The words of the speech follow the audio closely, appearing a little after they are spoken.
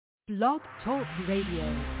Blog Talk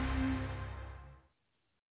Radio.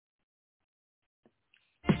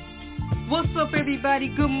 What's up, everybody?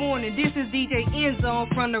 Good morning. This is DJ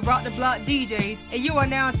Endzone from the Rock the Block DJs, and you are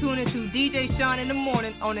now tuning to DJ Shaun in the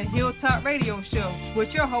Morning on the Hilltop Radio Show with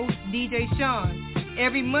your host, DJ Shaun.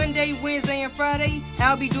 Every Monday, Wednesday, and Friday,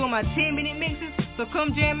 I'll be doing my 10-minute mixes, so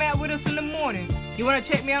come jam out with us in the morning. You want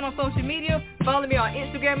to check me out on social media? Follow me on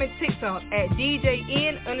Instagram and TikTok at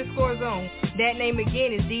DJN_zone. That name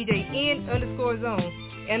again is DJN_zone.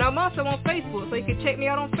 And I'm also on Facebook, so you can check me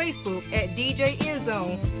out on Facebook at DJ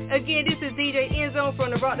Endzone. Again, this is DJ Endzone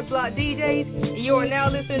from the Rock the Block DJs, and you are now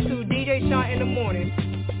listening to DJ Shaun in the Morning.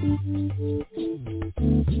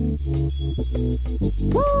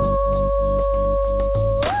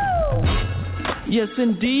 Yes,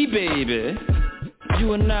 indeed, baby.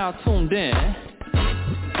 You are now tuned in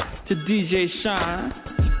to DJ Shaun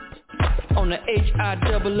on the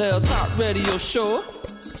HILL Top Radio Show.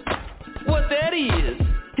 What that is,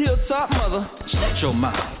 Hilltop mother, shut your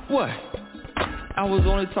mouth. What? I was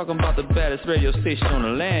only talking about the baddest radio station on the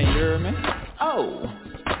land, you heard me? Oh,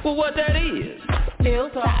 well what that is?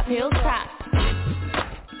 Hilltop, Hilltop.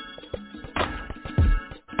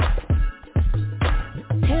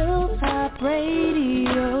 Hilltop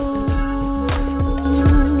Radio.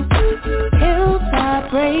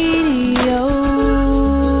 Hilltop Radio.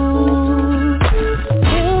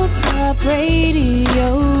 Hilltop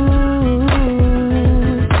Radio.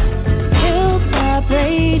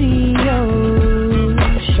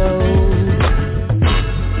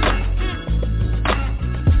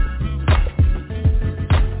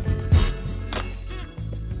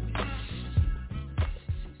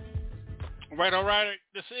 All right.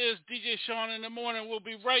 This is DJ Shaun in the Morning. We'll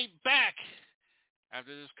be right back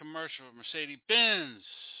after this commercial of Mercedes-Benz.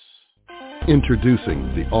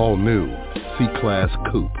 Introducing the all-new C-Class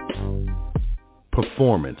Coupe.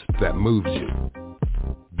 Performance that moves you.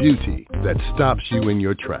 Beauty that stops you in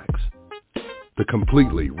your tracks. The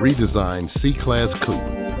completely redesigned C-Class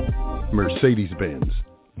Coupe. Mercedes-Benz.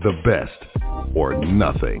 The best or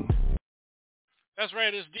nothing. That's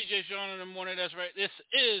right, it's DJ Shaun in the Morning. That's right, this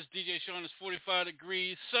is DJ Shaun. It's 45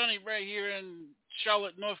 degrees, sunny right here in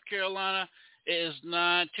Charlotte, North Carolina. It is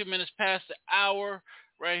 2 minutes past the hour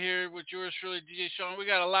right here with yours truly, DJ Shaun. We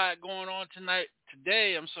got a lot going on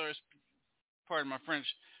today. I'm sorry, pardon my French.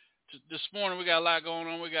 This morning we got a lot going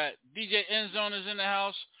on. We got DJ Endzone is in the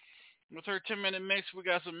house with her 10-minute mix. We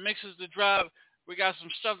got some mixes to drop. We got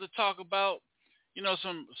some stuff to talk about. You know,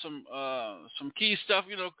 some key stuff,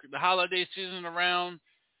 you know, the holiday season around,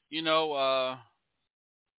 a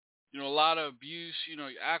lot of abuse, your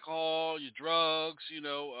alcohol, your drugs,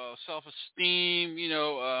 self-esteem,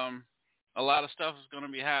 a lot of stuff is going to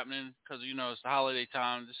be happening because, it's the holiday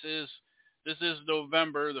time. This is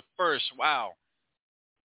November the 1st. Wow.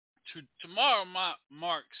 Tomorrow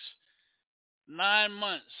marks 9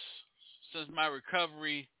 months since my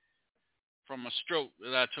recovery from a stroke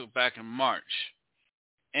that I took back in March.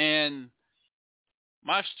 And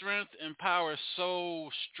my strength and power is so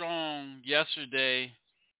strong yesterday.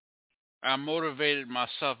 I motivated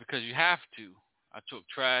myself because you have to. I took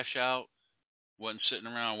trash out. Wasn't sitting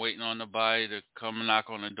around waiting on nobody to come and knock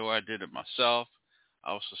on the door. I did it myself.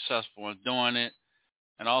 I was successful in doing it.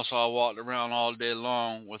 And also I walked around all day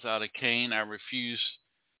long without a cane. I refused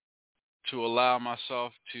to allow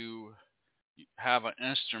myself to have an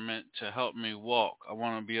instrument to help me walk. I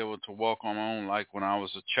want to be able to walk on my own. Like when I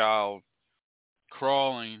was a child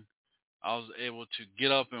crawling, I was able to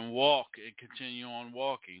get up and walk and continue on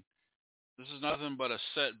walking. This is nothing but a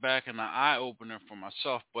setback and an eye-opener for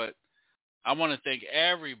myself, but I want to thank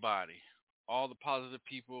everybody, all the positive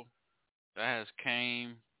people that has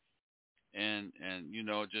came and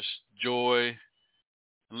just joy,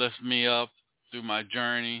 lift me up through my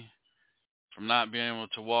journey. From not being able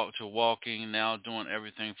to walk to walking, now doing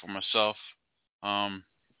everything for myself,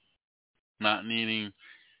 not needing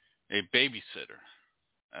a babysitter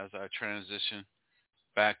as I transition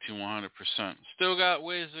back to 100%. Still got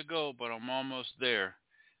ways to go, but I'm almost there.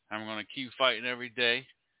 I'm going to keep fighting every day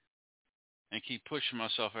and keep pushing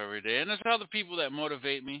myself every day. And there's other people that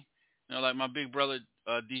motivate me, like my big brother,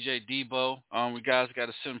 DJ Debo. We guys got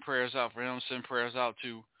to send prayers out for him, send prayers out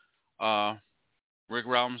to Rick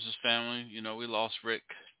Rollins' family. We lost Rick,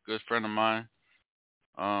 good friend of mine.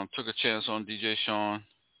 Took a chance on DJ Shaun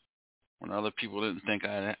when other people didn't think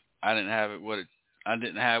I didn't have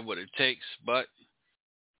what it takes, but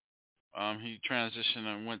he transitioned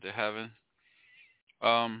and went to heaven.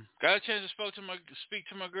 Got a chance to speak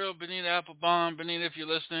to my girl Benita Applebaum. Benita, if you're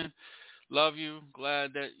listening, love you.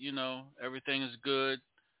 Glad that everything is good.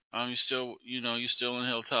 You're still in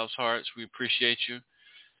Hilltop's hearts. We appreciate you.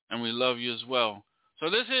 and we love you as well. So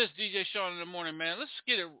this is DJ Shaun in the Morning, man. Let's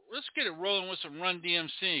get it rolling with some Run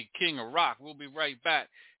DMC, King of Rock. We'll be right back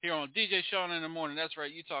here on DJ Shaun in the Morning. That's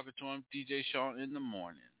right, you talking to him, DJ Shaun in the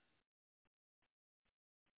Morning.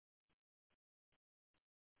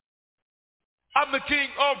 I'm the king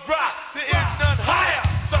of rock, there is none higher.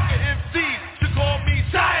 Sucker MCs should call me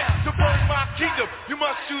sire. To burn my kingdom, you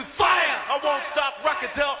must choose fire. I won't stop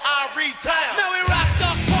rocking till I retire. Now we rock the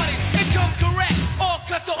party, it comes correct. All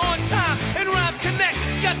cuts are on time, and rhymes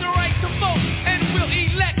connect. Got the right to vote, and we'll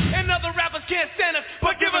elect. And other rappers can't stand us,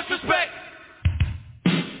 but give us respect.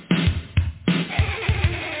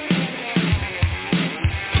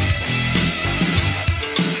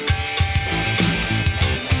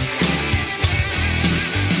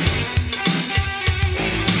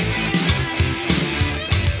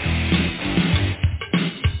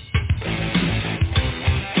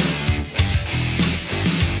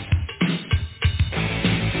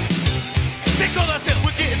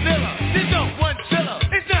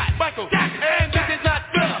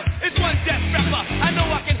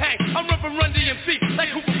 Run DMC, like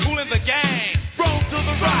who was cool in the game. Roll to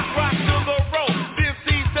the rock, rock to the roll. DMC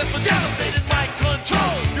stands for devastated mind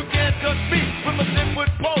control. You can't touch me with a 10-foot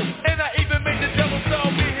pole. And I even make the devil sell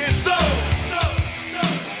me his soul.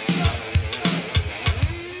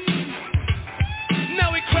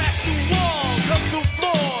 Now we crash through walls, come through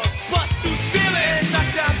floors, bust through ceilings, and knock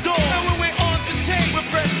down doors. And when we're on the tape, we're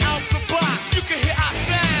fresh out the box. You can hear our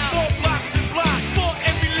sound, 4 blocks and blocks, for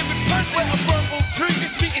every living person. We're a verbal tree.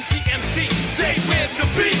 It's me and DMC. Say where's the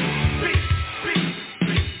beat?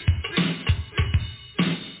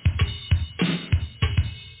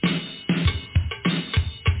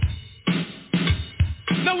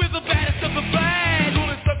 Now we're the baddest of the bad.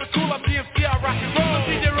 Coolest of the cool, I'm DMC, I rock and roll.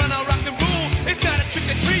 DJ run, I rock and rule. It's not a trick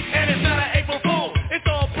or treat, and it's not an April Fool. It's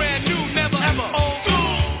all brand new, never ever old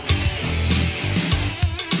school.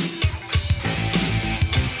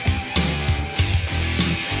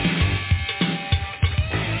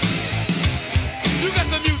 You got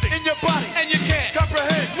the music in your body, and you can't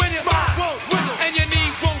comprehend when your mind won't wiggle and your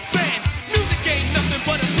knees won't bend. Music ain't nothing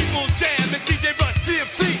but a people's jam. And DJ Run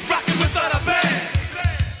DMC, rocking without a band.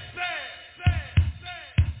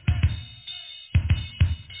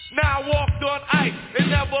 Now I walked on ice, it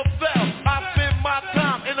never fell. I spent my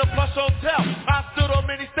time in a plush hotel. I stood on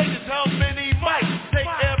many stages, held many mics. Take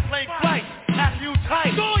airplane flights at huge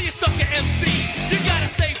heights. So you sucker MC, you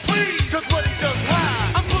gotta say please, cause what he does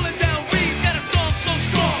high. I'm pulling down reeds, got a song so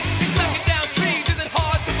strong. It's knocking down trees, is it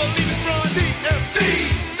hard to believe it's Run DMC?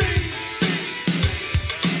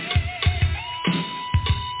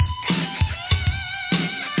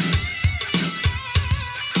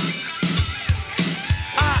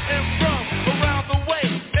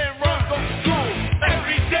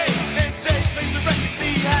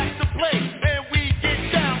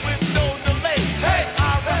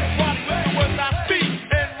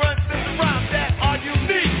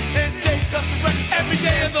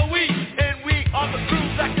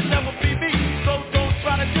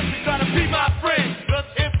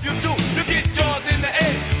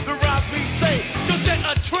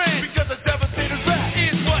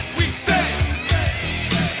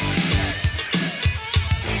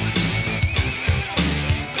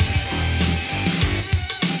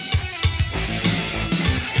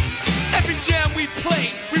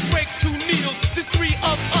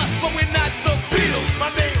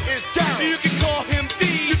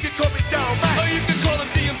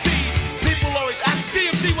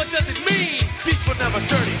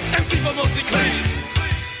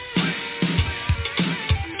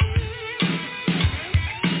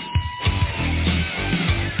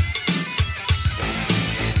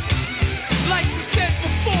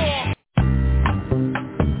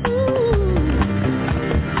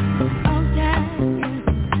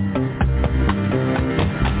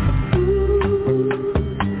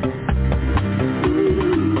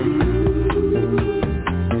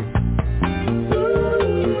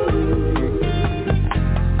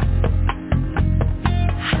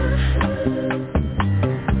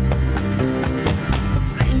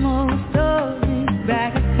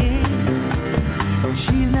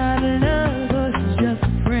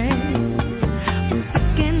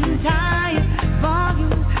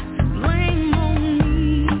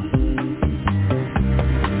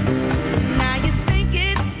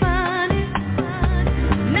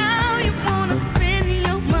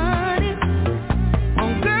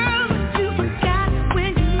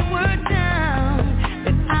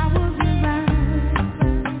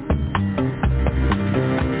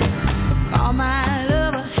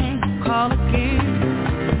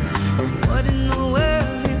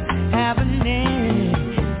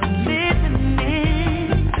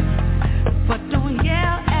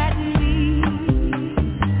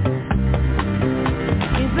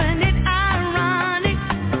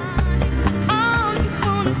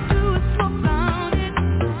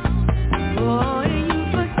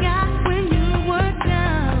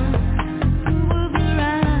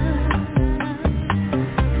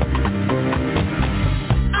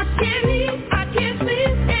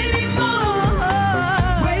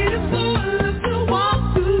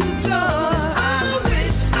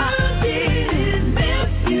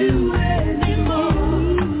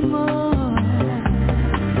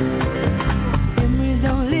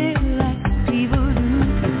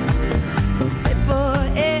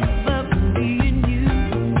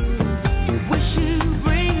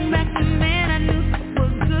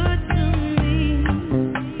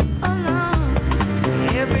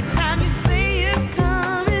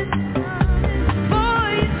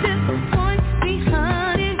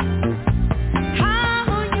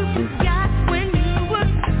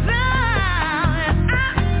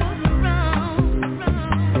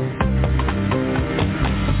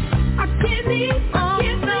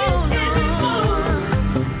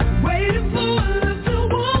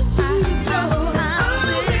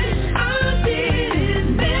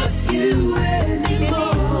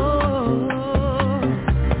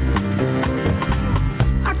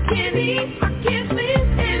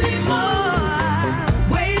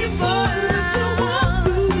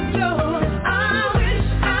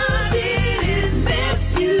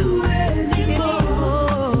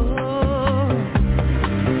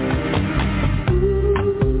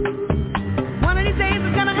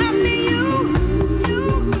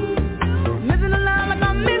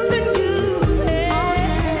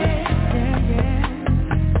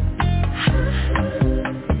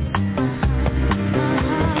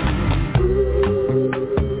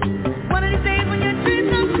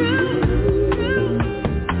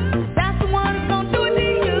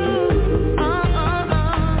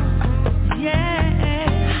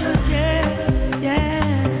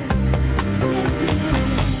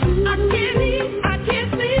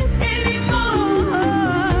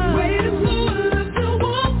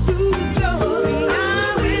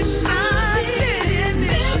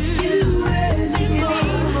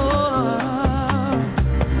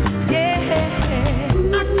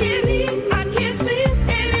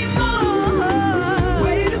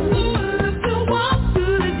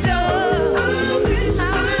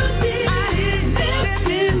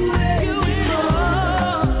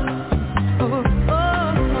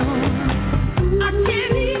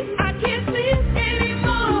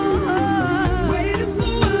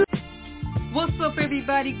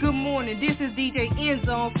 everybody, good morning. This is DJ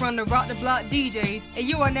Enzo from the Rock the Block DJs, and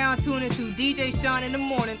you are now tuned into DJ Shaun in the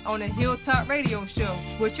Morning on the Hilltop Radio Show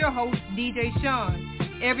with your host, DJ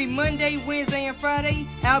Shaun. Every Monday, Wednesday, and Friday,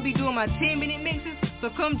 I'll be doing my 10-minute mixes,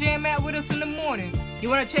 so come jam out with us in the morning. You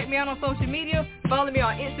want to check me out on social media? Follow me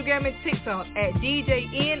on Instagram and TikTok at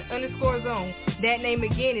DJN_zone. That name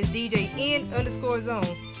again is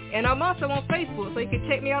DJN_zone. And I'm also on Facebook, so you can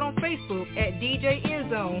check me out on Facebook at DJ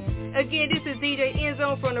N-Zone. Again, this is DJ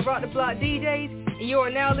N-Zone from the Rock the Block DJs, and you are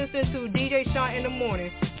now listening to DJ Shaun in the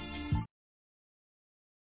Morning.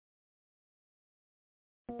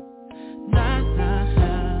 Nah, nah,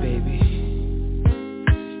 nah, baby.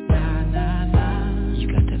 Nah, nah, nah. You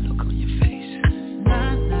got that look on your face.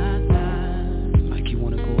 Nah, nah, nah. Like you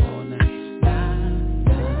wanna go all night. Nah,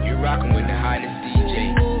 nah. You're rocking with the hottest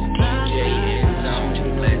DJ. DJ N-Zone.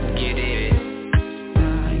 Let's get it. I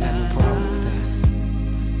ain't got no problem with that.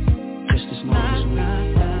 Just as long as we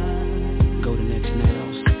go the next night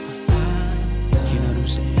also. You know what I'm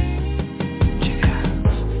saying? Check it out.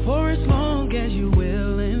 For as long as you're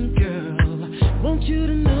willing, girl, want you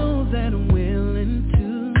to know that I'm willing to.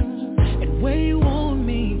 And where you want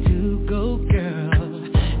me to go,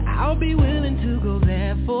 girl, I'll be willing to go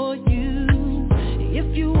there for you.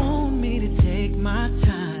 If you want me to take my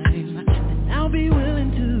time, then I'll be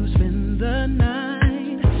willing to spend the night.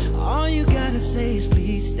 All you gotta say is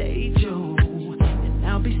please stay, Joe, and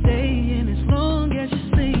I'll be staying as long as you're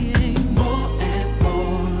staying. More and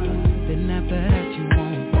more, then after that you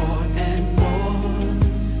want more and more.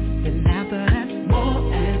 Then after that,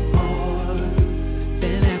 more and more.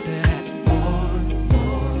 Then after that, more.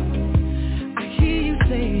 I hear you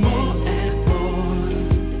say more and more.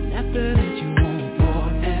 Then after that you want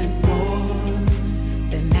more and more.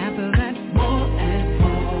 Then after that, more and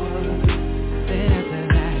more. Then after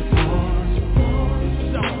that, more.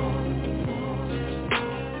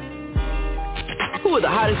 Who are the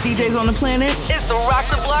hottest DJs on the planet? It's the Rock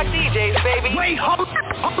the Block DJs, baby. Wait, hold on.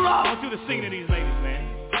 I want you to sing to these ladies, man.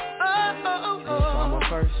 I'm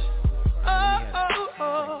first.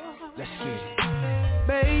 Let's get it.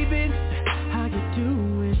 Baby, how you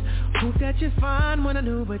doing? Hope that you're fine when I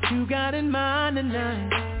know what you got in mind tonight.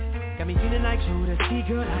 Got me feeling like Jodeci,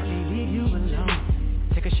 girl, I can't leave you alone.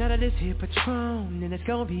 Take a shot of this here Patron, and it's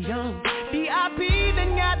gonna be on. VIP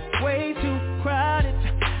then got way too crowded.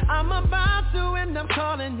 I'm about to and I'm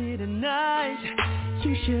calling it a night.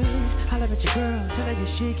 You should holler at your girl, tell her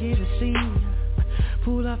you're shaking the scene.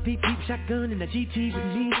 Pull off beep beep shotgun in the GT with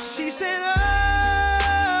me. She said, oh,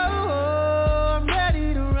 I'm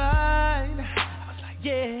ready to ride. I was like,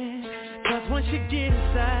 yeah, cause once you get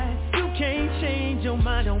inside, you can't change your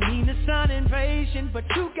mind. Don't mean to sound impatient, but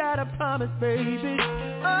you gotta promise, baby.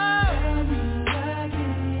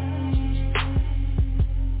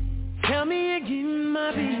 Tell me again,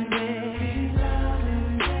 my baby.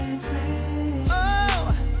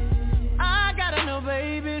 Oh, I gotta know,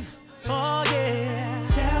 baby. Oh, yeah.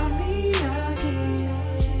 Tell me again.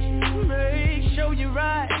 Make sure you're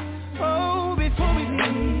right. Oh, before we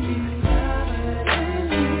leave.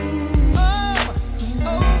 Oh,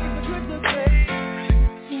 with the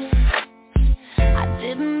baby. I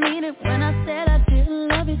didn't mean it when I said I didn't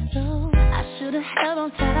love you so. I should've held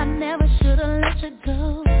on tight, I never should've let you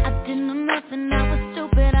go. I didn't know nothing, I was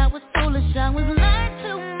stupid, I was foolish, I was lying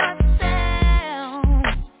to myself.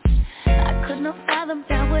 I could not fathom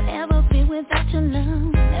that would ever be without your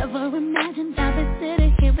love. Never imagined I'd be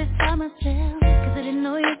sitting here beside myself. Cause I didn't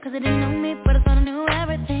know you, cause I didn't know me, but I thought I knew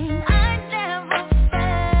everything. I never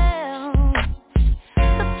felt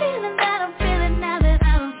the feeling that I'm feeling now that I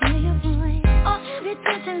don't hear your voice. Or every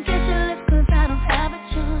touch and kiss your lips, cause I don't have a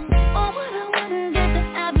choice. Oh, what I wanted is to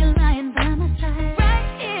have you lying by my side right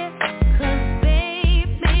here. Cause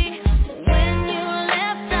baby, when you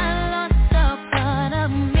left I lost a part of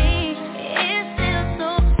me. It's still so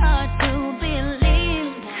hard to believe.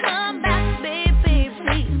 Come back, baby,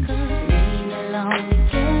 please. Cause leave me alone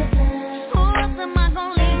together. Who else am I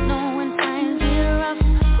gonna leave? No one times get rough.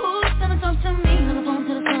 Who's gonna talk to me on the phone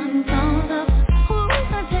till the sun comes up? Who's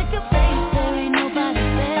gonna take your place? There ain't nobody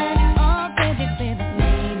there. Oh, baby, baby,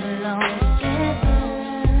 leave me alone together.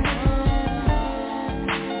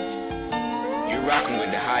 You're rocking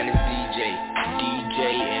with the hottest DJ. DJ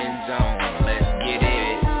N-Zone. Let's get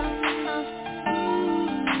it.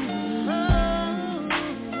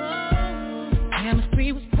 Chemistry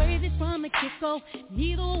was crazy from the get-go.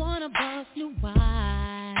 Neither one of us knew why.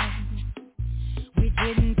 We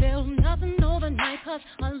didn't build nothing overnight, cause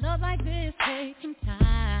a love like this takes some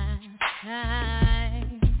time.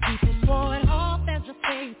 People throw it off as a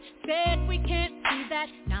phase. Said we can't see that.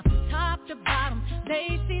 Now from top to bottom,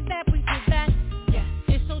 they see that we did that. Yeah,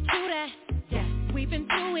 it's true that. Yeah, we've been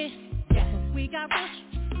through it. Yeah, we got rich.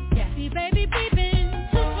 Yeah, see, baby, we've been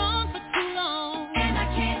too strong for too long. And I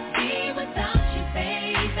can't be without you,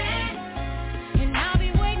 baby. And I'll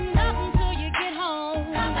be waiting up until you get home.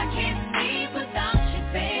 'Cause I can't sleep without you,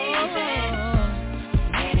 baby.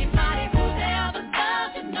 Anybody who's ever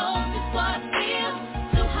loved you knows just what I feel.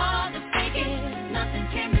 Too hard to fake it, nothing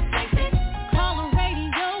can replace it. Call on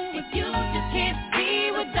radio if you just can't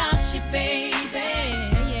be without you, baby.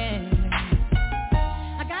 Yeah.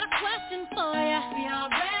 I got a question for ya. We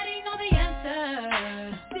already know the answer.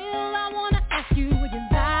 Still, I wanna ask you, would you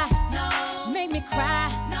lie? No. Make me cry?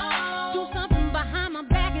 No. Do something behind my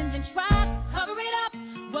back and then try to cover it up?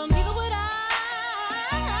 Well, neither would I,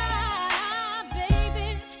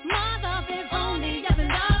 baby. My love is only up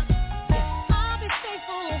and up. I'll be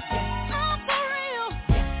faithful. I'm for real.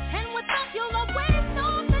 And without you'll always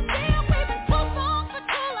know the deal. We've been too strong for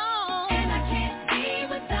too long. And I can't be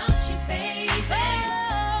without you, baby.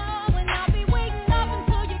 Oh, and I'll be waiting up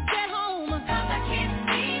until you get home. 'Cause I can't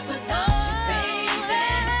sleep without you, baby.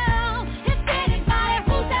 If anybody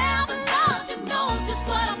who's ever loved you knows just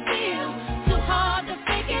what I feel. Too hard to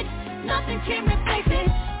fake it, nothing can replace it.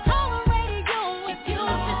 Call the radio if you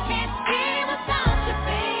just can't be without you,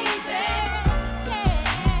 baby. Yeah.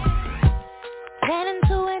 Ran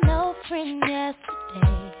into an old friend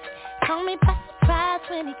yesterday. Caught me by surprise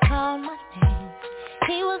when he called my name.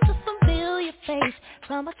 He was a familiar face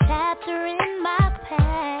from a chapter in my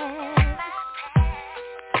past.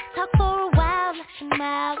 Talked for a while, like some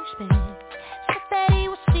Irishman. Said that he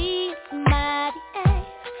was seeing somebody else.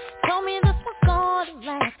 Told me this was gonna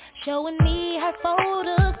last, showing me her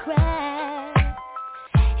photograph.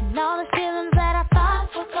 And all the feelings that I thought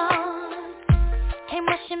were gone came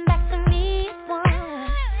rushing back to me at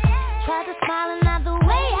once. Tried to smile and not the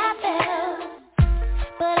way I felt,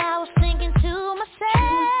 but I was thinking to myself,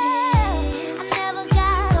 I never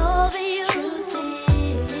got over you.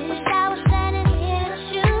 Wish I was standing in your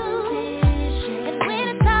shoes. And when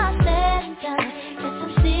it's all said and done, guess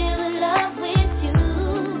I'm still in love with you.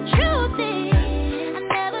 Truth is, I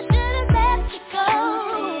never should have let you go.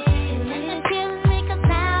 And it's killing me 'cause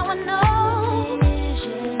now I know.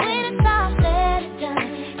 When it's all said and done,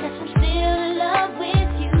 guess I'm still in love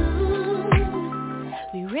with you.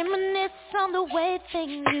 We reminisce on the way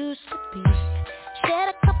things used to be. Shared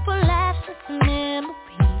a couple laughs and some memories.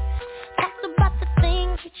 Talked about the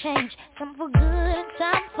things we changed, some for good and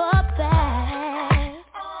some for bad.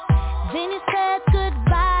 Then he said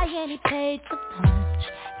goodbye and he paid for lunch.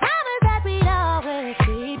 Promised that we'd always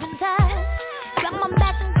keep in touch. Got my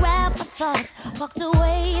back and grabbed my thoughts, walked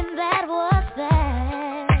away and that was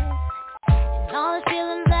that. And all the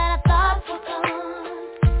feelings that I thought were gone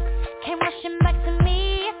came rushing back to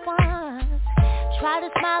me at once. Tried to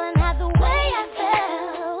smile and hide the way I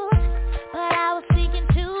felt, but I was thinking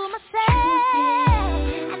to myself,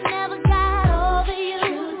 I never got over you.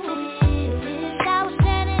 Wish I was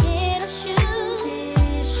standing in her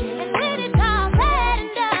shoes. And when it's all said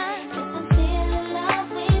and done, guess I'm still in love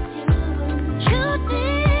with you. Truth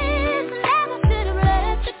is, I never should have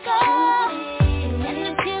let you go. And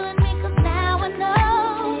it's killing me 'cause now I know.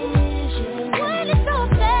 When it's all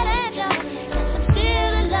said and done, guess I'm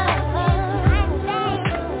still in love.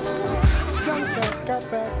 Young Buck got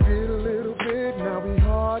back, did a little bit. Now we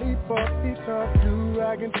hardy, buffy, tough,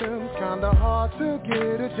 do-rag and Tim's. Kinda hard to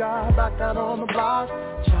get a job back out on the block.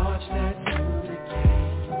 Charge that to the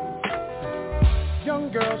game. Young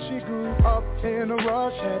girl, she grew up in a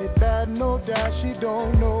rush. Had it bad, no doubt. She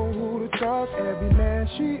don't know who to trust. Every man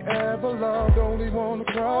she ever loved only wanna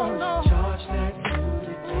crush. Charge that to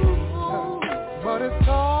the game. But it's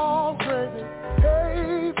all crazy.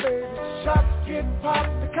 Hey, baby, shots get popped.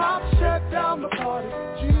 The cops shut down the party.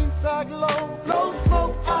 Jeans sag low, blow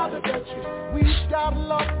smoke out of that you. We got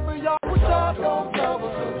love for y'all, what y'all gon' love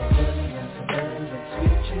us.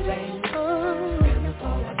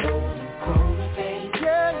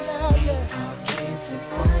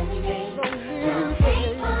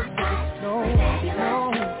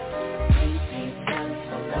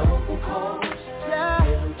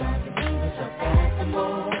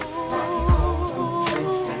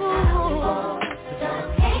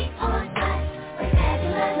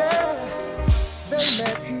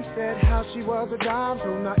 She was a dime, so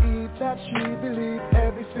naive that she believed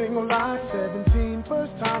every single line. 17,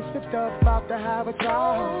 first time stepped up, about to have a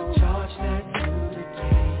child. Charge that to the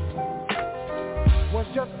game. Was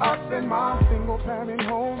just us and my single parent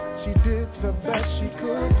home. She did the best she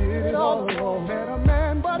could, did it all alone. Met a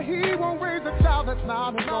man, but he won't raise a child that's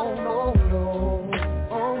not his own. Oh no,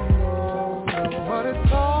 oh no, no. But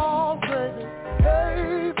it's all crazy.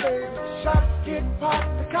 Hey baby, shots get big pot,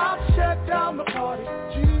 the cops shut down the party.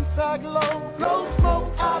 Jeans sag low, blow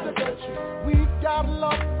smoke out of the tree. We got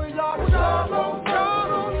love for y'all, y'all don't know.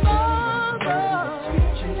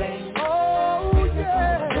 Switch your lane. Oh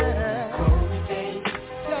yeah. Growing days.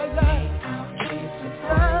 Yeah. Our kids and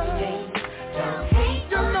growing days. Don't hate,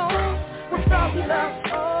 you know, without love.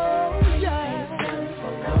 Oh yeah.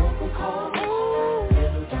 For local cause.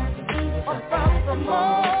 Little don't believe it's about the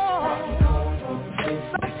more.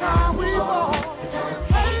 That's how we roll. Don't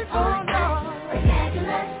hate for love.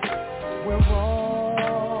 We're all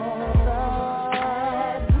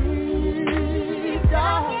that we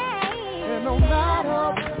got. And no matter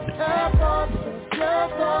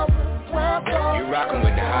you're rocking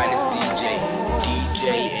with the hottest DJ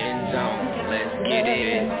in zone. Let's get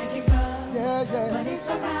it. But it's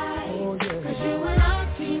alright, cause you and our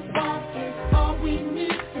team ball is all we need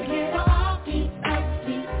to get all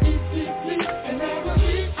D-O-D-E-E-E and never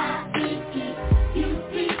G-I-E-E-U-P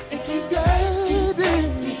and keep your H-E-A-D-U-P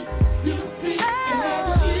and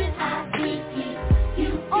never G-I-E-E-U-P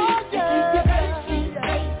and keep your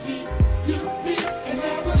H-E-A-D-U-P and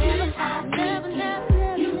never G-I-E-E-U-P and keep your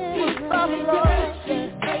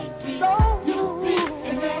H-E-A-D-U-P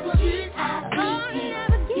and never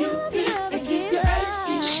G-I-E-E-U-P and keep your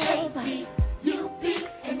H-E-A-D-U-P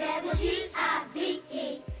and never G-I-V-E-U-P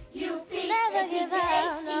never give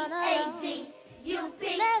up, H-E-A-D-U-P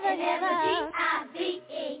never give up,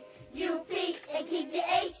 G-I-V-E-U-P and keep your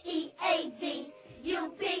H-E-A-D-U-P.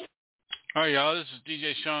 All right, y'all, this is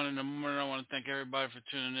DJ Shaun in the morning. I want to thank everybody for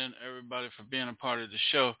tuning in, everybody for being a part of the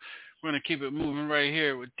show. We're going to keep it moving right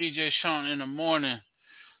here with DJ Shaun in the morning.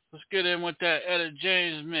 Let's get in with that Etta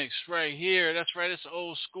James mix right here. That's right, it's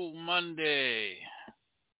Old School Monday.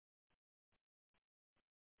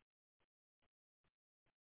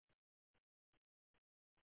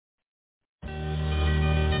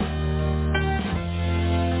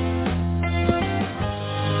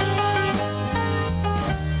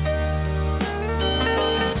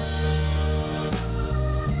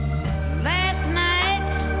 Last night,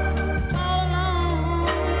 all alone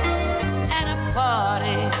at a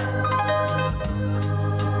party,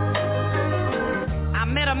 I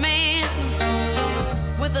met a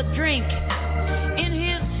man with a drink in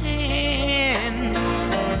his hand.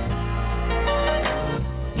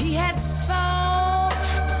 He had soft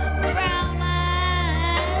brown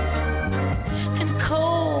eyes and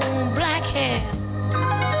cold black hair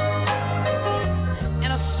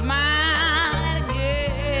and a smile that a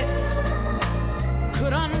girl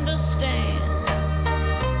could understand.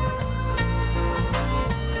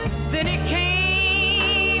 Then he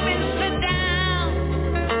came and sat down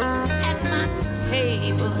at my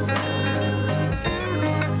table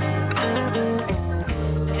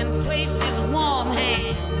and placed his warm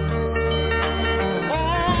hand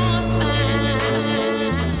on mine.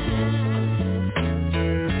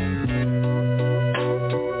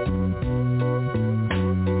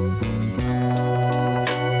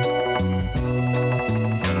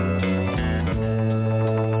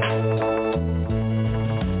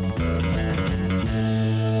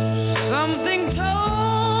 Something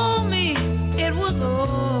told me it was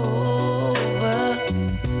over.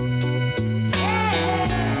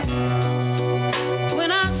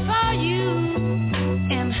 When I saw you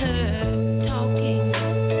and her talking,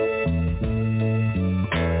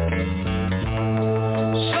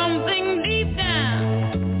 something deep down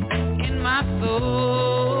in my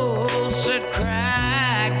soul said,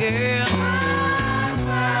 cry, girl.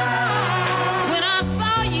 When I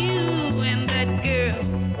saw you and that girl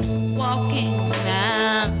walking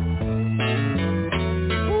down,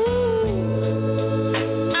 ooh,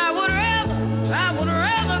 I would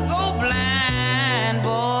rather go blind,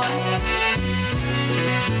 boy,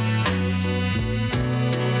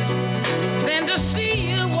 than to see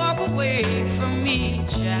you walk away from me,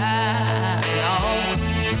 child.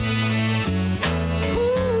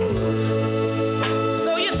 Ooh.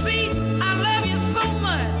 So you see, I love you so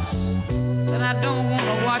much that I don't want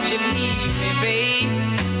to watch you leave me, babe.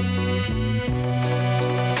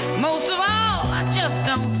 Most of all, I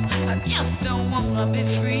just don't want to be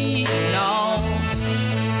free, no.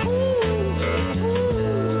 Ooh.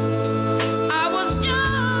 I was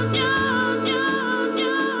young.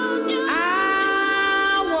 I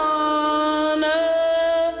want a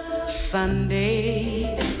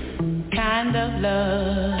Sunday kind of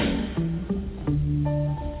love,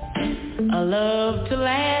 a love to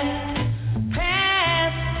last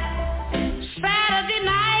past Saturday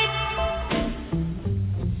night,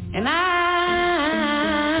 and I'd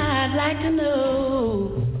like to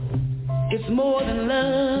know it's more than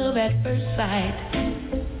love at first sight,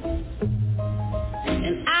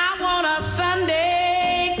 and I want a Sunday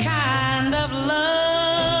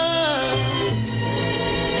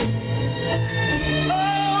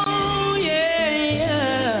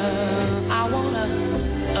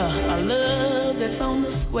on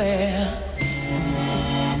the square.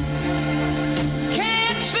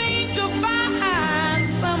 Can't seem to find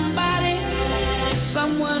somebody,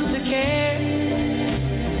 someone to care.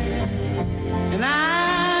 And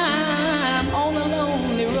I'm on a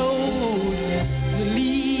lonely road that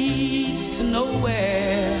leads to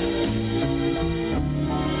nowhere.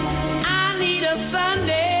 I need a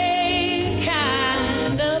Sunday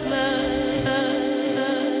kind of love.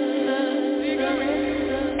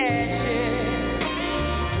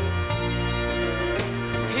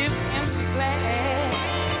 His empty glass,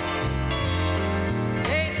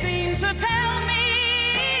 they seem to tell me,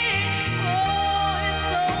 oh,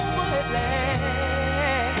 it's over at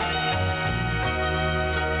last.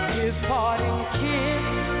 His parting kiss,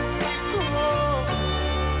 oh,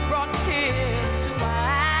 brought tears to my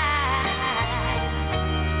eyes.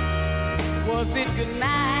 Was it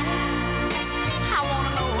goodnight? I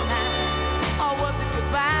wanna know now. Or was it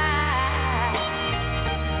goodbye?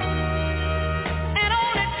 And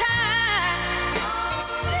only time,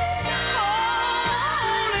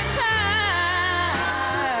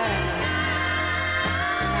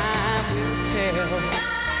 time will tell.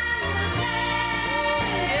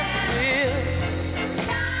 Yes, it will.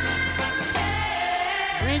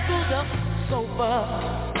 Wrinkled up sofa,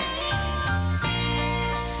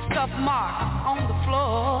 scuff marks on the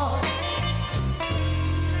floor,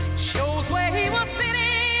 shows where he was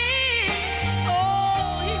sitting. Oh,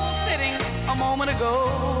 he was sitting a moment ago.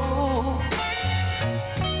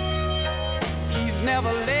 He's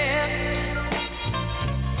never left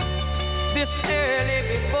this early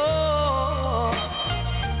before.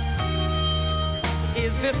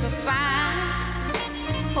 Is this a sign?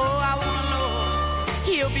 Oh, I wanna know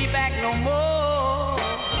he'll be back no more.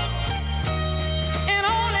 And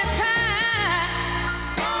only time,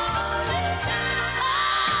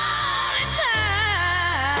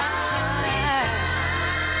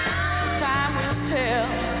 time will tell.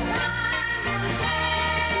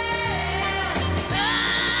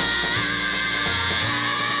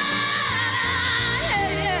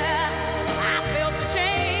 I felt the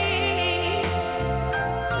change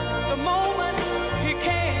the moment he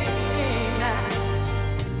came.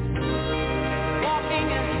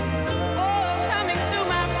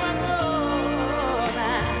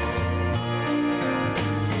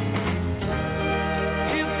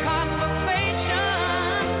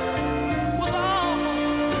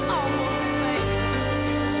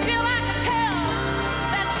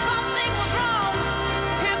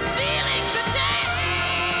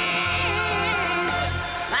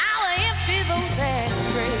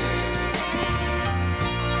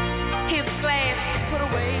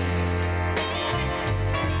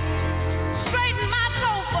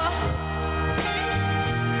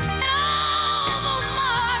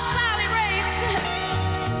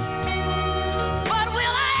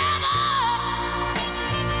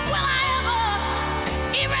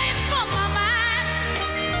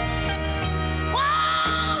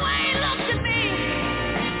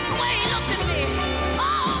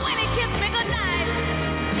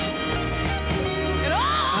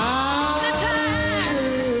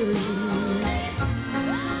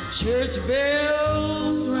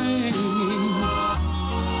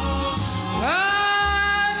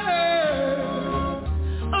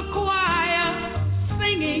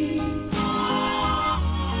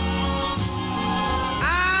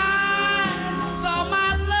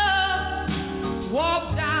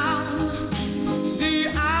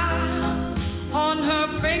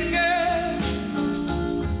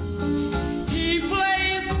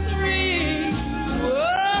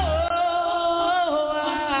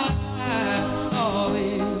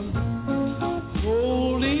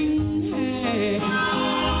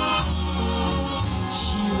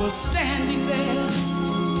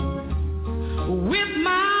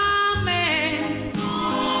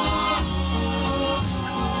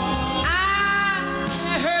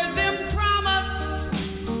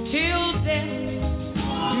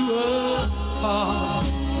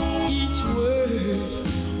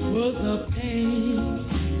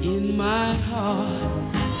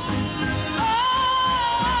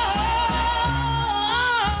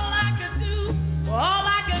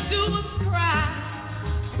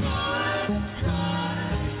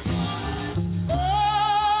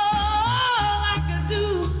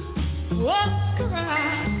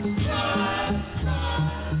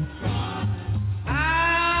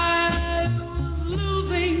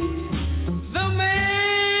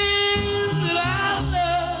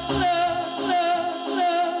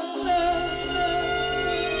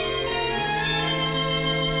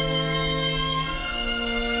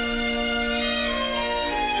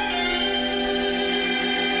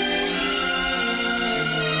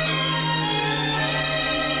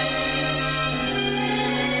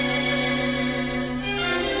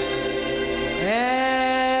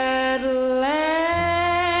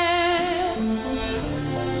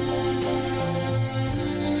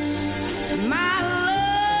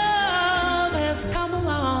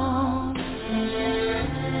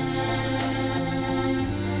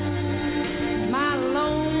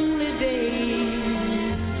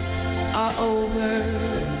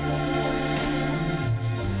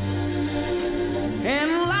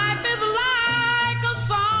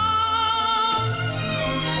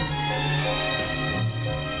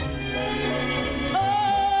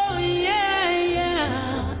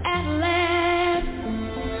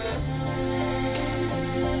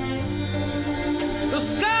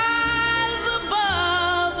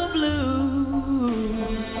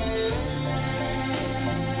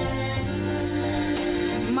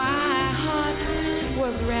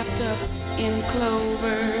 up in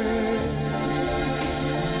clover.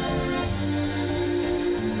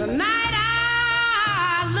 The night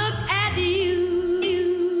I looked at you,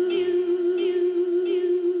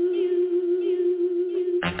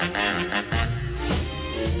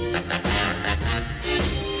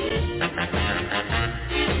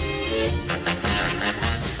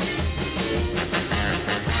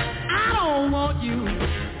 I don't want you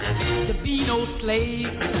to be no slave.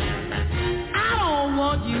 I don't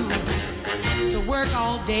want you to work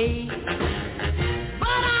all day, but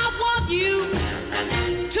I want you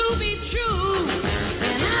to be true,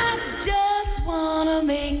 and I just wanna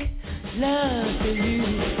make love to you,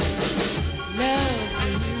 love to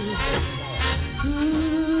you,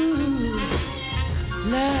 ooh,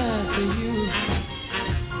 love to you.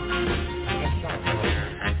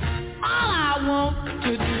 All I want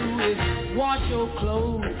to do is wash your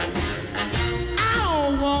clothes. I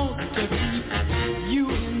don't want to keep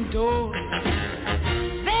you indoors.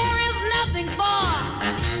 There is nothing for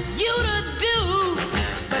you to do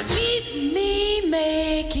but keep me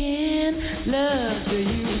making love to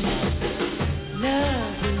you,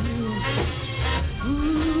 love to you,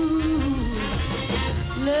 ooh,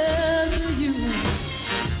 love to you.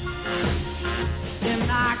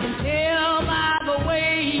 And I can tell by the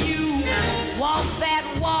way you walk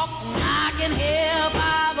that walk, I can hear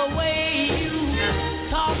by the way you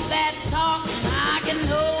talk that talk, I can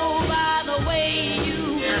know by the way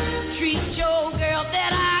you treat your girl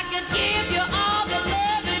that I could give you all the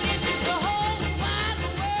love in the whole wide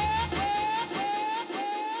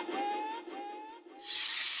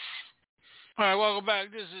All right, welcome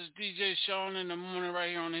back. This is DJ Shaun in the morning right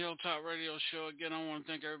here on the Hilltop Radio Show. Again, I want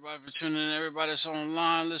to thank everybody for tuning in. Everybody that's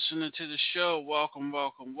online listening to the show, welcome,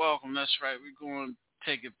 welcome, welcome. That's right. We're going to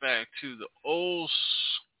take it back to the old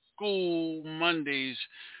school Mondays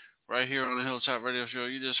right here on the Hilltop Radio Show.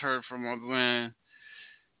 You just heard from my man,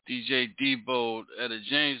 DJ D-Bold at a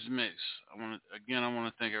James Mix. I want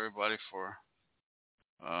to thank everybody for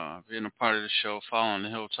being a part of the show, following the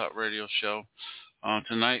Hilltop Radio Show.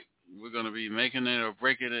 Tonight, we're going to be making it or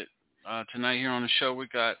breaking it. Tonight here on the show, we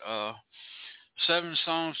got 7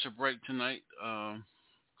 songs to break tonight. A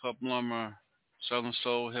couple of them are Southern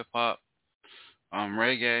Soul, hip-hop,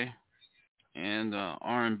 reggae, and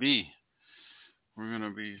R&B. We're going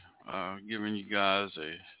to be giving you guys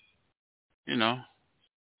a,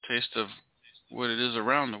 taste of what it is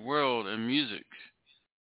around the world in music,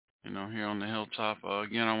 here on the Hilltop.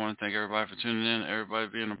 Again, I want to thank everybody for tuning in, everybody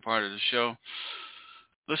being a part of the show.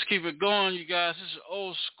 Let's keep it going, you guys. This is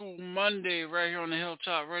Old School Monday right here on the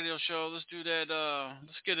Hilltop Radio Show. Let's do that.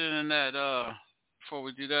 Let's get in that. Before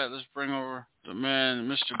we do that, let's bring over the man,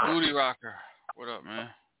 Mr. Booty Rocker. What up, man?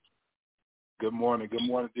 Good morning,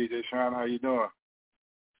 DJ Shaun. How you doing?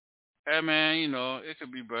 Hey, man, it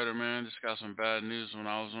could be better, man. Just got some bad news when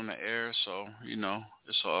I was on the air, so,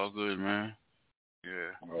 it's all good, man.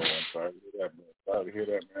 Yeah. Oh, I'm sorry to hear that, man. Sorry to hear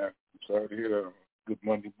that, man. I'm sorry to hear that. Good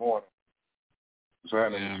Monday morning. What's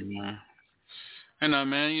happening? Yeah, man. And,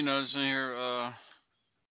 man, just in here,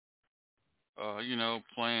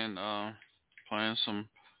 playing some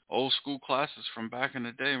old school classics from back in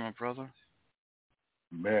the day, my brother.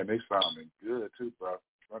 Man, they sounding good, too, bro.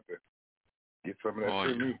 Trying to get some of that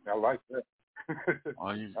to me. I like that.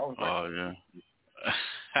 Yeah.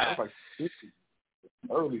 That was like 60s,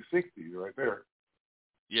 early 60s right there.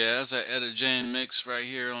 Yeah, that's an Etta Jane mix right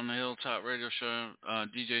here on the Hilltop Radio Show,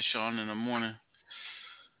 DJ Shaun in the morning.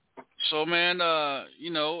 So, man,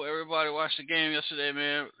 everybody watched the game yesterday,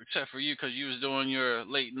 man, except for you because you was doing your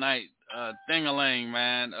late night ding-a-ling,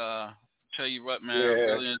 man. Tell you what, man, yeah. I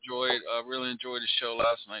really enjoyed the show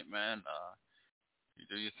last night, man. You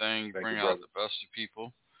do your thing, bring out the best of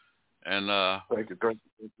people. And, Thank you.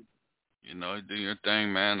 You do your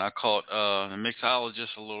thing, man. I caught the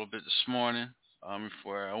mixologist a little bit this morning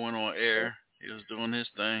before I went on air. He was doing his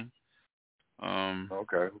thing.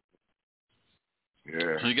 Okay.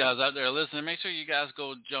 Yeah. So you guys out there listening, make sure you guys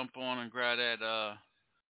go jump on and grab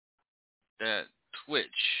that Twitch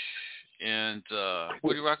and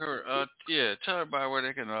Woody Rocker. Tell everybody where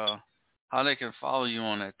they can how they can follow you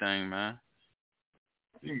on that thing, man.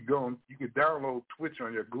 You can download Twitch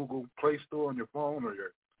on your Google Play Store on your phone or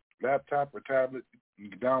your laptop or tablet.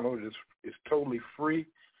 You can download it. It's totally free.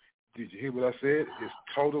 Did you hear what I said? It's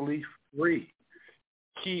totally free.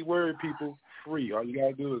 Keyword, people, free. All you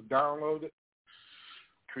gotta do is download it,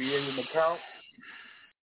 create an account,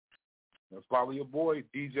 and follow your boy,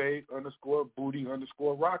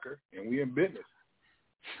 DJ_Booty_Rocker, and we in business.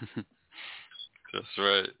 That's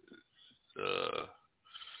right.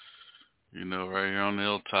 Right here on the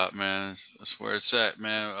Hilltop, man. That's where it's at,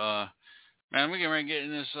 man. Man, we can get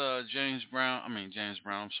in this James Brown.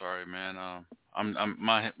 I'm sorry, man.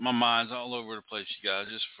 My mind's all over the place, you guys.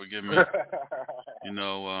 Just forgive me. It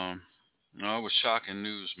was shocking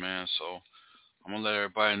news, man. So I'm gonna let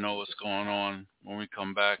everybody know what's going on when we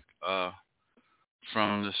come back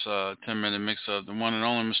from this 10-minute mix of the one and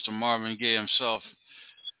only Mr. Marvin Gaye himself,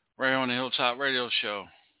 right on the Hilltop Radio Show.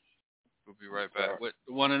 We'll be right back with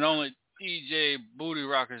the one and only DJ Booty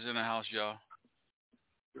Rockers in the house, y'all.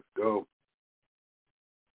 Let's go.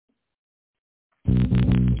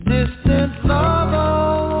 Distant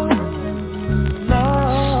love,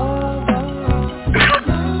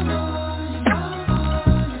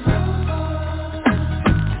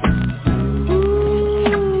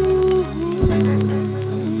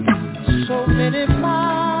 so many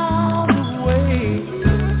miles away.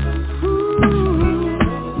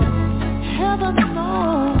 Heaven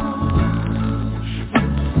knows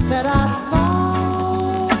that I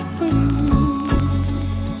long for you.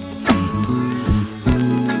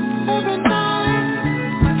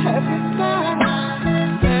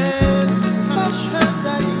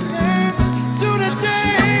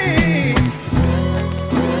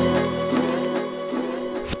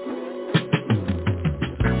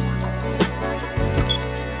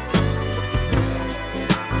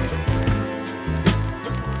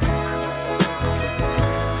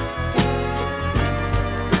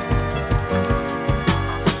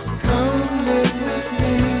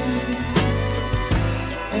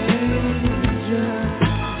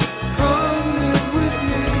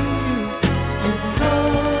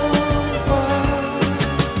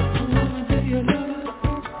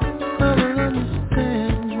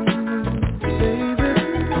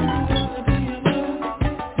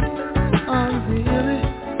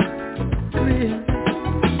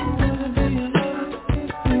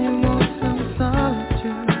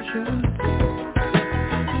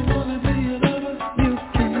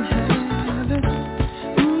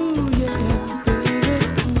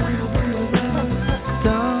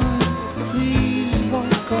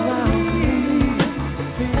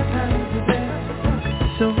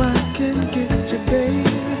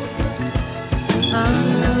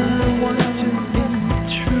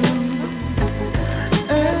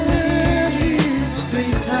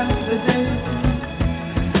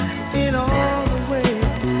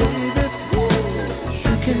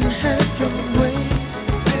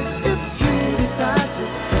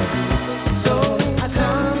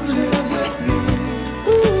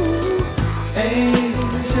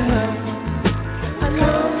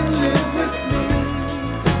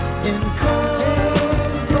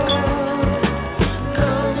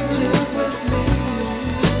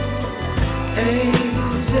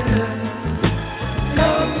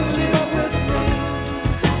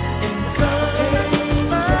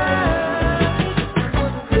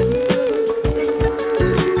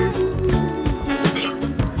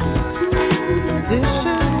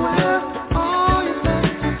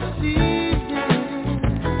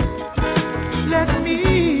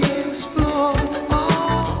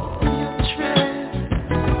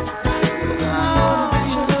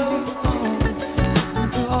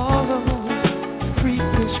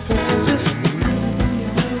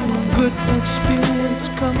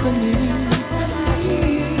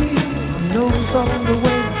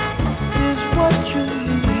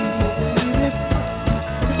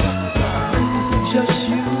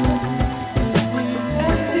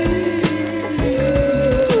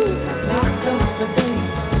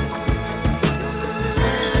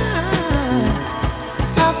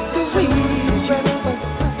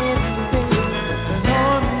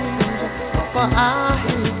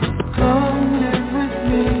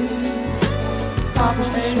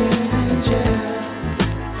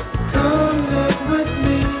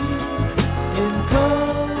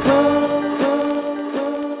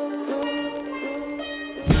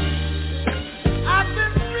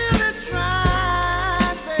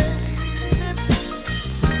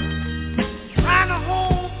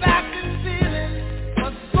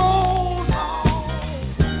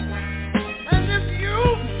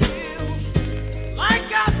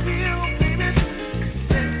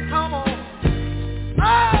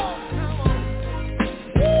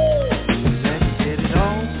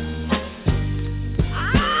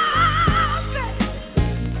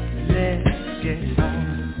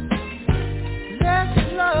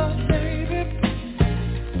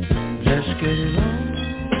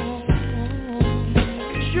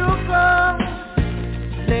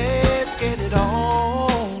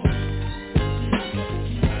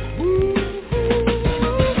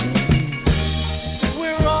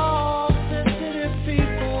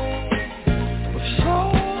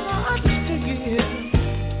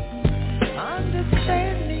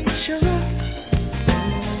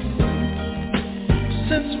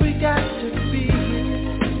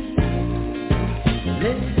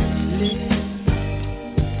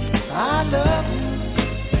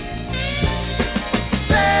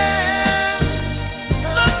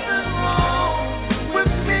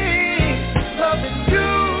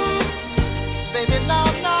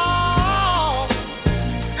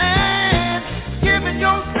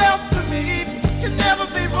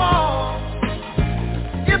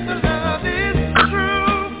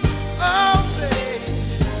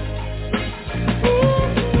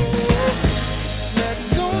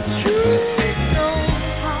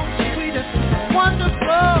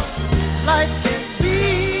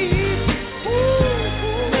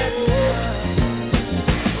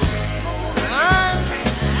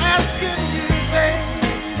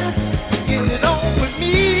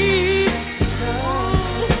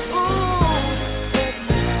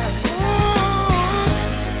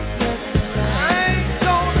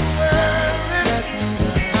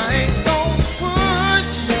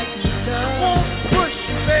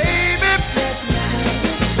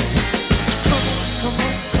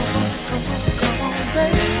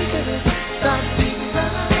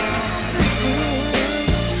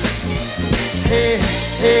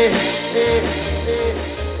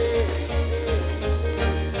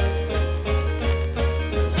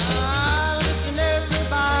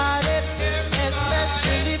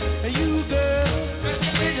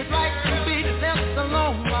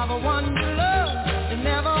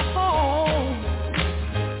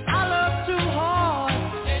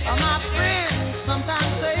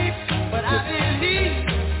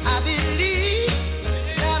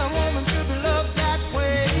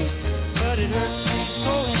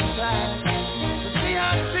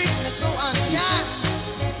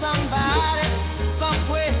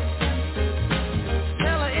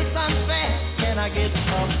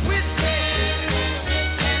 with me?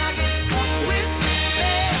 Can I get with me?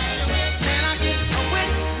 Can I get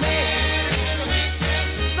with me?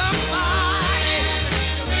 Somebody,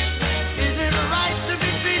 is it right to be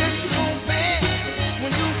treated so bad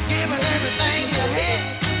when you give it everything you had?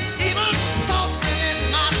 Even talking in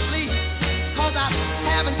my sleep, 'cause I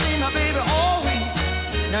haven't seen my baby all week.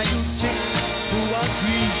 Now you check who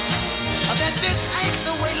agree that this ain't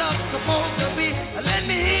the way love's supposed to be. Let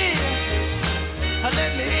me hear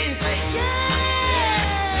you say yeah.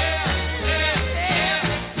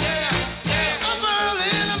 Up early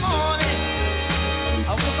in the morning, I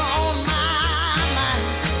was on my mind.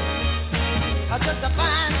 I just to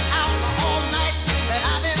find out all night that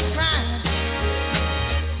I've been crying,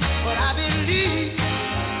 but I believe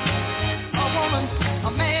a woman,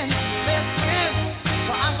 a man's best friend,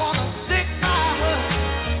 so I'm gonna stick by her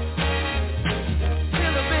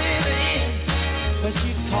till the bitter end. But she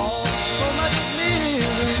caused so much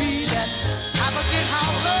misery that I forget how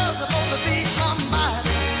love's supposed to be.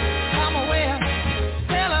 Somebody, somewhere,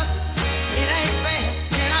 tell her it ain't fair.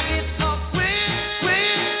 Can I get up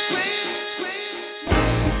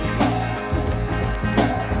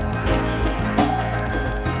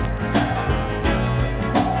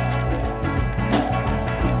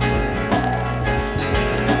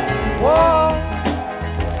Whoa,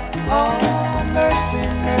 oh, mercy,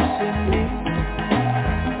 mercy me.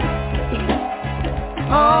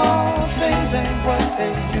 All things ain't what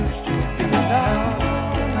they used to be now.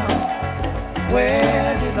 Where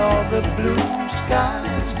did all the blue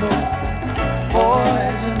skies go?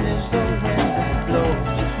 Poison is the wind that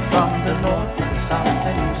blows from the north, south,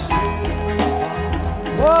 and east.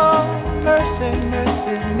 Whoa, mercy,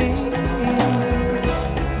 mercy me.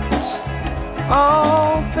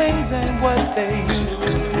 All things ain't what they used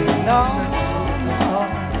to be, no.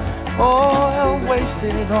 Oil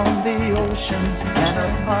wasted on the ocean and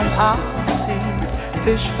upon our seas,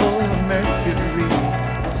 fish full of mercury.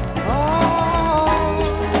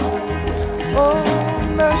 Oh,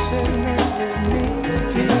 mercy, mercy me.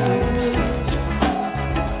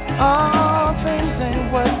 All things ain't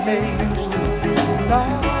what they used to be, no.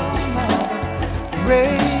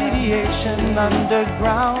 Radiation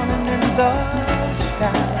underground and in the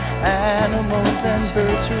sky, animals and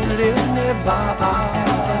birds who live nearby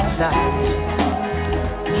are dying.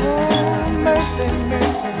 Oh, mercy,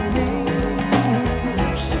 mercy me.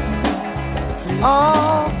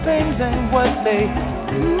 All things ain't what they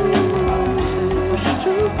used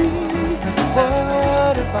to be.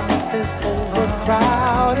 What about this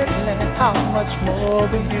overcrowded land? How much more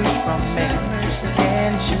abuse from men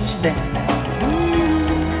can't you stand?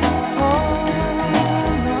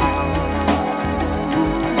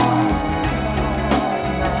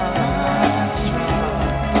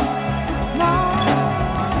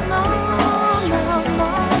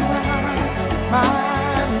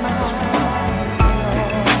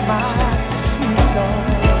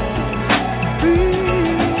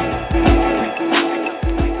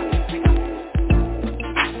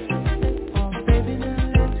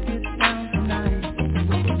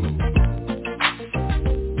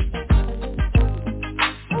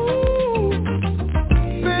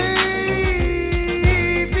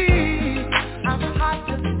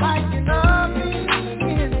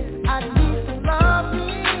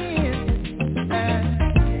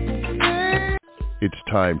 It's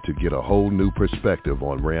time to get a whole new perspective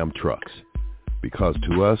on Ram trucks, because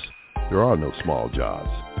to us, there are no small jobs,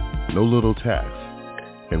 no little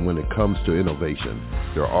tasks, and when it comes to innovation,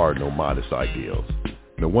 there are no modest ideals.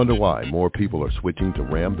 No wonder why more people are switching to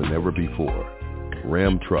Ram than ever before.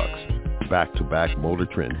 Ram trucks, back-to-back Motor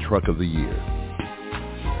Trend Truck of the Year.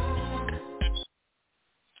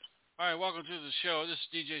 All right, welcome to the show. This is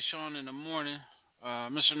DJ Shaun in the morning.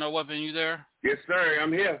 Mr. No Weapon, you there? Yes, sir.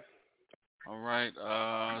 I'm here. All right.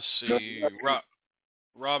 Let's see.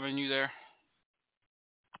 Robin, you there?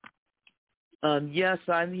 Yes,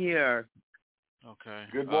 I'm here. Okay.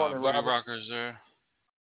 Good morning, Booty Robin. Rocker's there.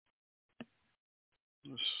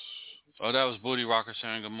 Oh, that was Booty Rocker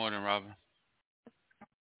saying good morning, Robin.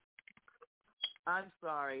 I'm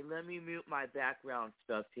sorry. Let me mute my background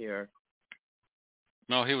stuff here.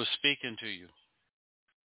 No, he was speaking to you.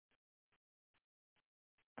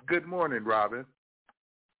 Good morning, Robin.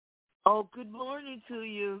 Oh, good morning to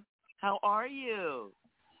you. How are you?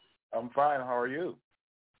 I'm fine. How are you?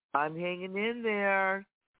 I'm hanging in there.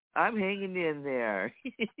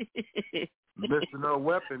 Mr. No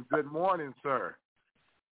Weapon, good morning, sir.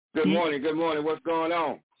 Good morning. What's going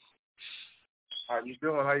on? How you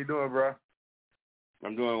doing, bro?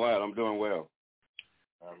 I'm doing well.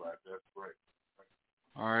 All right, that's great.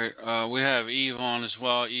 All right. We have Eve on as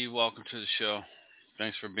well. Eve, welcome to the show.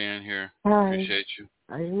 Thanks for being here. Hi. Appreciate you.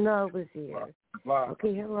 I didn't know it was here.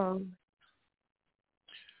 Okay, hello.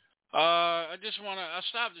 I just want to, I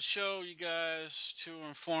stopped the show, you guys, to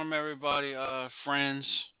inform everybody, friends,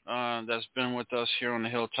 that's been with us here on the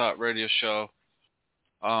Hilltop Radio Show,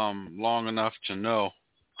 long enough to know.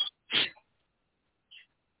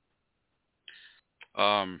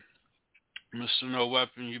 Mr. No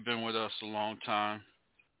Weapon, you've been with us a long time.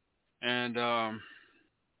 And,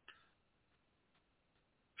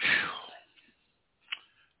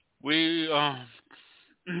 we,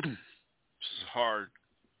 this is hard.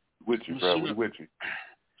 With you, bro. We with you.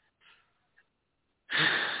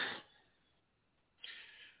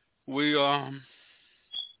 We,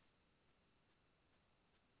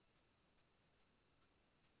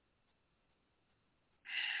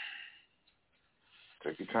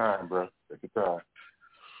 Take your time, bro. Take your time.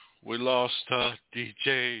 We lost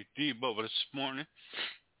DJ Debo this morning.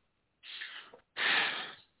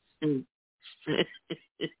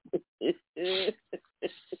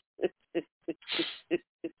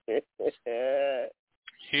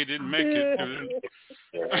 He didn't make it through.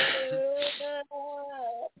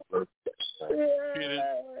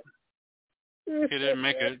 He didn't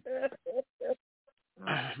make it.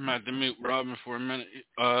 I'm at the mute Robin for a minute.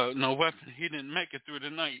 No Weapon. He didn't make it through the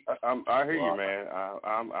night. I hear you, man.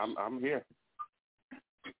 I'm here.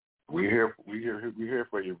 We here for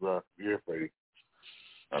you, bro. We here for you.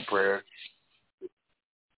 Our prayers.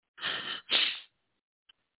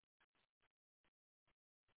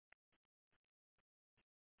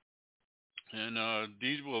 And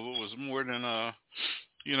DJ was more than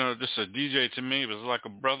just a DJ to me. It was like a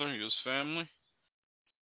brother. He was family.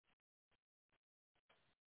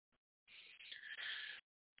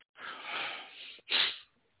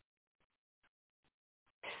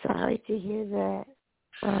 Sorry to hear that.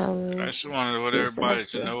 I just wanted everybody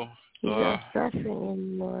to know. He's not suffering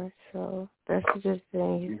anymore, so that's a good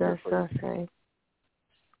thing. He's not suffering.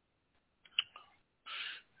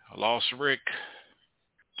 I lost Rick.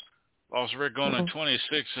 Lost Rick on the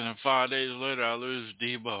 26th, and then 5 days later, I lose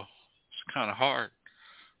Debo. It's kind of hard.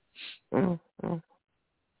 Well,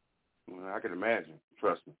 I can imagine.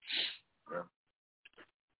 Trust me.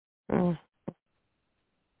 Yeah.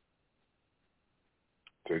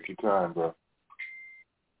 Take your time, bro.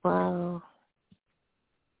 Wow.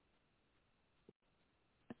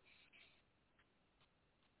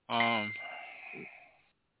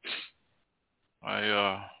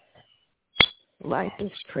 Life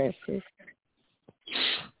is precious.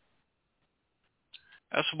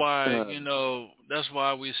 That's why, that's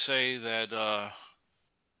why we say that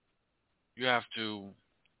you have to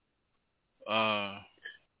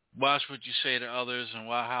watch what you say to others and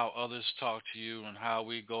how others talk to you and how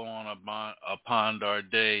we go on upon our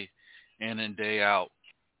day in and day out.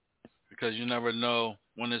 Because you never know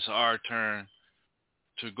when it's our turn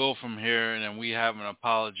to go from here and then we haven't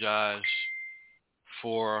apologized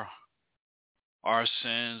for our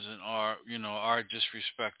sins and our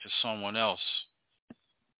disrespect to someone else.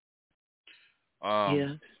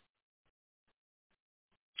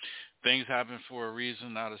 Things happen for a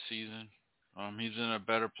reason, not a season. He's in a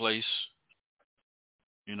better place,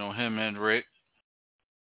 him and Rick.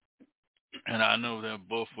 And I know that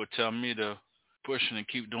both would tell me to push and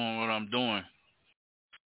keep doing what I'm doing.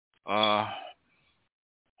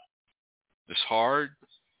 It's hard.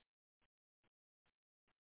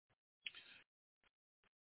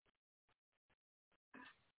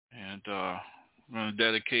 And I'm going to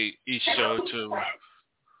dedicate each show to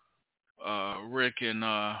Rick and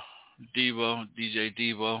Devo, DJ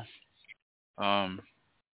Devo.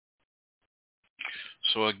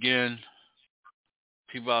 So again,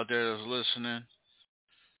 people out there that's listening,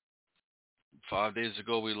 5 days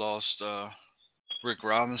ago we lost Rick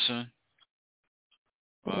Robinson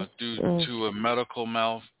due to a medical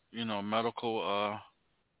mishap.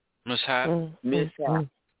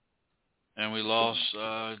 And we lost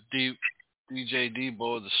DJ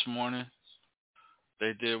Debo this morning.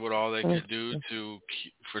 They did what all they could do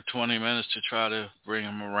for 20 minutes to try to bring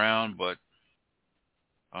him around, but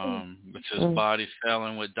with his body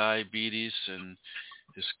failing with diabetes and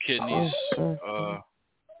his kidneys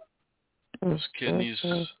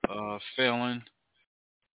failing,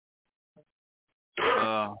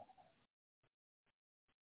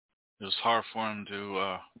 it was hard for him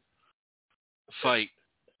to fight,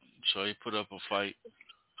 so he put up a fight.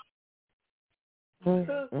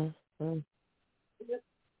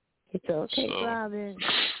 It's okay, Robin.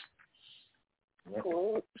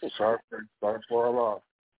 Sorry for our loss.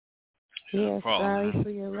 Yes, sorry for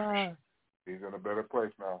your loss. He's in a better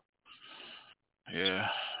place now. Yeah.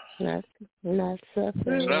 Not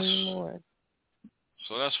suffering anymore.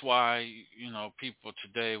 So that's why, people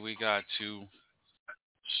today, we got to,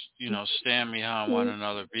 stand behind one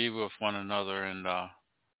another, be with one another, and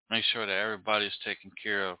make sure that everybody's taken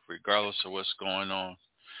care of, regardless of what's going on.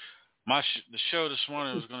 The show this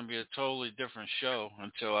morning was going to be a totally different show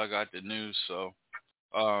until I got the news. So,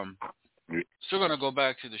 still going to go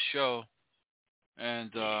back to the show,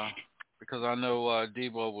 and because I know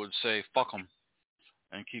Debo would say "fuck 'em"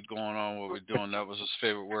 and keep going on what we're doing. That was his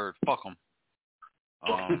favorite word, "fuck 'em."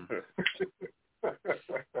 And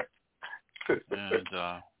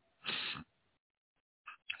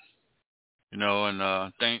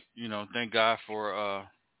thank God for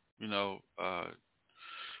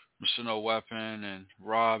Mr. No Weapon and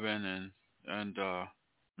Robin and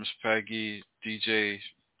Miss Peggy, DJ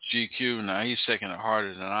GQ. Now he's taking it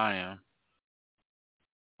harder than I am.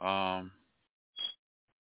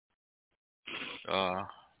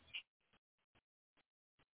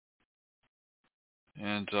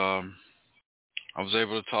 I was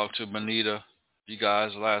able to talk to Benita, you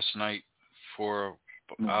guys, last night for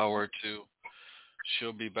an hour or two.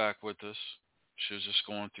 She'll be back with us. She was just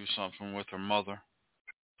going through something with her mother,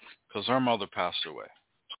 because her mother passed away.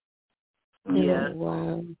 Yeah.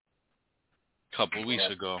 Wow. A couple of weeks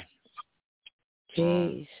ago.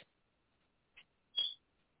 Jeez.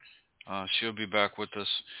 She'll be back with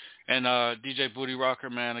us. And DJ Booty Rocker,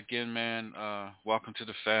 man, again, man, welcome to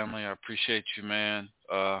the family. I appreciate you, man.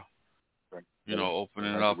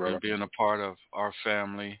 Opening up and being a part of our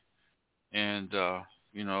family. And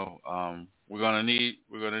we're gonna need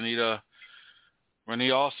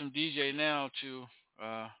awesome DJ now too.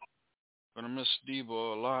 Gonna miss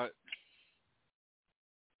Debo a lot.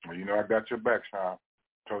 Well, I got your back, Shaun.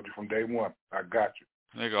 Told you from day one, I got you.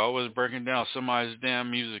 Nigga, always breaking down somebody's damn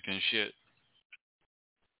music and shit.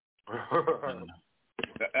 That's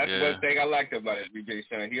one thing I liked about it, DJ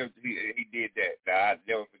Shaun. He did that. I'll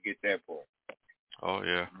never forget that part. Oh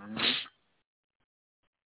yeah. Mm-hmm.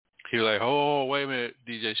 He was like, oh, wait a minute,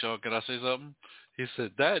 DJ Shaun, can I say something? He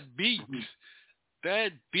said, that beat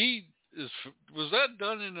was that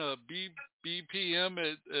done in a BPM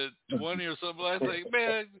at 20 or something? I was like,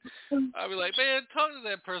 man, I'd be like, man, talk to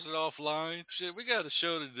that person offline. Shit, we got a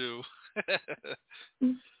show to do.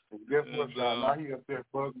 Guess what, John? Now he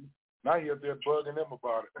up there bugging them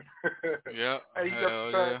about it. Yeah. Hey, you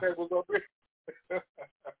got the tables up there?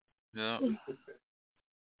 Yeah. It's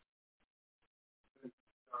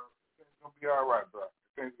going to be all right, bro.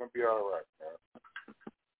 Things going to be all right,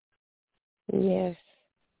 bro. Yes.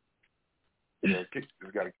 Just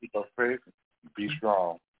got to keep our faith and be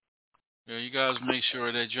strong. Yeah, you guys make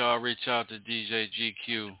sure that y'all reach out to DJ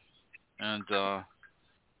GQ, and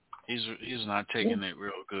he's not taking it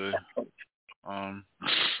real good,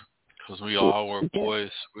 because we all were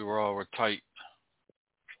boys. We were tight.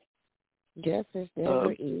 Justice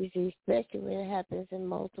never easy, especially when it happens in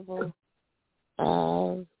multiple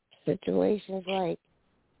situations. Like,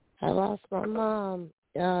 I lost my mom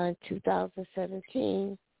in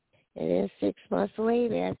 2017, and then 6 months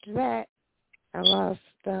later after that, I lost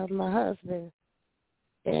my husband.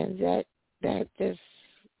 And that can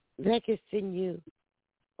send you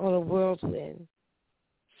on a whirlwind.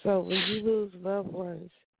 So when you lose loved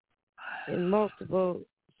ones in multiple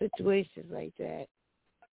situations like that,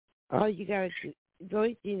 all you got to do, the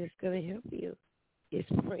only thing that's going to help you is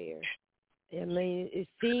prayer. I mean, it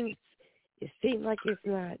seems like it's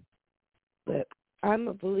not, but I'm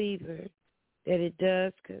a believer that it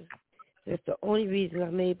does, because that's the only reason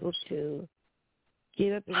I'm able to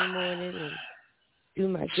get up in the morning and do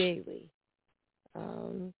my daily.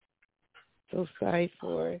 So sorry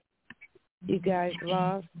for you guys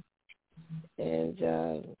lost, and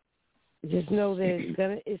just know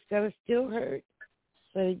that it's gonna still hurt,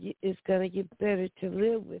 but it's gonna get better to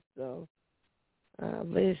live with, though.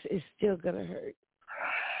 But it's still gonna hurt.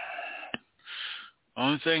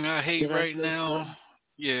 Only thing I hate right now.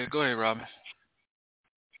 Yeah, go ahead, Robin.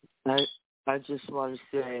 I just want to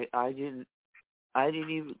say I didn't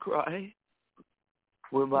even cry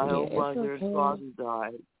when my own mother and father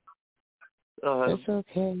died. It's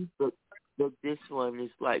okay. But this one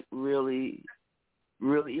is like really,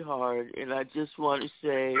 really hard, and I just want to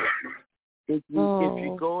say, if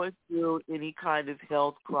you're going through any kind of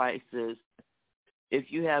health crisis,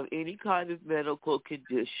 if you have any kind of medical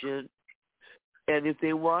condition, and if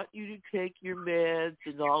they want you to take your meds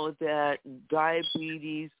and all of that, and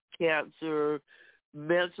diabetes, cancer,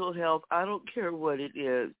 mental health, I don't care what it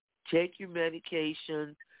is, take your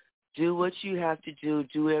medication, do what you have to do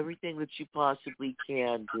everything that you possibly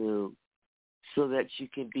can do so that you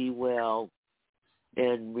can be well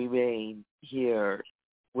and remain here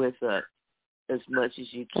with us as much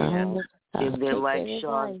as you can. And then, like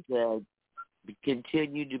Shaun said,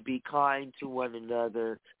 continue to be kind to one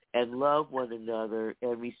another and love one another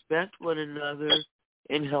and respect one another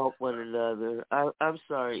and help one another. I'm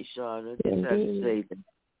sorry, Shaun. I just had to say that.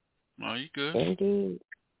 No, you good. Indeed.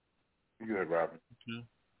 You good, Robin? You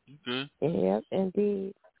good. Yep,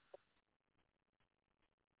 indeed.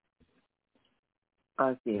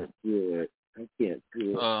 I can't do it.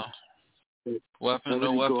 Weapon,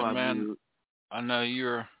 no weapon, man. I know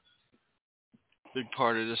you're a big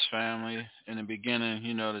part of this family. In the beginning,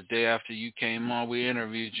 the day after you came on, we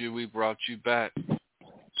interviewed you. We brought you back.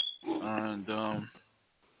 And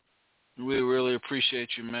we really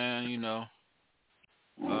appreciate you, man.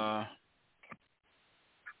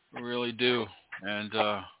 We really do. And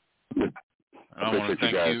I want to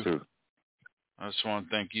thank you. Too. I just want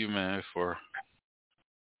to thank you, man, for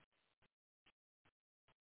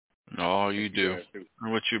all you do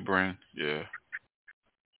and what you bring. Yeah.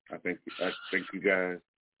 I thank you guys.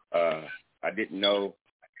 I didn't know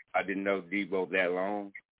Debo that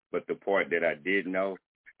long, but the part that I did know,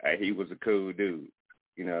 he was a cool dude.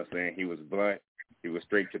 You know what I'm saying? He was blunt. He was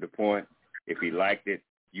straight to the point. If he liked it,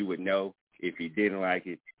 you would know. If he didn't like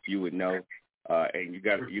it, you would know. And you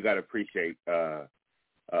got to appreciate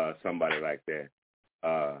somebody like that.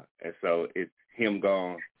 And so it's him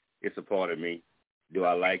gone. It's a part of me. Do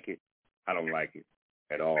I like it? I don't like it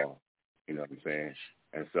at all. You know what I'm saying?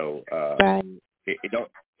 And so it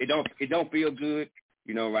don't feel good,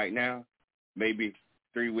 right now. Maybe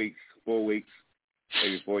 3 weeks, 4 weeks,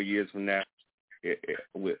 maybe 4 years from now,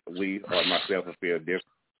 we or myself will feel different.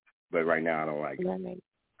 But right now, I don't like it.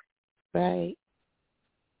 Right.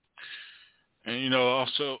 And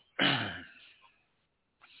also,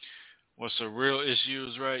 what's the real issue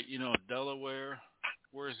is right. Delaware.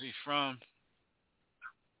 Where is he from?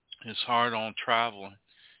 It's hard on traveling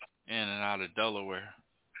in and out of Delaware.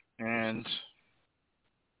 And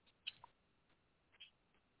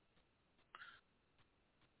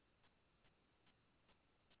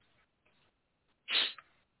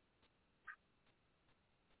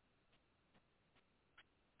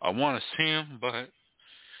I want to see him, but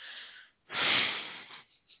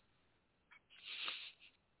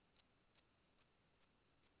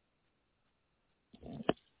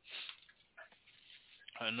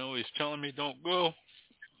I know he's telling me don't go,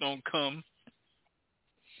 don't come.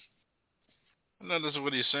 I know that's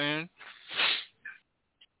what he's saying.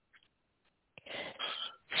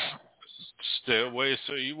 Stay away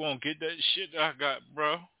so you won't get that shit I got,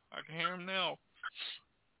 bro. I can hear him now.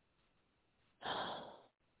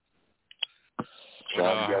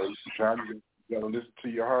 Sean, you gotta listen to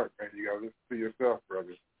your heart, man. You gotta listen to yourself,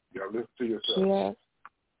 brother. You gotta listen to yourself.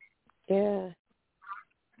 Yeah.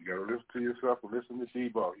 You gotta listen to yourself and listen to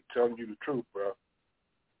Debo. He's telling you the truth, bro.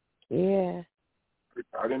 Yeah.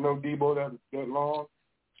 I didn't know Debo that long.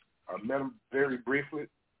 I met him very briefly.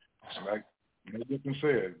 Like Gibson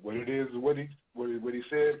said, what it is what he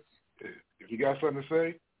said. If he got something to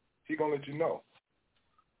say, he gonna let you know.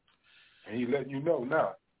 And he letting you know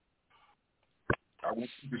now. I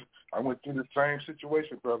went through the same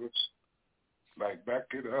situation, brother. Like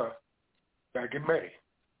back in May.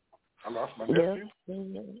 I lost my nephew.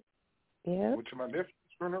 Yeah. I went to my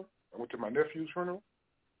nephew's funeral.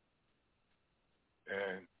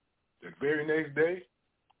 And the very next day,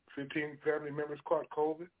 15 family members caught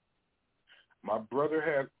COVID. My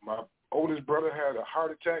oldest brother had a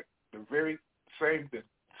heart attack the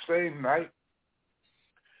same night,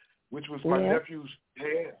 which was my nephew's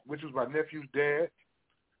dad.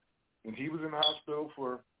 And he was in the hospital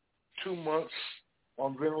for 2 months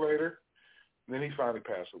on ventilator. And then he finally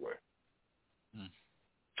passed away.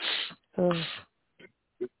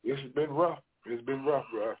 It's been rough. It's been rough,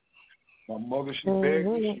 bro. My mother, she begged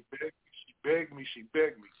me.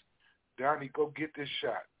 Donnie, go get this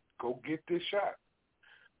shot. Go get this shot.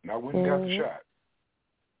 And I went and got the shot.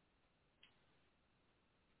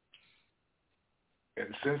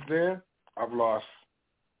 And since then, I've lost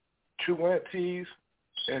 2 aunties,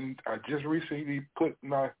 and I just recently put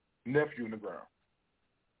my nephew in the ground.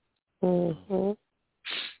 Mm-hmm.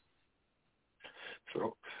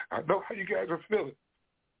 So I know how you guys are feeling.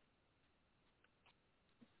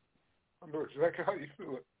 I know exactly how you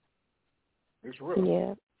feel it. It's real.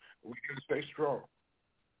 Yeah. We got to stay strong.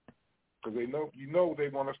 Because they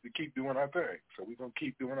want us to keep doing our thing. So we're going to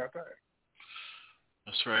keep doing our thing.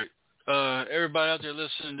 That's right. Everybody out there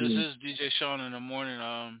listening, this is DJ Shaun in the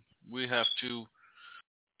Morning. We have to,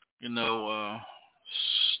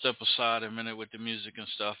 step aside a minute with the music and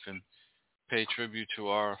stuff and pay tribute to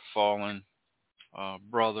our fallen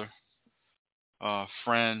brother,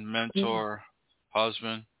 friend, mentor,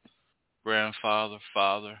 husband, grandfather,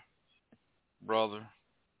 father, brother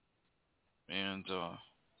and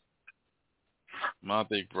my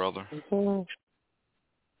big brother.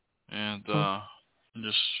 And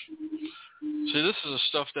just see, this is the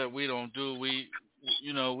stuff that we don't do. We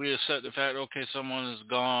accept the fact, okay, someone is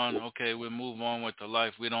gone, okay, we move on with the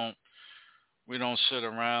life. We don't sit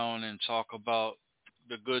around and talk about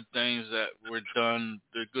the good things that were done,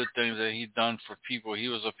 the good things that he done for people. He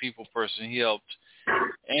was a people person. He helped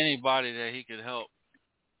anybody that he could help.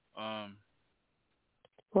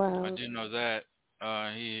 Wow. I do know that.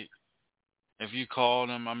 If you called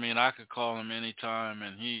him, I could call him anytime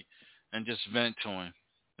and just vent to him.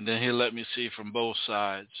 And then he'll let me see from both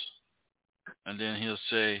sides. And then he'll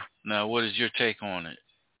say, now what is your take on it?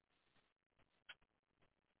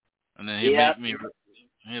 And then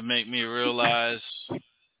he'll make me realize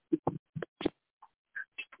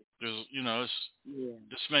there's,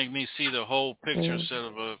 just make me see the whole picture instead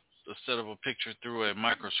of a picture through a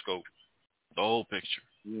microscope. The whole picture.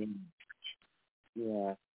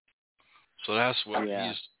 Yeah. So that's what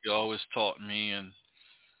he always taught me, and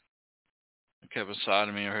kept inside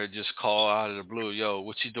of me. Or he'd just call out of the blue, "Yo,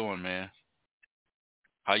 what you doing, man?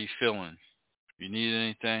 How you feeling? You need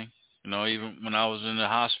anything?" Even when I was in the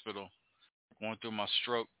hospital going through my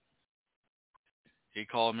stroke, he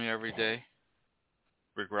called me every day.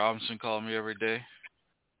 Rick Robinson called me every day.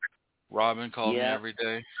 Robin called me every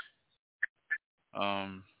day.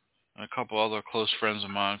 A couple other close friends of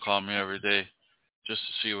mine called me every day just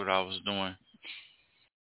to see what I was doing.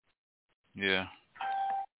 Yeah.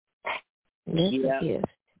 Yeah.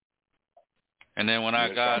 And then when I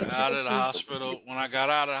got out of the hospital,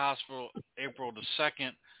 April the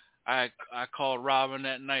 2nd, I called Robin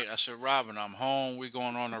that night. I said, "Robin, I'm home. We're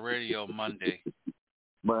going on the radio Monday."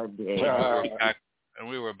 And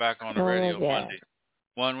we were back on the radio Monday.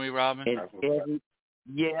 Weren't we, Robin?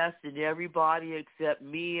 Yes, and everybody except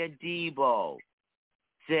me and Debo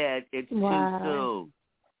said it's too soon.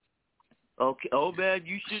 Okay. Oh, man,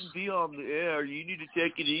 you shouldn't be on the air. You need to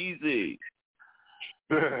take it easy.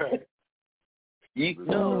 You need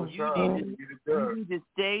to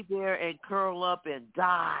stay there and curl up and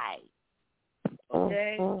die.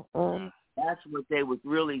 Okay? That's what they was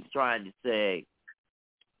really trying to say.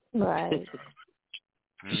 Right.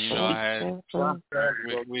 We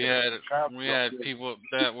had people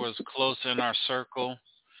that was close in our circle.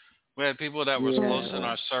 We had people that was close in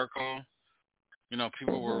our circle.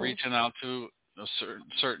 People were reaching out to a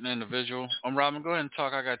certain individual. Robin, go ahead and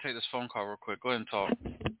talk. I gotta take this phone call real quick. Go ahead and talk.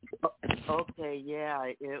 Okay,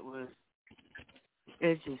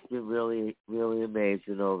 it's just been really, really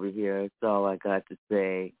amazing over here. That's all I got to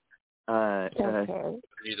say.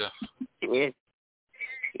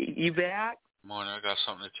 You back? Morning, I got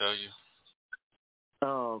something to tell you.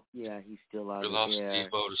 Oh, yeah, he's still out we of lost there.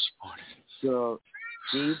 Debo this morning. So,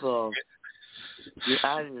 Debo,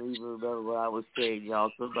 I didn't even remember what I was saying,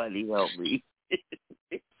 y'all. Somebody help me.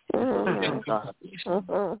 That's a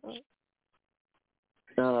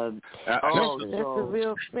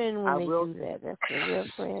real friend when they do that. That's a real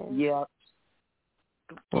friend. Yeah.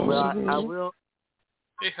 Well,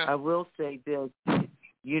 I will say this.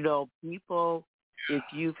 People, if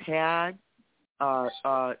you've had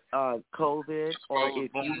COVID, or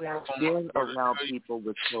if you have been around people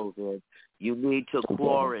with COVID, you need to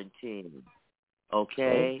quarantine.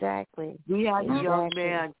 Okay? Exactly. We had a young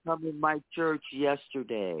man come in my church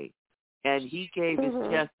yesterday, and he gave his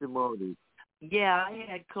testimony. Yeah, I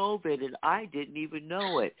had COVID, and I didn't even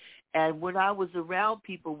know it. And when I was around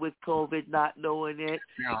people with COVID, not knowing it,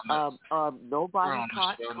 nobody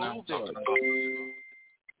caught COVID.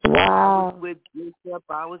 Wow. I was with Bishop.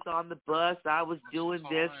 I was on the bus. I was doing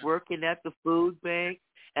this, working at the food bank.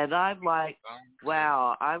 And I'm like,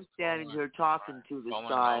 wow, I'm standing here talking to this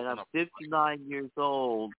guy, and I'm 59 years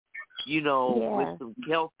old, with some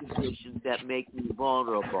health conditions that make me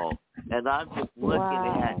vulnerable. And I'm just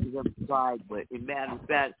looking at him sideways. As a matter of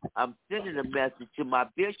fact, I'm sending a message to my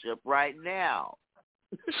bishop right now.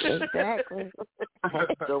 Exactly.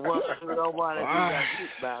 So what we don't want to do that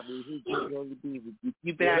about me. He's just going to be with you.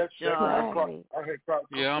 You back, Sean?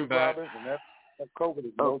 Yeah, I'm back. And that COVID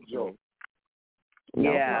is no joke.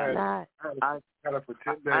 Yeah. I had it for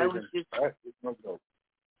 10 days. That's no joke.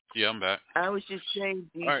 Yeah, I'm back. I was just saying,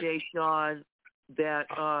 DJ Sean, that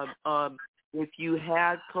if you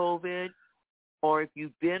had COVID, or if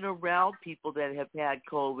you've been around people that have had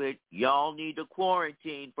COVID, y'all need to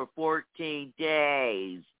quarantine for 14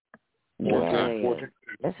 days. Yeah.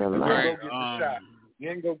 That's a lot. You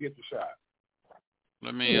ain't go get the shot.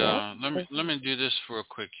 Let me do this real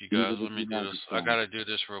quick, you guys. Let me do this. I gotta do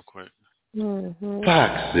this real quick.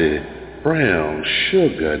 Toxic brown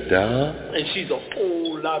sugar, dog. And she's a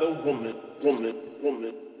whole lot of woman.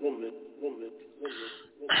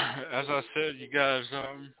 As I said, you guys,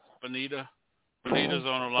 Benita's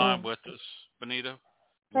on the line with us. Benita,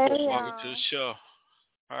 welcome to the show.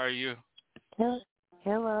 How are you?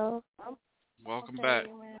 Hello. Welcome back.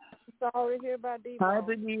 Sorry to hear about D. Hi,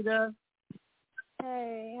 Benita.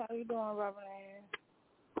 Hey, how you doing, Robert?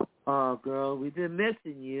 Oh, girl, we've been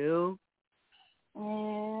missing you.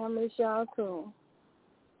 I miss y'all too.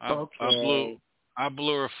 Okay. I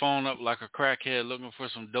blew her phone up like a crackhead looking for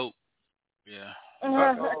some dope. Yeah.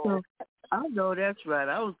 I know that's right.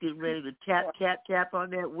 I was getting ready to tap on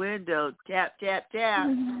that window. Tap.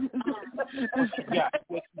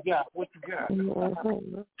 What you got?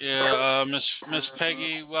 Yeah, Miss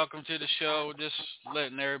Peggy, welcome to the show. Just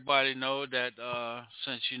letting everybody know that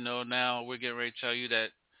since you know now, we're getting ready to tell you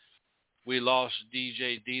that we lost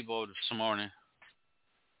DJ Debo this morning.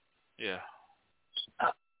 Yeah.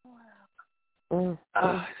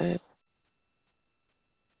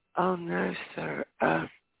 Oh no, sir.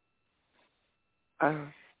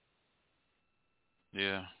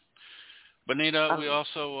 Yeah. Benita, we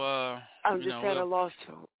also I'm just at a loss.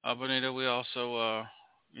 Benita, we also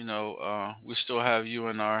we still have you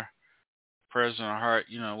in our prayers and our heart,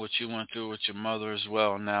 what you went through with your mother as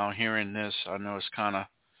well. Now hearing this, I know it's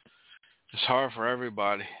hard for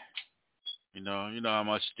everybody. You know how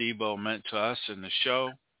much Debo meant to us in the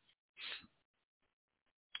show,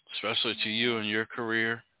 especially to you and your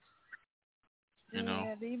career.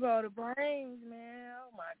 Yeah, Debo the brains, man.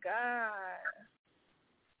 Oh my God.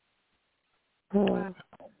 Wow.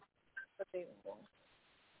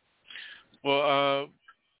 Well,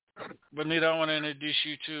 Benita, I want to introduce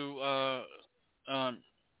you to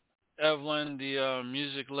Evelyn, the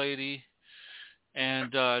music lady,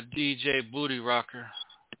 and DJ Booty Rocker.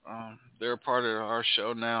 They're a part of our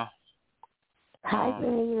show now. Hi,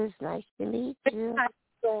 Benita. It's nice to meet you.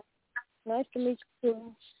 Nice to meet you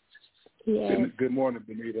too. Yes. Good morning,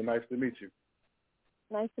 Benita. Nice to meet you.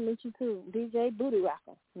 Nice to meet you too, DJ Booty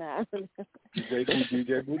Rocker. Nah.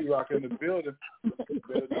 DJ Booty Rocker in the building.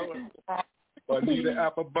 Better know it. Benita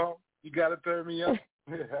Applebum, you gotta turn me up.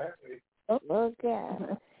 Okay.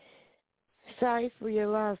 Sorry for your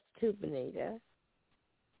loss too, Benita.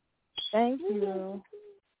 Thank you.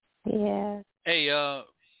 Yeah. Hey,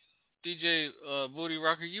 DJ Booty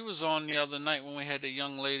Rocker, you was on the other night when we had the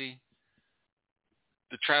young lady,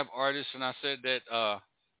 the trap artist, and I said that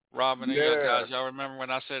Robin and y'all guys, y'all remember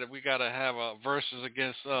when I said that we got to have a versus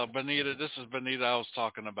against Benita? This is Benita I was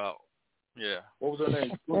talking about. Yeah. What was her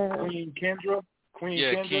name? Queen Kendra?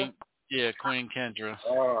 Kendra? Queen Kendra.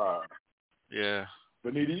 Yeah.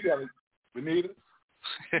 Benita, you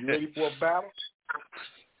ready for a battle?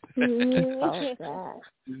 Oh, God.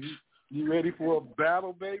 You ready for a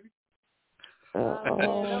battle, baby?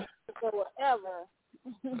 Forever.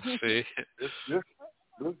 See? This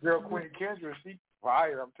girl, Queen Kendra, she's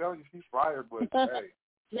fire. I'm telling you, she's fire, but hey.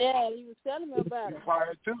 Yeah, you was telling me about it. You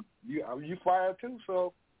fired too. You fired too,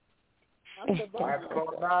 so I have to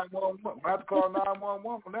call 911. I have to call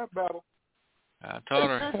 911 on that battle. I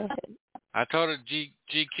told her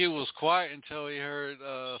GQ was quiet until he heard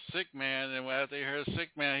Sick Man, and after he heard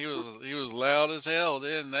Sick Man, he was loud as hell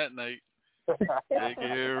then that night. They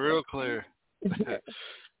could hear it real clear.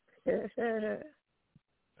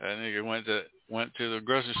 That nigga went to the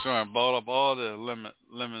grocery store and bought up all the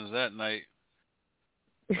lemons that night.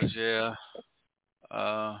 But yeah,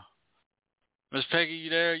 Miss Peggy, you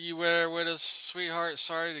there? You there with us, sweetheart?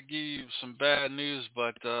 Sorry to give you some bad news,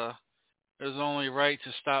 but it was only right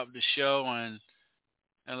to stop the show and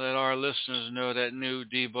let our listeners know that new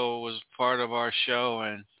Debo was part of our show,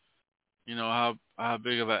 and how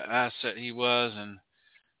big of an asset he was, and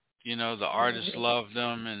the artists loved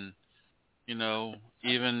him, and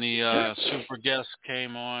even the super guests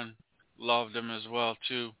came on, loved him as well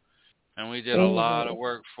too. And we did a lot of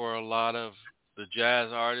work for a lot of the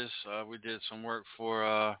jazz artists. We did some work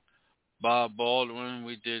for Bob Baldwin.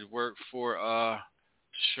 We did work for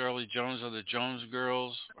Shirley Jones of the Jones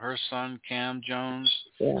Girls, her son Cam Jones.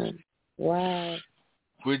 Yeah. Wow.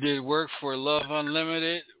 We did work for Love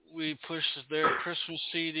Unlimited. We pushed their Christmas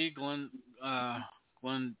CD, Glenda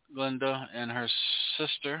and her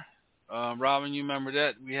sister. Robin, you remember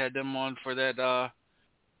that? We had them on for that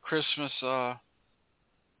Christmas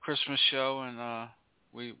show, and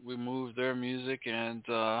we moved their music, and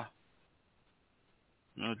Debo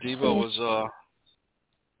was on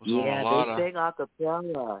a lot of. Yeah, they sing a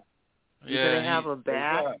cappella. You're gonna have him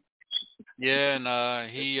back. Yeah,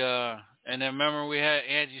 and And then remember we had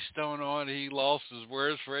Angie Stone on. He lost his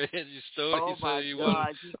words for Angie Stone. Oh he my said he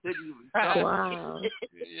God! He couldn't even stop. Wow.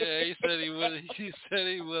 Yeah, he said he was. He said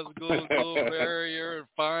he was going to go marry her and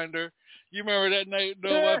find her. You remember that night?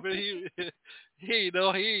 No weapon. He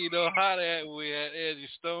know how that we had Angie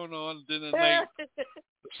Stone on. Then the night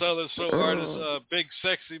Southern Soul artist, Big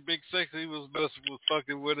Sexy was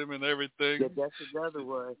fucking with him and everything. Yeah, that's another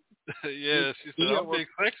one. Yeah, she said, "I'm Big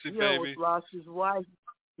Sexy, he baby." Almost lost his wife.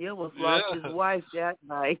 He almost lost his wife that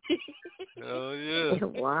night. Oh yeah.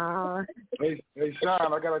 Wow. Hey,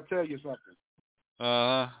 Shaun, I gotta tell you something.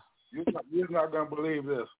 You're not gonna believe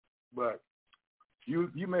this, but you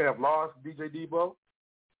may have lost DJ Debo,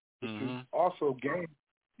 but you also gained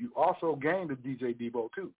the DJ Debo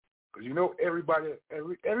too, because you know everybody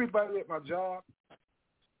at my job,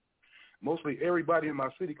 mostly everybody in my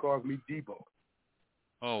city calls me Debo.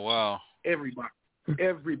 Oh wow.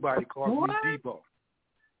 Everybody calls me Debo.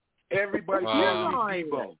 Everybody calls me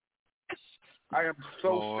Debo. I am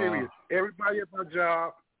so serious. Everybody at my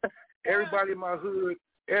job, everybody in my hood,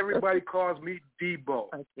 everybody calls me Debo.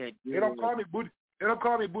 I can't do They don't call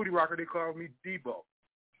me Booty Rocker. They call me Debo.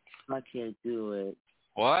 I can't do it.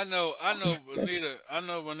 Well, I know, Bonita.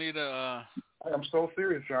 I am so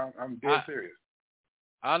serious, Shaun. I'm dead serious.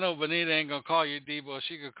 I know Bonita ain't gonna call you Debo.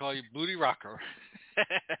 She could call you Booty Rocker.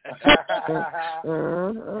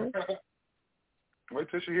 Wait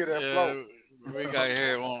till she hear that flow. We got to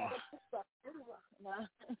hear it one.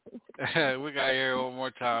 We got to hear it one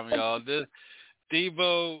more time, y'all. This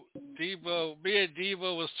Debo, me and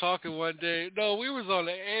Debo was talking one day. No, we was on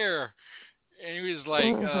the air, and he was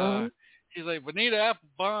like, he's like, Bonita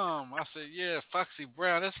Applebaum. I said, yeah, Foxy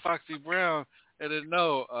Brown. That's Foxy Brown. And then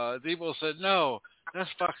no, Debo said, no, that's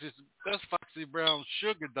Foxy Brown's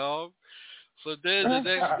sugar dog. So then the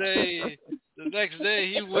next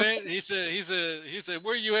day he went. He said,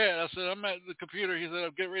 where you at? I said, I'm at the computer. He said,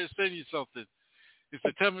 I'm getting ready to send you something. He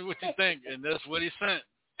said, tell me what you think, and that's what he sent.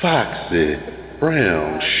 Foxy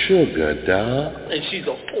Brown sugar dog. And she's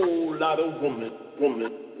a whole lot of woman.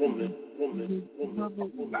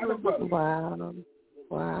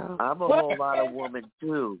 Wow. I'm a whole lot of woman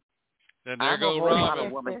too. And there goes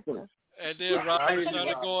Robin. And then Robin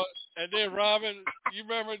started going. And then Robin, you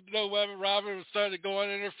remember? No, Robin started going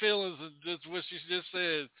in her feelings, and just what she just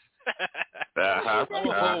said. I'm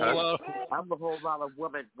a whole lot of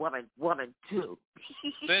woman too.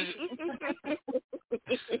 And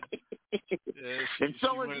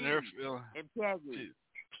so went in her feelings. And Peggy.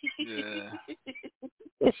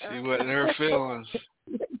 She went in her feelings.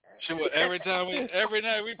 She went every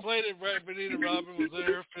night we played it. Right, Bonita Robin was in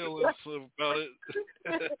her feelings about it.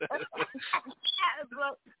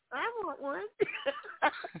 I want one.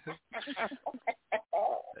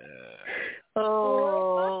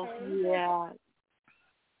 Oh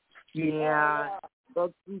yeah.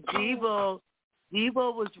 But Debo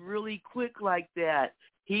was really quick like that.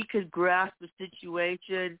 He could grasp the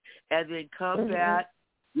situation and then come back,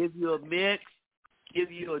 give you a mix,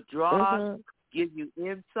 give you a drop, give you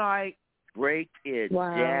insight, break it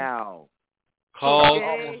down.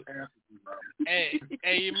 Hey,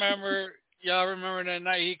 y'all remember that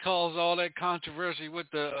night he caused all that controversy with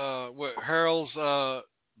with Harold's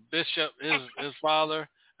bishop, his father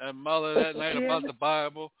and mother that night about the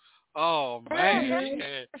Bible. Oh man, he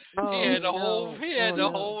had the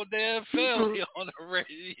whole damn family on the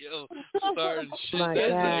radio starting shit that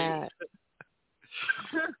night.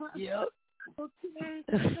 Yep.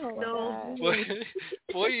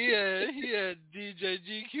 Boy, he had DJ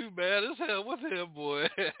GQ mad as hell with him, boy.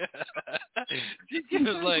 GQ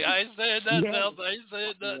was like, I ain't saying nothing else. I ain't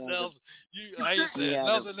saying nothing else. I ain't saying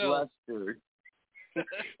nothing else.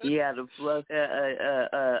 He had a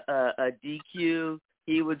DQ.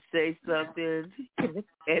 He would say something,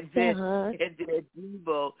 and then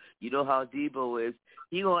Debo, you know how Debo is.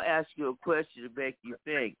 He gonna ask you a question to make you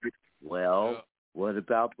think. Well, what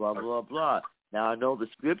about blah blah blah? Now I know the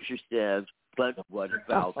scripture says, but what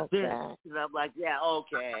about this? And I'm like, yeah,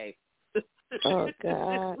 okay. Oh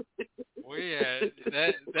God. We had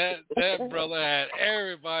that brother had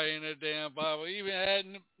everybody in the damn Bible. He even had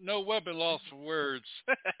no weapon lost for words.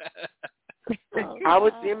 I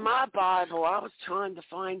was in my Bible. I was trying to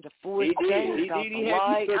find the fourth day about the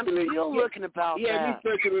light. I'm still looking about that. He had me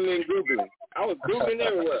searching and Googling. I was Googling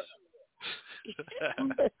everywhere.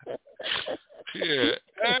 Yeah,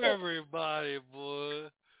 everybody, boy.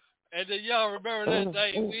 And then y'all remember that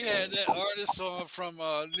night we had that artist on from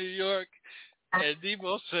New York, and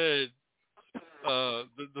Debo said,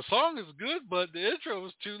 the song is good, but the intro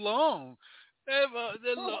was too long. The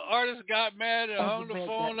little artist got mad and hung the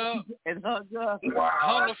phone up. And hung up. He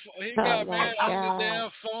got mad, hung the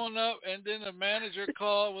damn phone up, and then the manager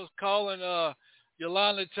was calling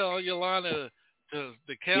Yolanda, telling Yolanda to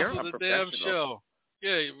cancel the damn show.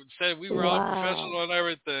 Yeah, he said we were unprofessional and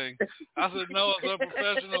everything. I said, no, it's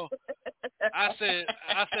unprofessional. I said,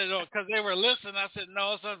 no, because they were listening. I said,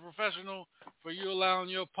 no, it's unprofessional for you allowing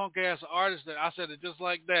your punk-ass artist to, I said it just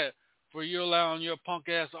like that, for you allowing your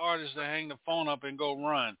punk-ass artist to hang the phone up and go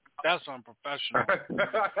run. That's unprofessional.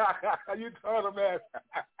 You told him that.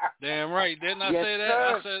 Damn right. Didn't I say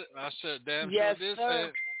that? I said, damn sure did say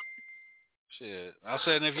it. Shit. I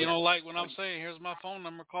said, and if you don't like what I'm saying, here's my phone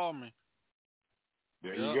number. Call me.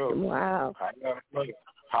 There you go. Wow.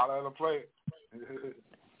 Holla at a play.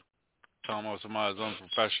 Talking about somebody's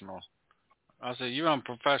unprofessional. I said, you're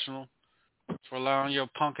unprofessional for allowing your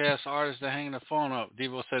punk-ass artist to hang the phone up.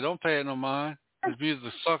 Devo said, don't pay it no mind. His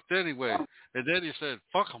music sucked anyway. And then he said,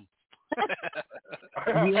 fuck him.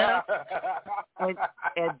 Yeah. And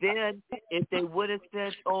then if they would have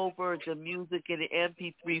sent over the music in an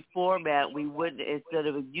MP3 format, we wouldn't, instead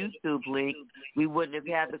of a YouTube link, we wouldn't have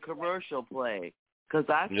had the commercial play. Because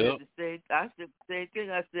I said the same thing.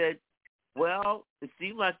 I said, well, it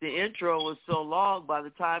seemed like the intro was so long. By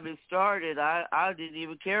the time it started, I didn't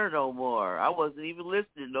even care no more. I wasn't even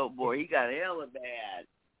listening no more. He got hella mad.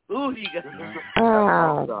 Ooh, he got.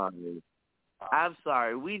 I'm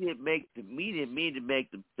sorry. We didn't mean to make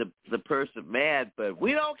the person mad, but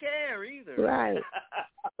we don't care either. Right.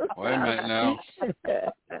 Wait a minute now.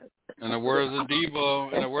 In the words of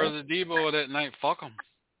Debo, that night, fuck him.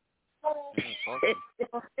 Yeah, fuck him.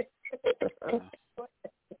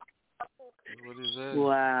 What is that?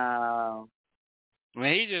 Wow. I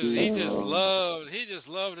mean, he just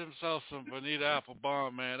loved himself some Bonita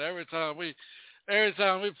Applebum, man. Every time we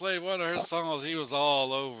played one of her songs, he was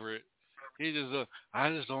all over it. He just, I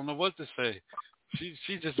just don't know what to say.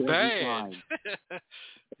 She just bad.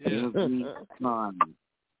 Yeah.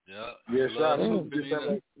 Yeah, Shaun, you need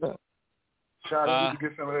to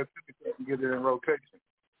get some of that and get it in rotation.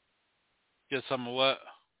 Get some of what?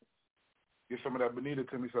 Get some of that Bonita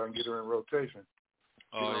to me so I can get her in rotation.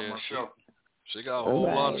 Oh, yeah. She got a whole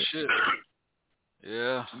lot of shit.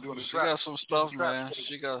 Yeah. She got some stuff, man.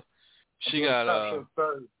 She got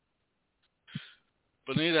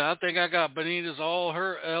Bonita. I think I got Bonita's all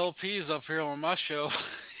her LPs up here on my show.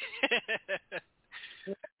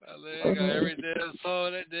 I got every damn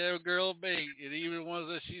song that damn girl made, and even the ones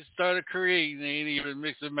that she started creating, they ain't even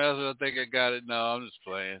mixed and mastered. I think I got it. No, I'm just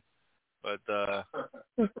playing. But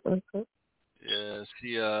yeah,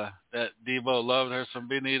 she that Debo loved her some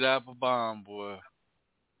Bonita Applebum, boy.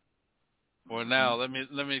 Well, now let me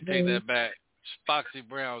take that back. Foxy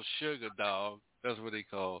Brown Sugar Dog. That's what he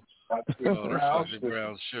called. Foxy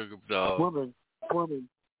Brown Sugar Dog. Woman.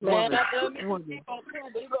 Man, that's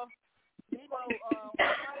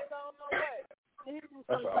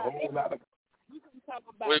a whole lot of. You can talk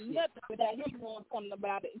about nothing without him knowing something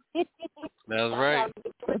about it. That's right.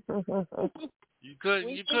 You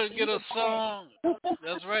couldn't get a song.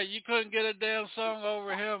 That's right. You couldn't get a damn song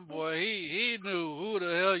over him, boy. He knew who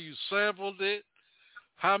the hell you sampled it,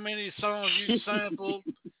 how many songs you sampled.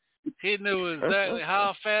 He knew exactly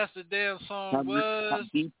how fast the damn song was.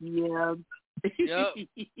 BPM. Yep.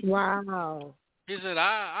 Wow. He said,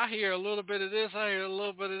 I hear a little bit of this, I hear a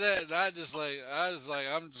little bit of that, and I was like,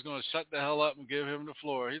 I'm just gonna shut the hell up and give him the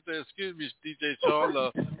floor. He said, excuse me, DJ Shaun,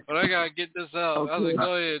 but I gotta get this out. Okay. I said,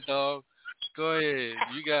 go ahead, dog. Go ahead.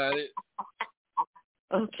 You got it.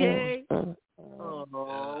 Okay.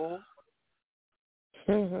 Oh.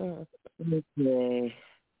 Okay.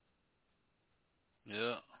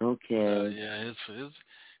 Yeah. Okay. Yeah.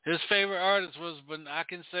 His favorite artist was, but I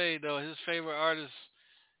can say though, his favorite artist.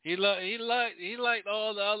 He liked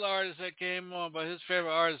all the other artists that came on, but his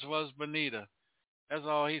favorite artist was Bonita. That's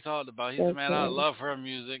all he talked about. He said, "Man, I love her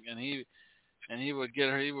music," and he would get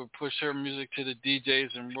her. He would push her music to the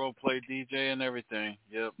DJs and role play DJ and everything.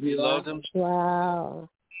 Yep, he loved him. Wow.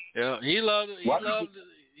 Yeah, he loved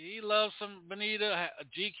some Bonita.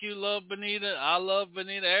 GQ loved Bonita. I love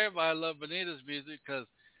Bonita. Everybody loved Bonita's music because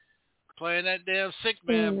playing that damn Sick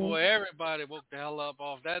Man boy, everybody woke the hell up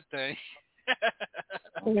off that thing.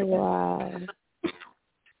 Wow.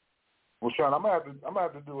 Well, Shaun, I'm gonna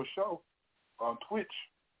have to do a show on Twitch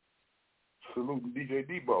saluting DJ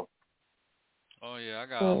Debo. Oh yeah, I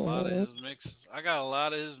got a lot of his mixes.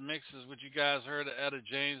 What you guys heard of Etta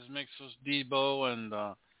James mixes, Debo, and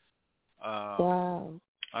wow.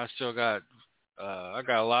 I still got I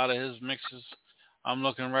got a lot of his mixes. I'm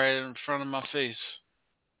looking right in front of my face.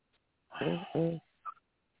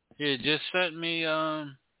 He had just sent me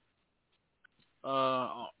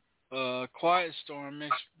Quiet Storm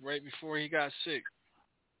mix right before he got sick.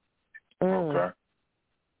 Okay.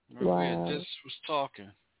 Wow. We had just was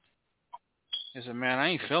talking. He said, "Man, I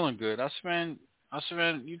ain't feeling good." I said,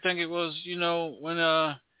 "Man, you think it was, when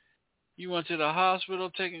you went to the hospital,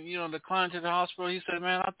 taking, the client to the hospital?" He said,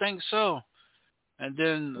 "Man, I think so." And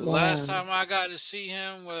then the last time I got to see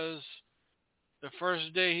him was the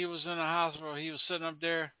first day he was in the hospital. He was sitting up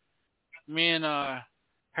there. Me and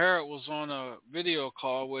Harold was on a video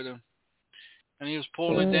call with him, and he was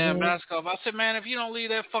pulling the damn mask off. I said, "Man, if you don't leave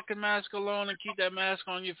that fucking mask alone and keep that mask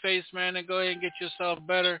on your face, man, then go ahead and get yourself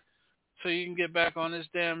better so you can get back on this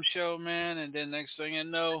damn show, man." And then next thing you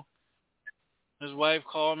know, his wife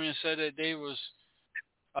called me and said that they was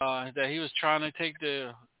that he was trying to take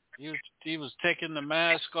he was taking the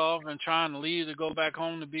mask off and trying to leave to go back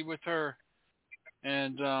home to be with her,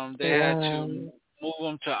 and they had to move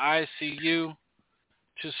him to ICU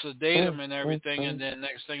to sedate him and everything. And then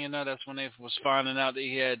next thing you know, that's when they was finding out that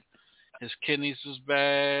he had his kidneys was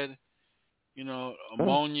bad,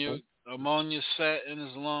 ammonia set in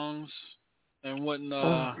his lungs and wouldn't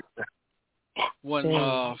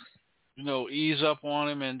ease up on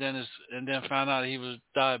him, and then found out he was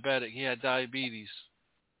diabetic. He had diabetes.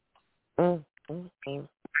 So,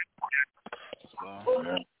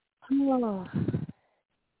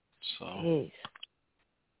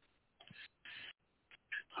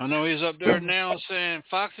 I know he's up there now saying,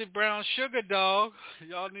 "Foxy Brown Sugar Dog,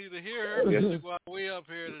 y'all need to hear her music while we up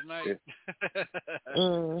here tonight."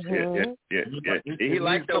 Yeah. He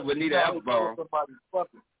liked that Bonita Applebum.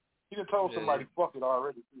 He done told somebody fuck it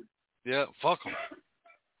already. Yeah, fuck him.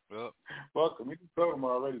 Yep. Fuck him. He told him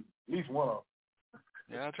already. At least one of them.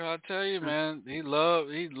 Yeah, I try to tell you, man. He loved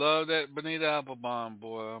that Bonita Applebum,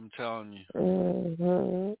 boy. I'm telling you.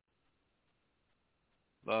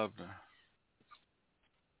 Loved her.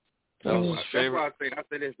 That was his favorite.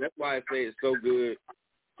 That's why I say it's so good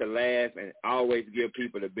to laugh and always give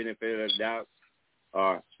people the benefit of the doubt.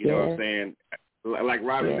 You know what I'm saying? Like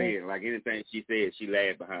Robin said, like anything she said, she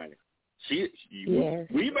laughed behind it.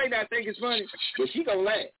 We may not think it's funny, but she gonna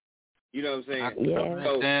laugh. You know what I'm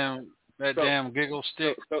saying? That damn giggle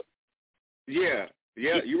stick. Yeah,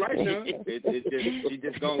 you're right, son. She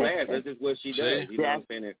just gonna laugh. That's just what she does. You know what I'm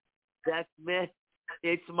saying?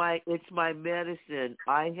 It's my medicine.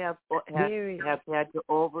 I have had to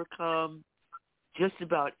overcome just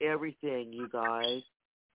about everything, you guys.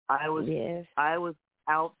 I was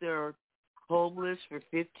out there homeless for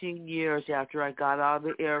 15 years after I got out of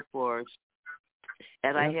the Air Force,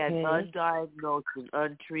 and I had undiagnosed and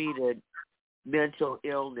untreated mental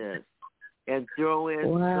illness, and throw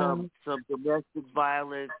in some domestic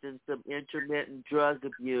violence and some intermittent drug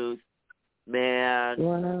abuse.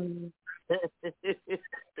 Man,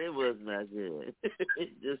 it was not good.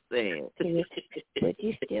 Just saying. But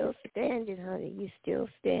you still standing, honey. You still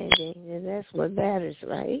standing, and that's what matters,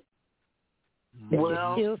 right?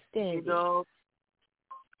 Well, still standing.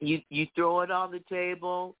 You throw it on the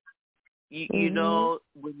table. You know,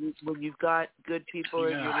 when you've got good people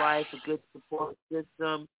in your life, a good support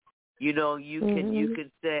system, you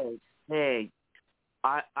can say, "Hey,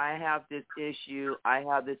 I have this issue, I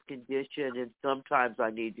have this condition, and sometimes I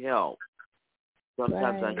need help.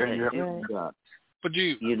 Sometimes I can't do stuff." But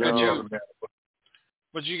you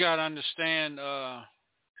gotta understand,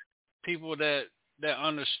 people that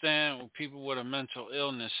understand people with a mental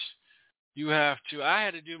illness. I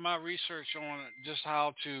had to do my research on just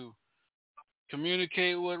how to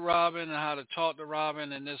communicate with Robin and how to talk to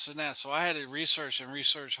Robin and this and that. So I had to research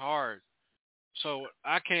hard. So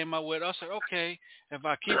I came up with, I said, okay, if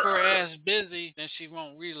I keep her ass busy, then she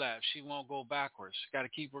won't relapse. She won't go backwards. Got to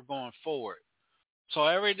keep her going forward. So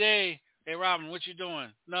every day, "Hey, Robin, what you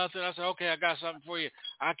doing?" "Nothing." I said, "Okay, I got something for you."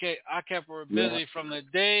 I kept her busy from the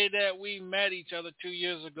day that we met each other 2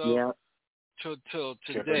 years ago till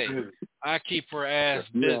today. I keep her ass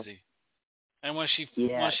busy. And when she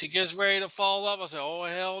gets ready to fall up, I say, "Oh,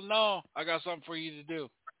 hell no, I got something for you to do."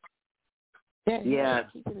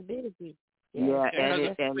 Keeping busy.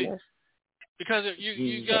 Because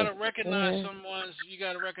you gotta recognize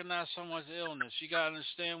someone's illness. You gotta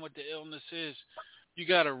understand what the illness is. You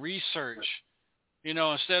gotta research.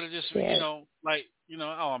 Instead of just oh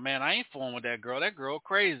man, I ain't fooling with that girl. That girl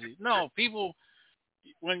crazy. No, people.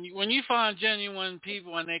 When you find genuine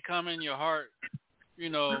people and they come in your heart,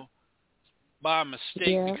 by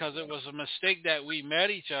mistake, because it was a mistake that we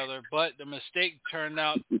met each other, but the mistake turned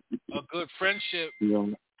out a good friendship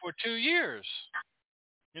for 2 years.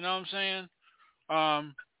 You know what I'm saying?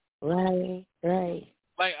 Right.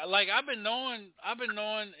 Like I've been knowing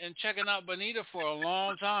and checking out Bonita for a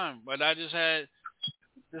long time, but I just had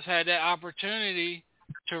just had that opportunity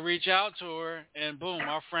to reach out to her, and boom,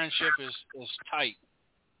 our friendship is tight.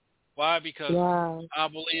 Why? Because I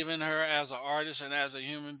believe in her as an artist and as a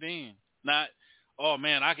human being. Not, oh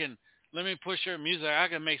man, let me push her music. I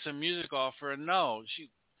can make some music off her. No,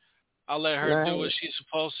 I'll let her do what she's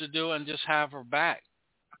supposed to do and just have her back.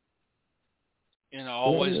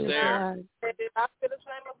 Always there. I feel the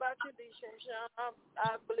same about you, DJ Shaun.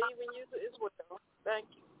 I believe in you as well. Thank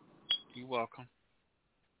you. You're welcome.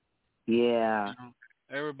 Yeah.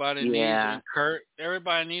 Everybody needs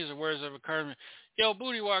everybody needs the words of encouragement. Yo,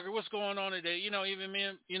 Booty Rocker, what's going on today? Even me,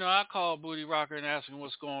 I call Booty Rocker and ask him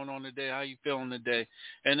what's going on today, how you feeling today.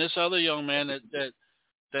 And this other young man that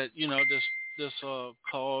just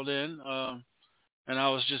called in, and I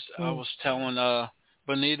was telling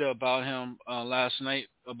Bonita about him last night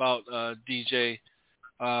about DJ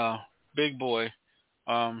Big Boy.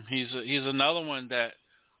 He's another one that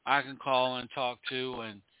I can call and talk to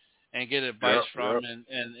and get advice from. And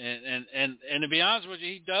to be honest with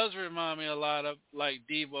you, he does remind me a lot of like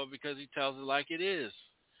Devo because he tells it like it is.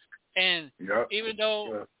 And even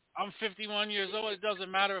though I'm 51 years old, it doesn't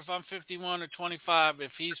matter if I'm 51 or 25,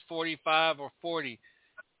 if he's 45 or 40.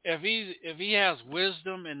 If he has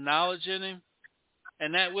wisdom and knowledge in him,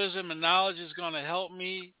 and that wisdom and knowledge is going to help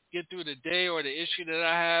me get through the day or the issue that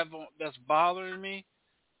I have that's bothering me,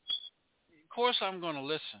 of course I'm going to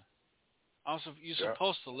listen. You're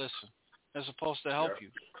supposed to listen. They're supposed to help you.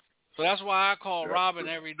 So that's why I call Robin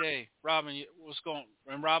every day. Robin, what's going?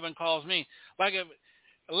 And Robin calls me. Like if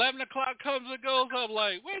 11 o'clock comes and goes, I'm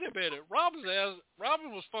like, wait a minute. Robin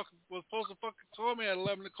was supposed to fucking tell me at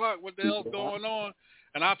 11 o'clock what the hell's going on.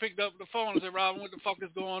 And I picked up the phone and said, Robin, what the fuck is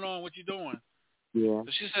going on? What you doing? Yeah.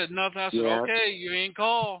 So she said nothing. I said, okay, you ain't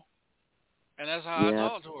call. And that's how I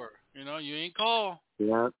talked to her. You ain't call.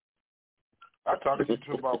 Yeah. I talked to you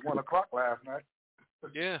till about 1 o'clock last night.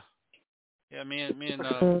 Yeah, me and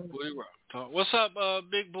Booty Rock talk. What's up,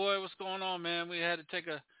 big boy? What's going on, man? We had to take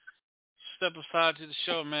a step aside to the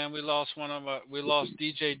show, man. We lost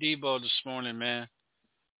DJ Debo this morning, man.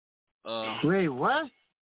 Wait, what?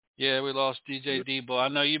 Yeah, we lost DJ Debo. I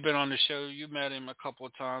know you've been on the show. You met him a couple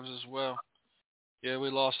of times as well. Yeah,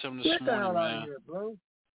 we lost him this morning, man. Get the hell out of here, bro.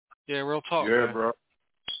 Yeah, real talk, man. Man. Bro.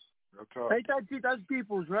 Real talk. Hey, that's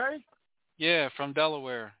Peoples, right? Yeah, from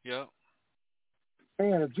Delaware. Yep.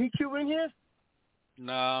 Hey, a GQ in here?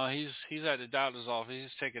 No, he's at the doctor's office. He's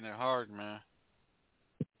taking it hard, man.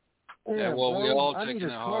 Yeah, well, bro. we all I taking need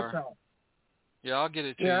it hard. Contact. Yeah, I'll get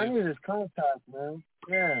it to you. Yeah, I need his contact, man.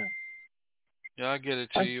 Yeah. Yeah, I'll get it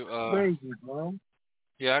to you. Crazy, bro.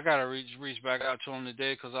 Yeah, I gotta reach back out to him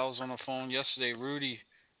today because I was on the phone yesterday. Rudy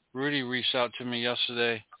reached out to me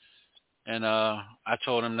yesterday, and I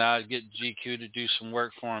told him that I'd get GQ to do some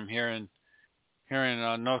work for him here in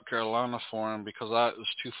North Carolina for him because it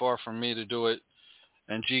was too far for me to do it,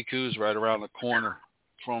 and GQ's right around the corner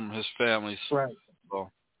from his family's. Right.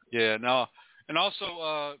 So, yeah. Now, and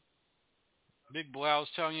also, Big Boy, I was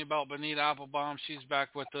telling you about Bonita Applebaum. She's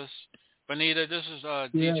back with us. Bonita, this is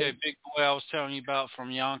DJ Big Boy I was telling you about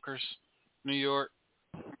from Yonkers, New York.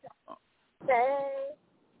 Hey.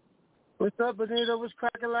 What's up, Bonita? What's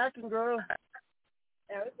cracking, girl?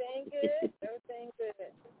 Everything good. Everything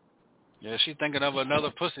good. Yeah, she thinking of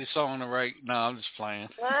another pussy song to write. No, I'm just playing.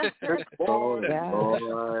 Oh,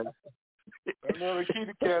 God. Another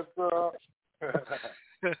kitty cat song.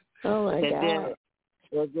 Oh, my God.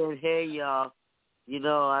 And then, hey, y'all,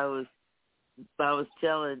 I was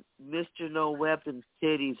telling Mr. No Weapons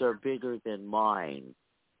titties are bigger than mine.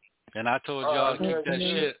 And I told y'all to keep that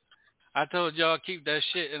shit. I told y'all keep that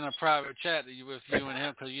shit in a private chat with you and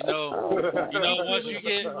him, because once you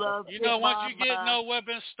get No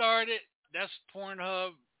Weapons started, that's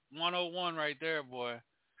Pornhub 101 right there, boy.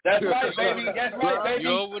 That's right, baby. That's right, baby.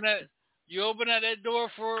 You open that door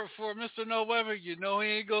for Mr. No Weapon, he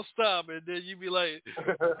ain't gonna stop, and then you be like,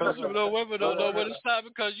 Mr. No Weapon don't know when to stop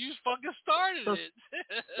because you fucking started it.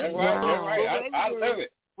 That's right. That's right. I love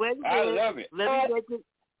it. I love it.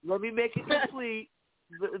 Let me make it complete.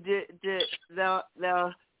 Now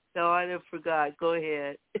I never forgot. Go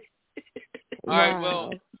ahead. All right,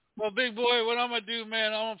 well, Big Boy, what I'm gonna do,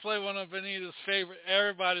 man, I'm gonna play one of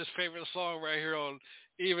everybody's favorite song right here on.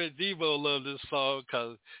 Even Debo loved this song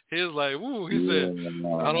because he was like, "Woo!" He said,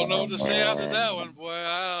 "I don't know what to say after that one, boy.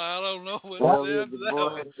 I don't know what to say after that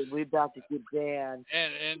one." We about to get down.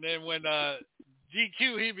 And then when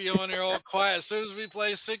GQ, he'd be on there all quiet. As soon as we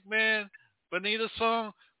play Sick Man, Bonita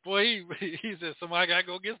song, boy, he said, "Somebody gotta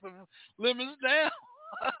go get some lemons down."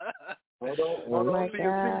 Hold on,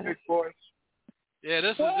 big boy. Yeah,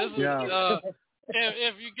 this is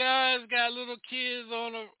if you guys got little kids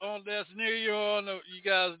on that's near you, you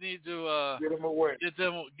guys need to get them away.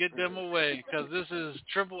 Get them away, because this is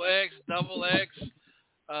XXX,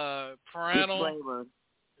 XX, parental. Disclaimer.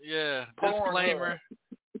 Yeah, disclaimer.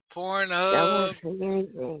 Pornhub.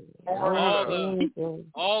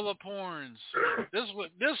 All the porns.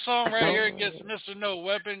 This song right here gets Mr. No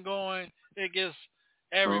Weapon going. It gets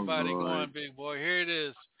everybody going, big boy. Here it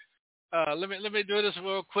is. Let me do this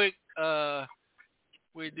real quick.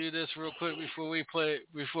 We do this real quick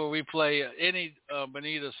before we play any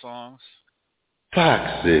Bonita songs.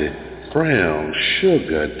 Foxy brown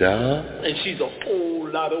sugar, dog. And she's a whole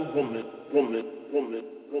lot of woman. Suck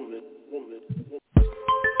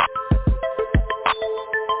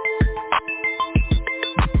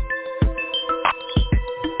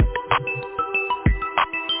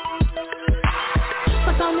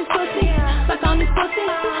on this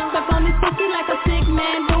pussy like a sick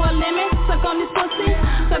man, do a limit. Suck on this pussy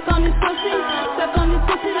like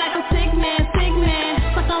a sick man.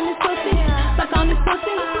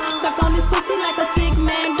 Suck on this pussy like a sick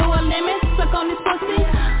man, do a limit. Suck on this pussy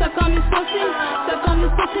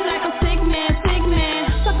like a sick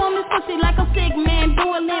man. Suck on this pussy like a sick man, do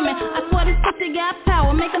a limit. I swear this pussy got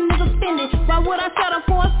power, make a nigga spend it. Why would I settle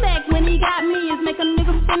for a sec when he got me? Is make a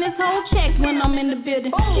nigga spend his whole check when I'm in the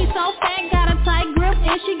building. She so fat, got a tight grip,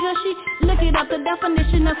 and she gushy. Look it up, the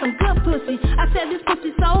definition of some good pussy. I said this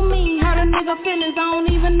pussy so mean, hurt a nigga feelings. I don't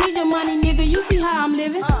even need your money, nigga. You see how I'm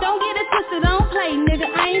living. Don't get it twisted, don't play, nigga.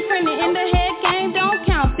 I ain't friendly. In the head game, don't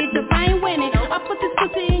count, bitch. If I ain't winning, I put this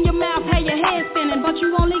pussy in your mouth, have your head spinning, but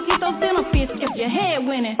you only get those benefits if your head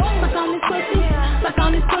winning. Suck on this pussy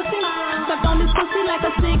like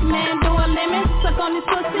a sick man, do a limit. Suck on this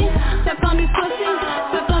pussy like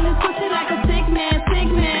a sick man.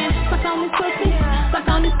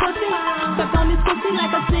 Suck on this pussy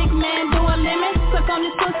like a sick man, do a limit. Suck on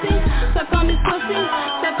this pussy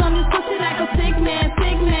like a sick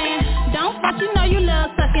man. Don't fuck, you know you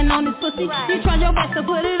love sucking on this pussy. You try your best to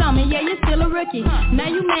put it on me, yeah, you're still a rookie. Now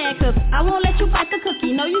you mad cause I won't let you bite the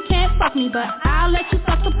cookie. No, you can't fuck me, but I'll let you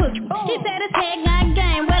suck the pussy. He said his head got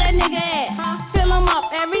game, where that nigga at? Fill him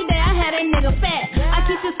up every day, I had that nigga fat. I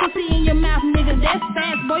keep this pussy in your mouth, nigga, that's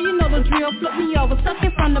fast. Boy, you know the drill, flip me over, suck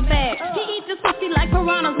it from the back. He eat this pussy like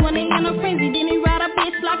piranhas when they in a frenzy. Then he ride a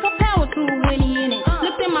bitch like a power tool when he in it.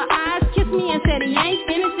 Looked in my eyes, kissed me and said he ain't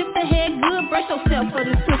finished. If the head good, brush yourself for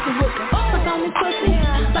this pussy whooping. Suck on this pussy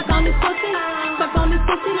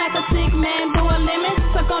like a sick man, do a limit.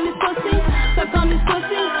 Suck on this pussy like a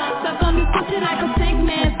sick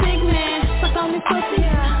man.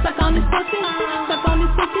 Suck on this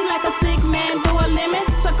pussy like a sick man, do a limit.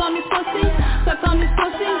 Suck on this pussy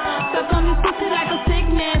like a sick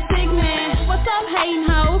man. What's up, hating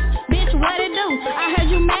hoes? Bitch, what it do? I heard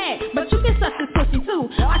you mad, but you can suck this pussy too.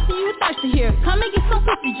 I see you thirsty here, come and get some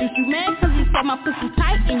pussy juice. You mad cause you said my pussy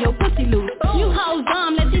tight and your pussy loose. You hoes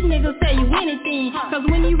dumb, let these niggas tell you anything. Cause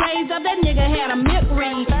when he raised up, that nigga had a milk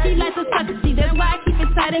ring. He likes to suck the seat, that's why I keep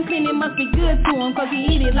it tight and clean. It must be good to him cause he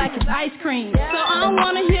eat it like it's ice cream. So I don't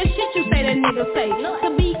wanna hear shit you say that nigga say. To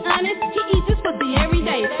be honest, he eats this pussy every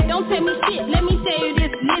day. Don't tell me shit, let me tell you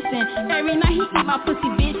this, listen. Every night he eat my pussy,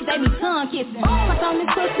 bitch, they be tongue kissing. Suck on this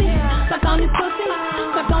pussy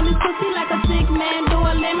like a sick man, do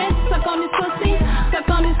a limit. Suck on this pussy like a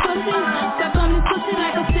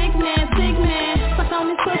sick man.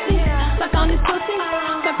 Suck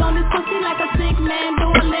on this pussy like a sick man, do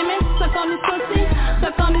a limit. Suck on this pussy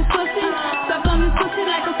like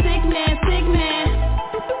a sick man.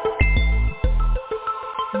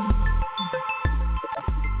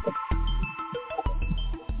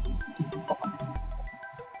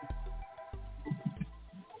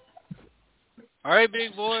 All right,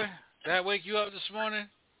 big boy. That wake you up this morning?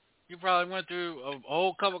 You probably went through a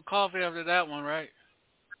whole cup of coffee after that one, right?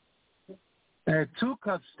 2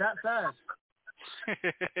 cups, that fast.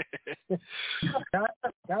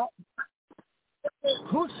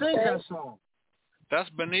 Who sings that song? That's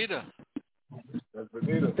Bonita. That's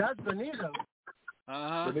Bonita.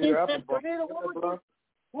 Uh-huh. Bonita,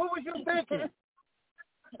 what was you thinking?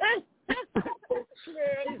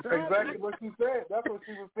 Exactly what she said. That's what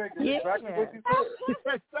she was thinking. Yeah. Exactly what she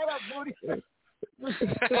said. Shut up, Booty.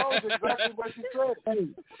 That was exactly what she said.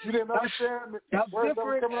 You didn't understand the words that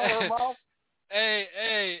were coming out of her mouth?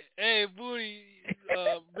 Hey, Booty.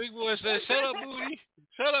 Big boy said, shut up,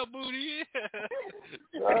 Booty.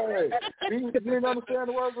 Hey, you didn't understand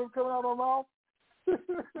the words that were coming out of her mouth?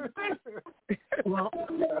 Well,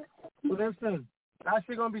 listen, that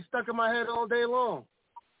shit gonna be stuck in my head all day long.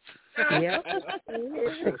 Yep.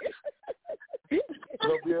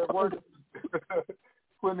 It'll be at work.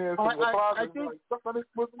 putting in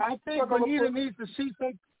I think Bonita needs to see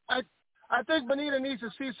some. I think Bonita needs to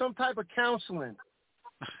see some type of counseling.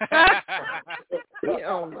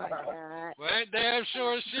 Oh my God! Well, ain't damn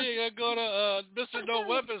sure she ain't gonna go to Mr. No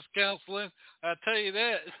Weapons counseling. I tell you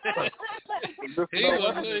that. He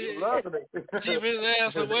was keep his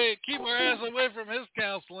ass away, keep her ass away from his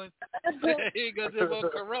counseling. He ain't gonna do no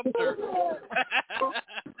corrupt her.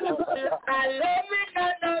 I love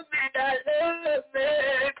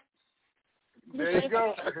it. There you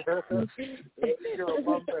go. There you go.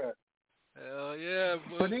 Bump that. Hell yeah,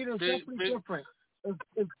 Bonita's definitely different.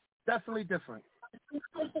 It's definitely different.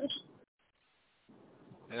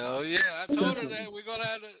 Hell yeah! I told her that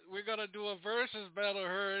we're gonna do a versus battle,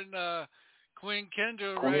 her and Queen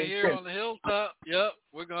Kendra right here on the hilltop. Yep,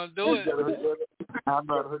 we're gonna do it. I'm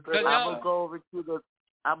gonna go over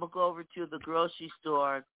to the grocery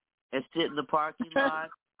store and sit in the parking lot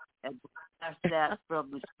and blast that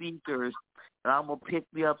from the speakers, and I'm gonna pick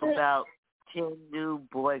me up about 10 new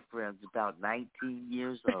boyfriends, about 19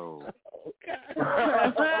 years old.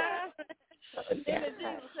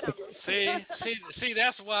 See,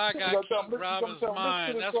 that's why I gotta keep Robin's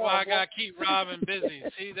mind. That's why I gotta keep Robin busy.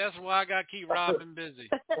 See, that's why I gotta keep Robin busy.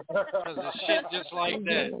 Cause the shit just like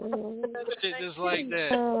that. Shit just like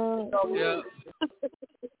that. Yeah.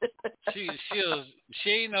 She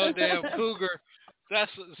ain't no damn cougar.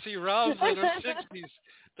 See, Robin's in her 60s.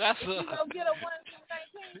 That's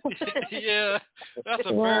yeah, that's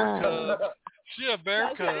a bear cub. She a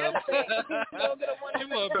bear cub. She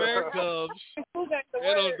want bear cubs.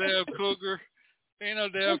 Ain't no damn cougar. Ain't no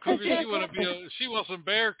damn cougar. She wants some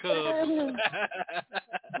bear cubs.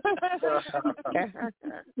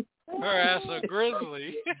 Her ass a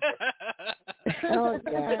grizzly. Oh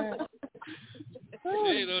God. She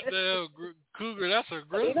ain't no damn cougar. That's a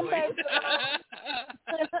grizzly.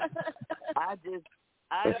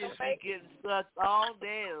 I just be getting sucked all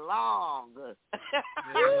day long.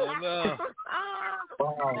 Yeah, no.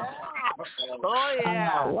 Oh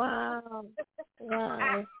yeah. Wow.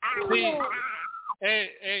 See, hey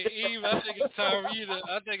Eve, I think it's time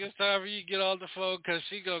for you to get on the phone because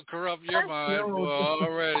she gonna corrupt your mind, boy.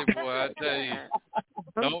 Already, boy. I tell you.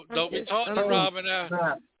 Don't be talking to Robin now.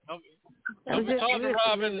 Don't be talking to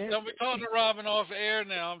Robin. Don't be talking to Robin off air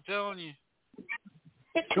now. I'm telling you.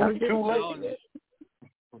 Too late.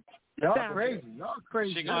 Y'all crazy.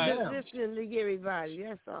 She I'm just listening to everybody.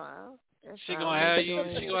 That's all. She gonna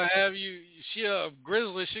have you. She a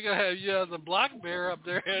grizzly. She gonna have you as a black bear up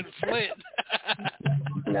there in Flint.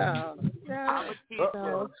 No.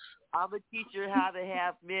 I'm gonna teach her how to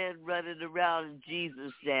have men running around in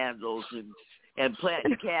Jesus sandals and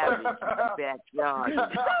planting cabbage in the backyard,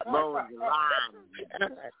 mowing the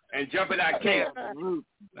lawn, and jumping out cakes.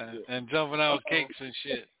 And jumping out cakes and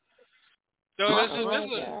shit. So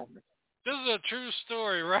this is a true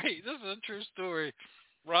story, right? This is a true story.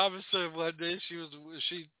 Robin said one day she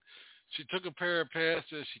took a pair of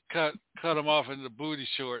pants and she cut them off into booty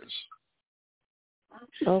shorts.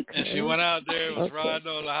 Okay. And she went out there and was riding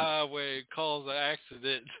on the highway and caused an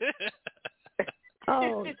accident.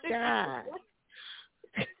 Oh God.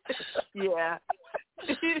 Yeah.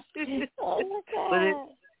 Oh my God.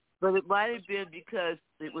 But it might have been because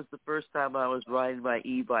it was the first time I was riding my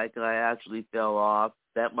e-bike and I actually fell off.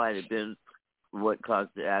 That might have been what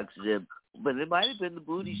caused the accident. But it might have been the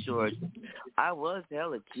booty shorts. I was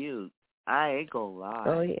hella cute. I ain't gonna lie.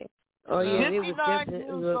 Oh yeah. Oh yeah. 59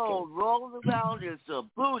 years old, rolling around in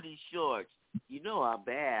some booty shorts. You know I'm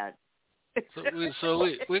bad. So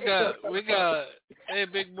we got. Hey,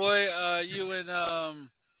 big boy, you and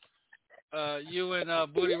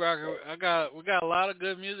Booty Rocker. We got a lot of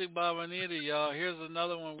good music by Bonita, y'all. Here's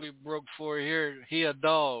another one we broke for here. He a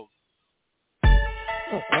dog.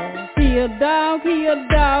 He a dog, he a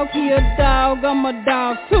dog, he a dog. I'm a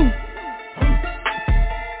dog too.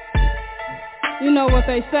 You know what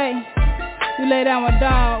they say. You lay down with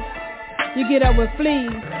dogs, you get up with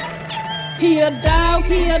fleas. He a dog,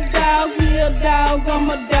 he a dog, he a dog, I'm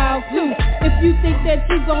a dog too. If you think that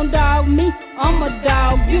you gon' dog me, I'm a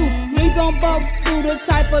dog you. We gon' both do the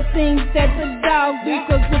type of things that the dog do.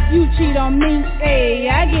 Cause if you cheat on me, hey,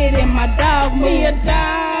 I get in my dog mood. He a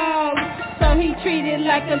dog, so he treated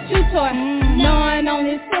like a chew toy. Gnawing on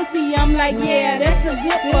his pussy, I'm like, yeah, that's a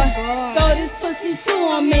good boy. Throw this pussy to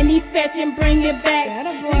him and he fetch and bring it back.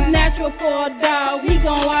 It's natural for a dog, he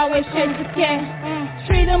gon' always chase the cat.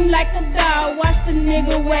 Treat him like a dog, watch the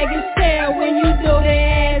nigga wag his tail. When you do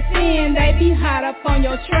their ass in, they be hot up on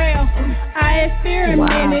your trail. I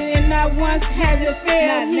experimented and not once has it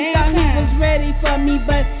failed. He thought he was ready for me,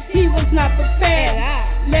 but he was not prepared.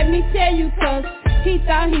 Let me tell you, cause he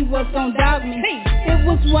thought he was gon' dog me. It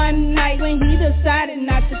was one night when he decided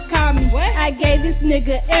not to call me. I gave this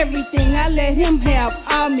nigga everything, I let him have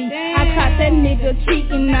all me. I caught that nigga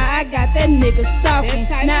cheating, now I got that nigga stalking.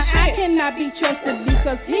 Now I cannot be trusted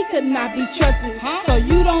because he could not be trusted. So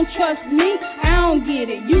you don't trust me, I don't get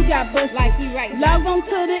it. You got busted like he right. Log on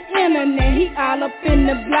to the internet, he all up in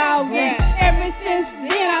the blog. Ever since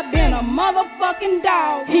then I've been a motherfucking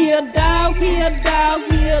dog. He a dog, he a dog,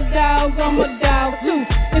 he a dog, I'm a dog too.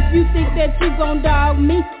 If you think that you gon' dog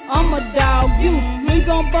me, I'ma dog you. We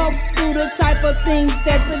gon' both do the type of things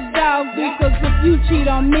that the dog do. Cause if you cheat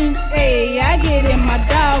on me, hey, I get in my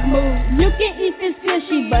dog mood. You can eat this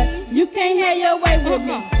cushy, but you can't have your way with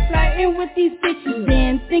me. Flirting with these bitches,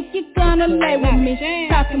 then think you gonna lay with me.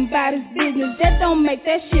 Talking about his business, that don't make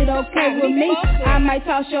that shit okay with me. I might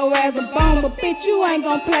toss your ass a bone, but bitch, you ain't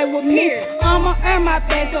gon' play with me. I'ma earn my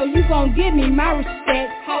back, so you gon' give me my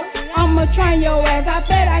respect. I'ma train your ass, I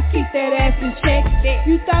bet I keep that ass in check.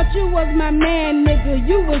 You thought you was my man, nigga,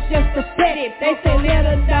 you was just a pet. They say let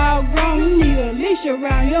a dog roam, you need a leash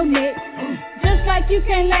around your neck. Just like you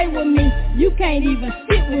can't lay with me, you can't even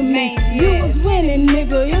sit with me. You was winning,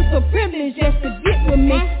 nigga, it's a privilege just to get with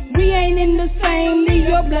me. We ain't in the same league,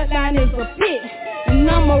 your bloodline is a pit. And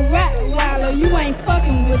I'm a Rottweiler, you ain't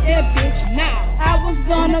fucking with that bitch. Nah, I was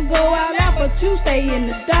gonna go all out, but you stay in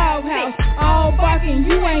the doghouse. All barking,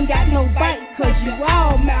 you ain't got no bite, cause you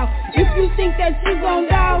all mouth. If you think that you gon'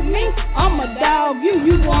 dog me, I'ma dog you.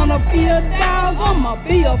 You wanna be a dog, I'ma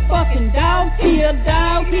be a fucking dog. He a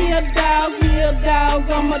dog, he a dog, he a dog,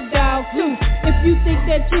 I'm a dog too. If you think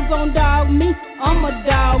that you gon' dog me, I'ma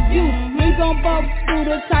dog you. We gon' both do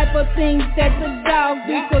the type of things that the dog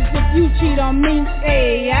do. Cause if you cheat on me,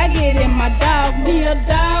 hey, I get in my dog. He a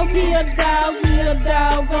dog, he a dog, he a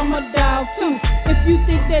dog, I'm a dog too. If you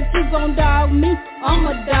think that you gon' dog me,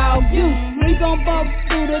 I'ma dog you. We gon' both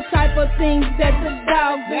do the type of things that the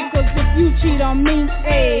dog do. Cause if you cheat on me,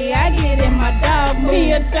 hey, I get in my dog.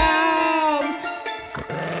 He a dog.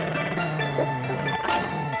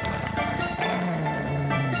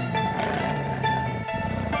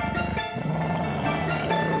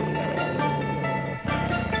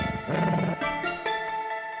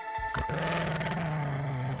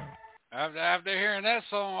 After hearing that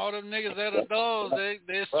song, all them niggas that are dogs, they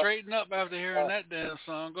straighten up after hearing that damn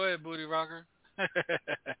song. Go ahead, Booty Rocker.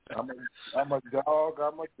 I'm a dog,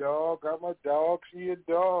 I'm a dog, I'm a dog, she a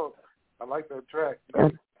dog. I like that track.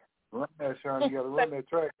 Run that, Shaun. You gotta run that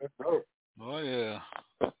track. That's dope. Oh, yeah.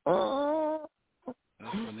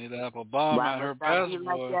 That's Bonita Applebaum at her best,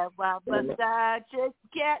 boy. Why must I just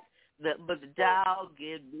get but the dog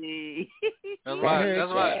in me? That's right.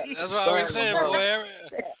 That's why we say, boy.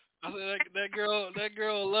 I said that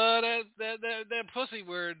girl love that pussy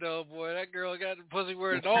word though, boy. That girl got the pussy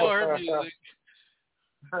word in all her music.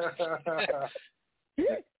 Rock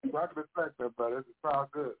the track there, brother. It sounds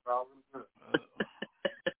good. Sounds good.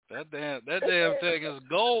 That damn thing is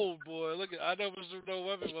gold, boy. Look at I know Mr. No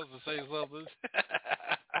Weapon wants to say something.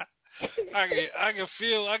 I can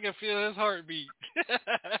feel his heartbeat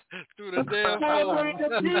through the damn phone.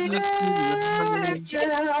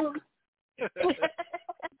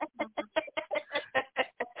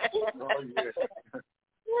 Oh yeah.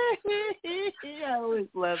 I always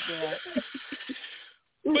love that.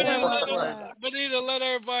 Bonita, let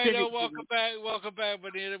everybody know. Welcome back,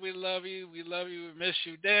 Bonita. We love you. We miss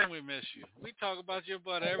you. Damn, we miss you. We talk about your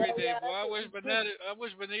butt every day, boy. I wish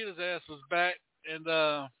Bonita's ass was back and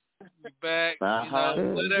back. You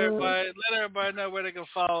know, let everybody know where they can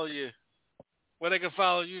follow you. Where they can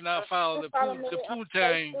follow you, not follow the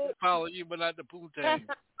Poontang. Follow you, but not the Poontang.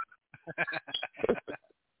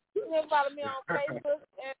 You can follow me on Facebook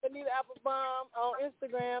at Bonita Applebaum, on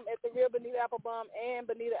Instagram at The Real Bonita Applebaum and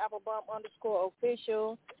Bonita Applebaum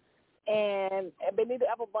 _official, and at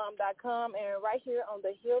BonitaApplebaum.com, and right here on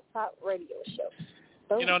the Hilltop Radio Show.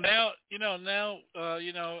 So,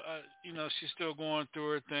 she's still going through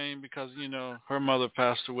her thing because her mother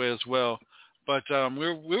passed away as well. But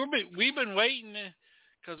we've been waiting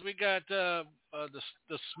because we got the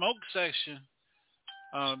smoke section.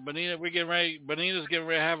 Bonita's getting ready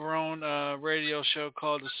to have her own radio show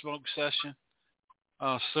called The Smoke Session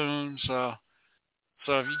soon. So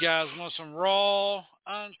if you guys want some raw,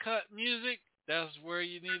 uncut music, that's where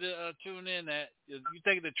you need to tune in at. You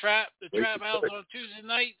think the trap house on Tuesday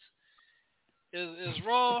nights is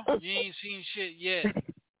raw? You ain't seen shit yet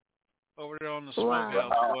over there on the Smoke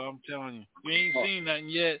House. Boy, I'm telling you, you ain't seen nothing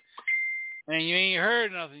yet, and you ain't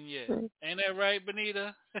heard nothing yet. Ain't that right,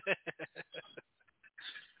 Bonita?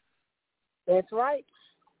 That's right.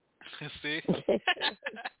 See?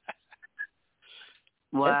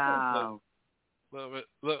 Wow. Look,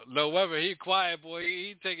 no wonder he quiet, boy.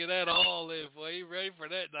 He taking that all in, boy. He ready for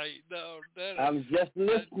that night. No, I'm just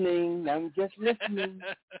listening. Listening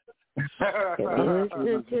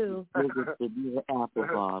too. Apple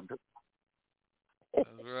Bob. That's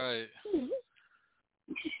right.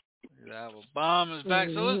 The apple bomb is back.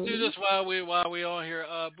 So let's do this while we on here.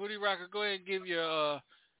 Booty Rocker, go ahead and give your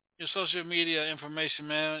social media information,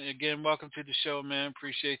 man. Again, welcome to the show, man.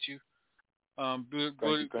 Appreciate you.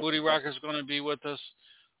 Booty Rocker is going to be with us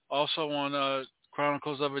also on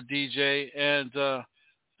Chronicles of a DJ and the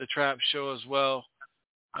Trap Show as well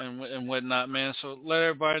and whatnot, man. So let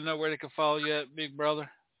everybody know where they can follow you at, big brother.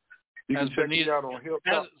 You can check me out on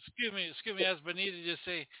Hilltop. Excuse me, as Benita just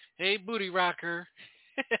say, hey, Booty Rocker.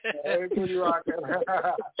 Hey, Booty Rocker.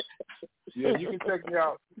 Yeah, you can check me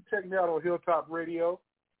out. You can check me out on Hilltop Radio.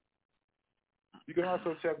 You can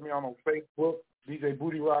also check me out on Facebook, DJ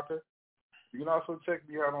Booty Rocker. You can also check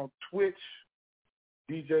me out on Twitch,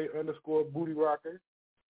 DJ_Booty Rocker.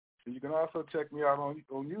 And you can also check me out on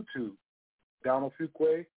YouTube, Donald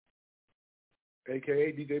Fuquay,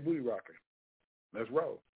 a.k.a. DJ Booty Rocker. Let's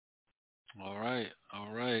roll. All right.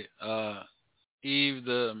 Eve,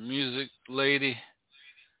 the music lady.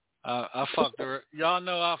 I fucked her. Y'all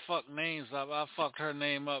know I fucked names up. I fucked her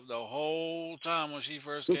name up the whole time when she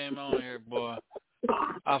first came on here, boy.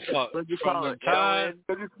 I fucked from the time.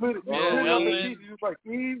 Ellen. Like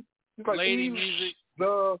Eve. Like Lady Eve, Music.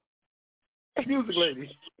 The music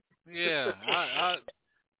lady. Yeah, I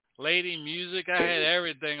Lady Music. I had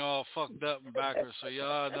everything all fucked up and backwards, so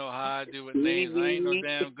y'all know how I do with names. I ain't no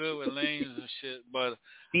damn good with names and shit, but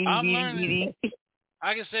I'm learning.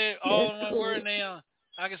 I can say it all in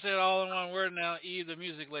one word now. Eve, the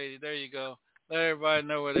music lady. There you go. Let everybody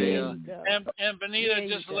know where they are. And Benita,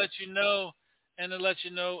 just to let you know,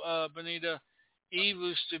 Benita, Eve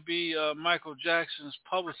used to be Michael Jackson's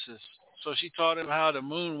publicist. So she taught him how to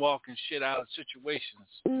moonwalk and shit out of situations.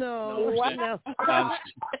 No. I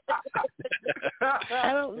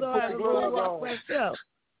don't know how to moonwalk myself.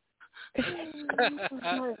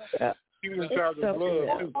 She was in charge of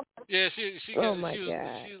glove too. Yeah,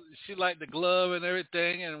 she liked the glove and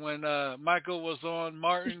everything. And when Michael was on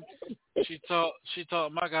Martin, she taught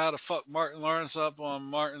Michael how to fuck Martin Lawrence up on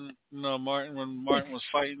Martin when Martin was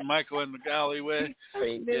fighting Michael in the alleyway.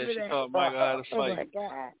 She taught Michael how to fight. Oh my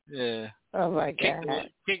God. Yeah. Oh my God.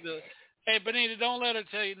 Hey, Benita, don't let her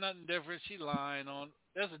tell you nothing different. She lying on.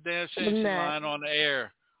 That's a damn shame. She's lying on the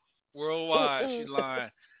air, worldwide. She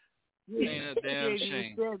lying. Ain't a damn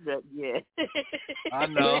shame. Said that yet. I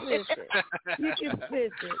know. Listen,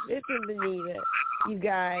 Benita. You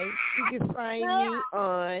guys, you can find me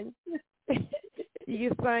on. You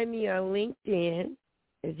can find me on LinkedIn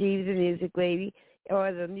as Eve the Music Lady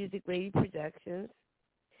or the Music Lady Productions.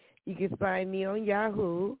 You can find me on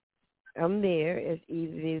Yahoo. I'm there as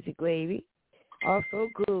Eve the Music Lady. Also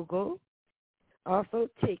Google. Also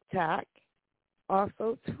TikTok.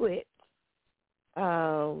 Also Twitch.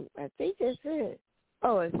 I think that's it.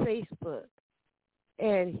 Oh, and Facebook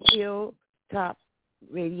and Hilltop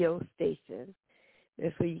Radio Station.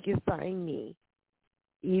 That's where you can find me,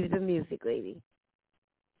 Eve the Music Lady.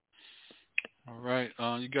 All right,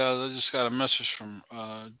 you guys. I just got a message from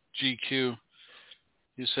GQ.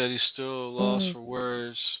 He said he's still lost for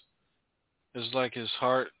words. It's like his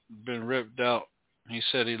heart been ripped out. He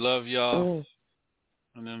said he loved y'all,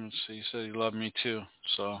 and then he said he loved me too.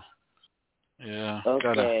 So. Yeah,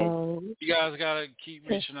 okay. You guys gotta keep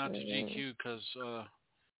reaching out to GQ because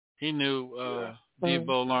he knew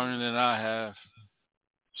Debo learning than I have.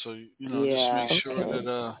 So just make sure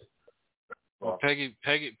that well,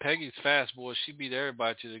 Peggy's fast, boy. She beat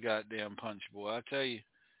everybody to the goddamn punch, boy. I tell you,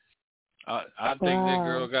 I think that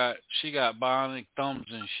girl got bionic thumbs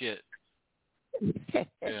and shit.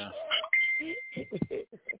 Yeah.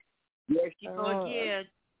 Yes, she go again.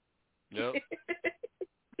 Yep.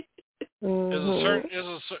 There's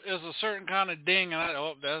a certain kind of ding, and I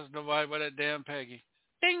hope that's nobody but that damn Peggy.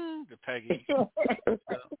 Ding, the Peggy.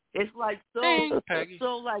 It's like ding, Peggy.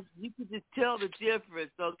 So like you can just tell the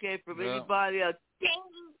difference, okay, from anybody else. Ding,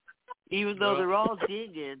 even though they're all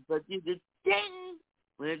dinging, but you just ding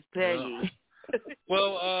when it's Peggy.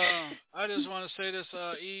 Well, I just want to say this,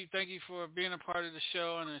 Eve. Thank you for being a part of the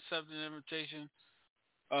show and accepting the invitation.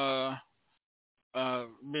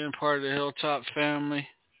 Being part of the Hilltop family.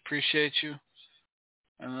 Appreciate you,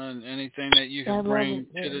 and anything that you can bring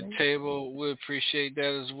to the table, we appreciate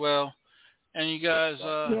that as well. And you guys,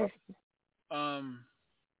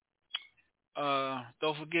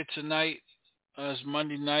 don't forget tonight is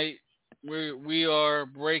Monday night. We are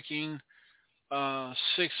breaking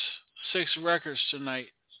 6 records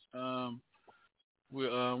tonight. One's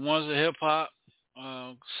a hip hop,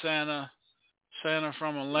 Santa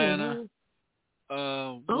from Atlanta.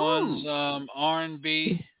 One's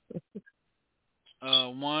R&B.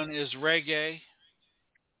 One is reggae.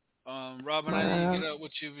 Robin, I need to get up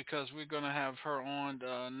with you because we're going to have her on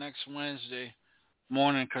next Wednesday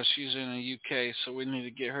morning because she's in the UK, so we need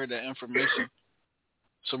to get her that information.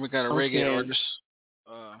 So we got a reggae artist,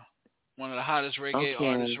 one of the hottest reggae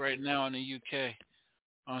artists right now in the UK.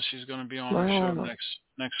 She's going to be on our show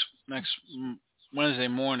next Wednesday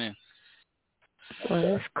morning. Well,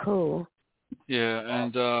 that's cool. Yeah,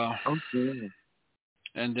 and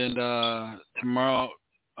and then tomorrow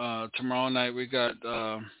night we got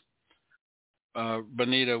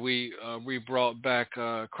Bonita. We brought back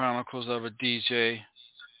Chronicles of a DJ.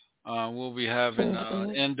 We'll be having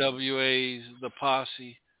NWA's The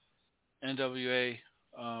Posse, NWA,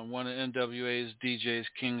 one of NWA's DJs,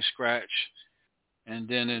 King Scratch. And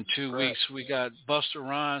then in 2 weeks, we got Busta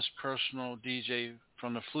Rhymes' personal DJ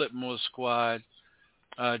from the Flipmore Squad,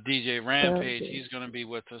 DJ Rampage. He's going to be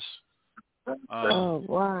with us. Oh,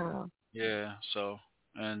 wow. Yeah, so,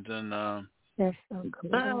 and then... that's so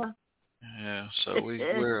cool. Yeah, so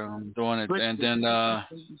we're doing it. And then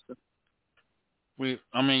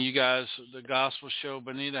you guys, the gospel show,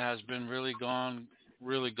 Bonita, has been really gone.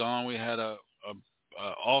 We had a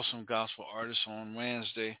awesome gospel artist on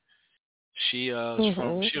Wednesday. She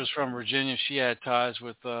was from Virginia. She had ties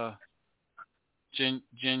with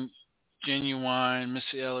Genuine,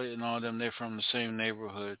 Missy Elliott, and all them. They're from the same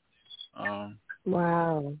neighborhood.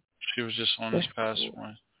 Wow. She was just on this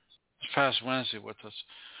past Wednesday with us.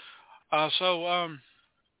 So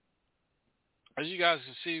as you guys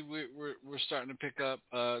can see, we're starting to pick up.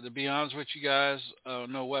 To be honest with you guys,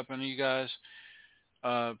 No Weapon, you guys,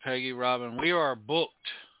 Peggy, Robin, we are booked.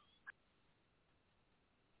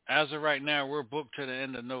 As of right now, we're booked to the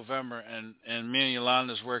end of November, and me and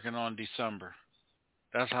Yolanda's working on December.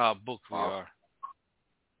 That's how booked we are.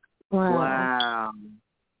 Wow.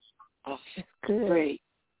 Oh, that's good. Great.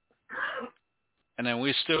 And then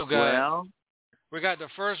we still got we got the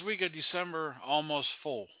first week of December almost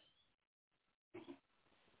full.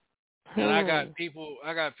 And I got people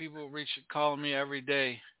calling me every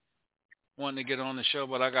day wanting to get on the show,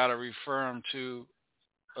 but I got to refer them to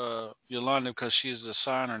Yolanda because she's the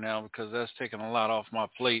signer now, because that's taking a lot off my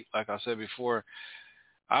plate. Like I said before,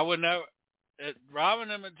 I would never. Robin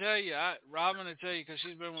will tell you because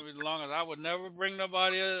she's been with me the longest. I would never bring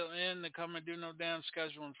nobody in to come and do no damn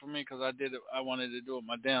scheduling for me because I wanted to do it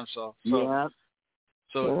my damn self.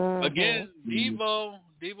 So again, Debo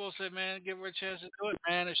said, man, give her a chance to do it,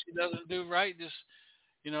 man. If she doesn't do right, just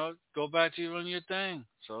go back to doing your thing.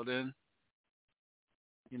 So then,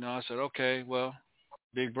 I said, okay, well,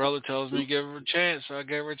 Big Brother tells me give her a chance, so I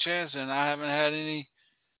gave her a chance, and I haven't had any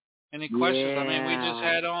questions. I mean, we just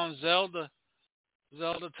had on Zelda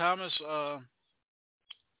Thomas,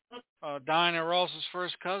 Diana Ross's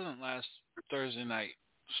first cousin last Thursday night.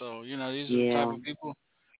 So these are the type of people.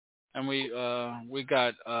 And we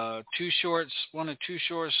got Too Shorts, one of Too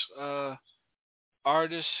Shorts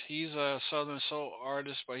artists. He's a Southern Soul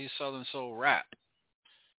artist, but he's Southern Soul rap.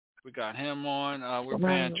 We got him on. We're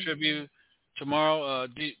paying tribute tomorrow.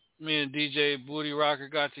 Me and DJ Booty Rocker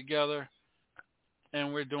got together,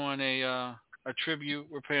 and we're doing a tribute.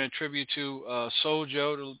 We're paying tribute to Soul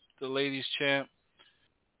Joe, the ladies champ.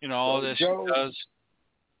 All that she does,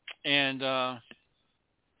 and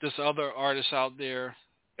this other artist out there.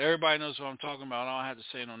 Everybody knows what I'm talking about. I don't have to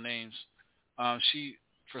say no names. She,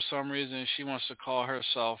 for some reason, she wants to call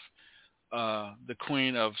herself the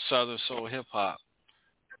queen of Southern Soul hip hop.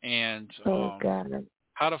 And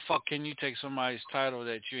how the fuck can you take somebody's title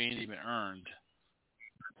that you ain't even earned?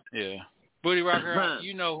 Yeah. Booty Rocker,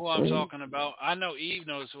 you know who I'm talking about. I know Eve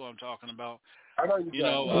knows who I'm talking about. I know you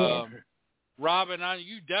Robin,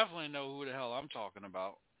 you definitely know who the hell I'm talking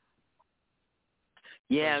about.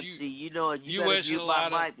 Yeah, you better mute my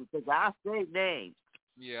mic because I'll say names.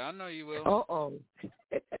 Yeah, I know you will. Uh-oh.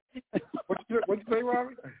 What you say,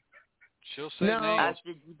 Robin? She'll say names.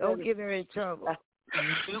 Don't get her in trouble.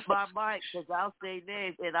 Mute my mic because I'll say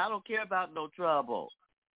names, and I don't care about no trouble.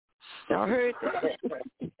 I heard that.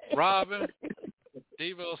 Robin,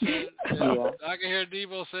 Devo said, I can hear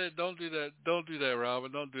Devo say, don't do that,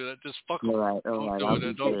 Robin. Don't do that. Just fuck him. All right, Don't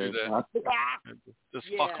do that. Just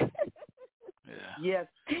fuck him. Yeah. Yes,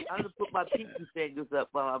 I'm going to put my pinky fingers up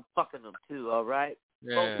while I'm fucking them too, all right?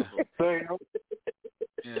 Yeah.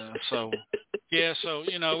 So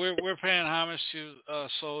we're paying homage to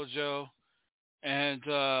Soul Joe and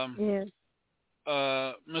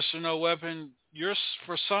Mr. No Weapon. You're,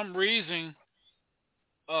 for some reason,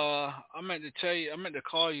 I meant to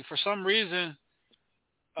call you. For some reason,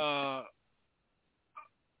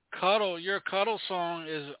 cuddle song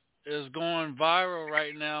is going viral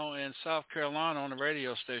right now in South Carolina on the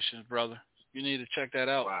radio stations, brother. You need to check that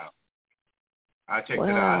out. Wow. I checked it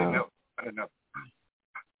out. I didn't know.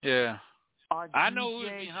 Yeah. I know who's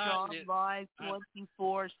behind Shaun it. Live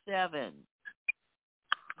 24/7.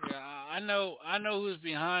 Yeah, I know who's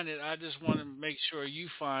behind it. I just want to make sure you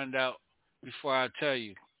find out before I tell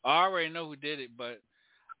you. I already know who did it, but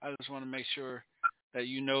I just want to make sure that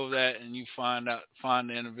you know that and you find the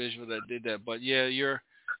individual that did that. But yeah, you're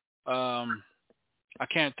I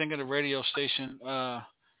can't think of the radio station.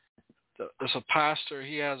 It's a pastor.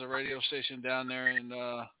 He has a radio station down there in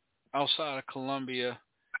outside of Columbia.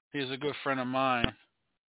 He's a good friend of mine.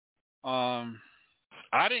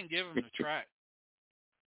 I didn't give him the track.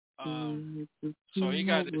 So he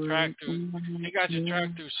got the track through. He got your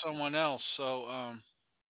track through someone else. So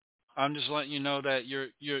I'm just letting you know that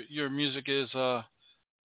your music is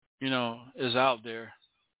is out there.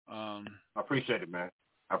 I appreciate it, man.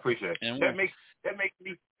 I appreciate it. And that makes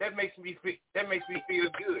me feel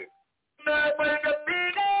good.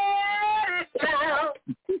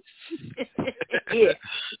 Yeah.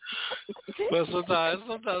 But sometimes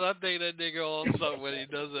I think that nigga on something when he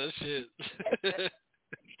does that shit.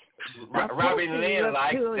 Robin Lynn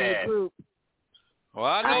likes that. Well,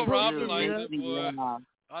 I know Robin likes it, boy.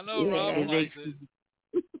 I know Robin likes it.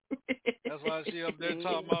 That's why she up there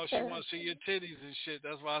talking about she wants to see your titties and shit.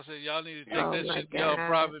 That's why I said y'all need to take that shit to your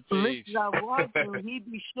private page. Listen, I want to. He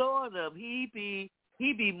be showing them. He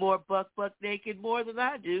be more buck naked more than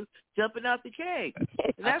I do, jumping out the cake.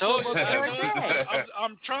 And that's almost every day.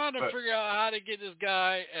 I'm trying to figure out how to get this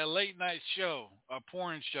guy a late night show, a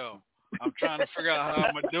porn show. I'm trying to figure out how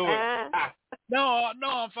I'm gonna do it. No,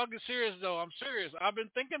 I'm fucking serious though. I'm serious. I've been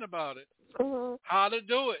thinking about it, how to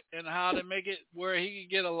do it, and how to make it where he can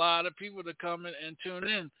get a lot of people to come in and tune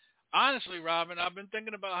in. Honestly, Robin, I've been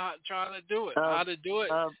thinking about trying to do it, how to do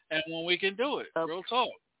it, and when we can do it. Real talk.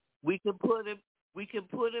 We can put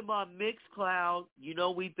him on Mixcloud. You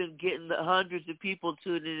know, we've been getting the hundreds of people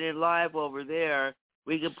tuning in live over there.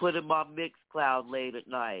 We can put him on Mixcloud late at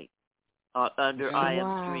night under I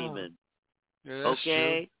Am Streaming. Yeah, that's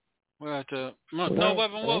okay. True. We'll have to. No,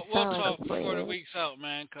 Weapon. We'll talk before the week's out,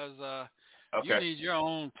 man, because you need your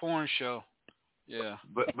own porn show. Yeah.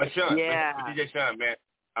 But Shaun, but DJ Shaun, man,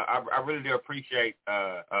 I really do appreciate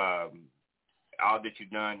all that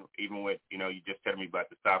you've done, even with you just telling me about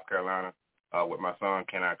the South Carolina with my song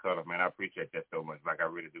 "Can I Cuddle?" Man, I appreciate that so much. Like I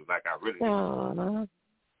really do.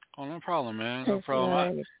 Oh, no problem, man. No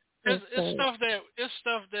problem. It's stuff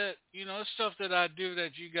that I do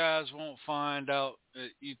that you guys won't find out.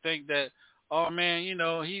 You think that, oh man,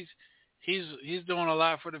 he's doing a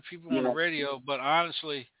lot for the people on the radio, but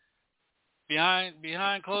honestly,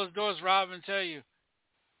 behind closed doors, Robin tell you,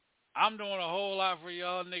 I'm doing a whole lot for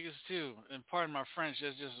y'all niggas too. And pardon my French,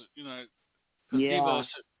 that's just because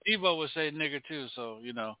Debo would say nigga too, so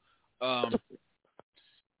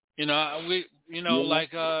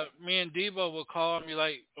like me and Debo will call and be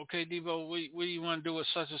like, okay, Debo, what do you want to do with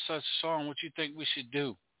such and such a song? What you think we should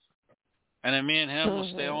do? And then me and him will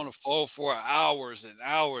stay on the phone for hours and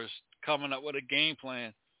hours coming up with a game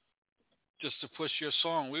plan just to push your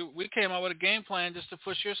song. We came up with a game plan just to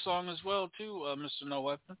push your song as well too, Mr. No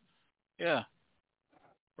Weapon. Yeah.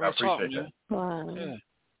 I appreciate that. Wow. Yeah.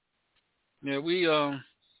 Yeah, we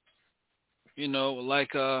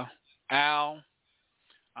like Al.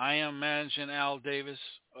 I am managing Al Davis,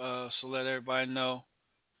 so let everybody know.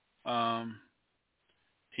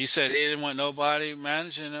 He said he didn't want nobody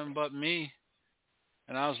managing him but me,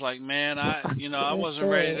 and I was like, man, I wasn't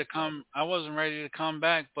ready to come. I wasn't ready to come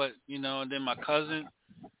back, but and then my cousin,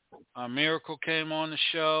 Miracle, came on the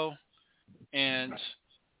show, and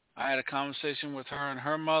I had a conversation with her and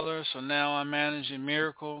her mother. So now I'm managing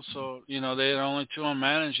Miracle. So they're the only two I'm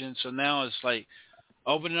managing. So now it's like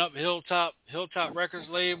opening up Hilltop Records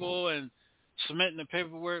label and submitting the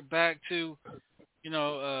paperwork back to,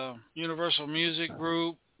 Universal Music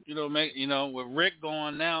Group. With Rick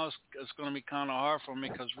going now, it's going to be kind of hard for me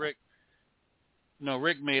because Rick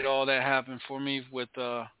made all that happen for me with,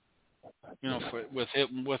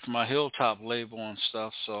 with my Hilltop label and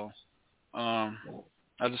stuff. So,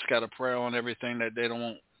 I just got to pray on everything that they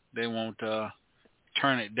won't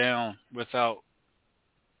turn it down without,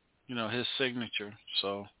 his signature.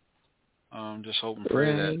 So just hope and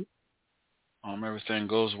pray that everything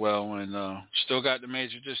goes well, and still got the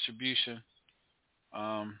major distribution.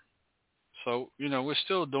 So we're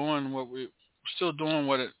still doing what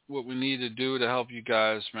we need to do to help you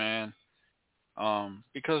guys, man.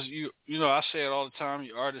 Because I say it all the time,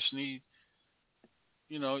 you artists need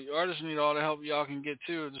artists need all the help y'all can get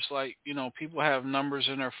too. Just like, people have numbers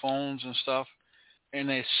in their phones and stuff, and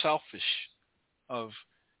they're selfish of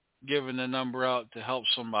giving the number out to help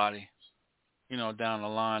somebody, down the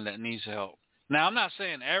line that needs help. Now, I'm not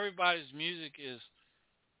saying everybody's music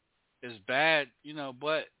is bad,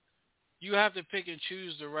 but you have to pick and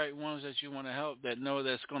choose the right ones that you want to help, that know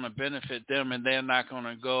that's going to benefit them, and they're not going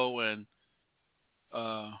to go and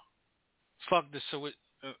fuck the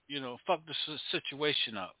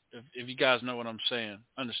situation up. If you guys know what I'm saying,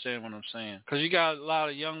 understand what I'm saying. Because you got a lot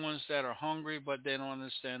of young ones that are hungry, but they don't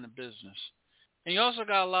understand the business. And you also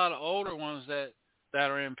got a lot of older ones that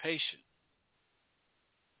are impatient.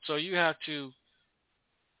 So you have to,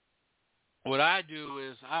 what I do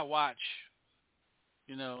is I watch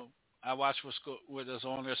what is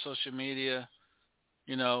on their social media,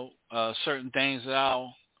 certain things that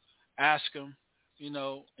I'll ask them, in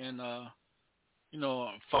a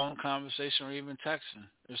phone conversation or even texting.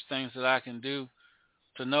 There's things that I can do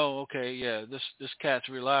to know, okay, yeah, this cat's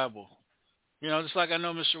reliable. Just like I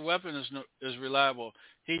know Mr. Weapon is reliable.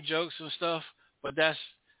 He jokes and stuff, but that's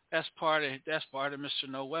part of Mr.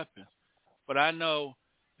 No Weapon. But I know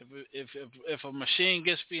if a machine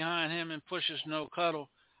gets behind him and pushes No Cuddle,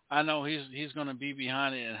 I know he's going to be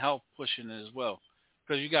behind it and help pushing it as well.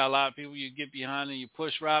 Because you got a lot of people you get behind and you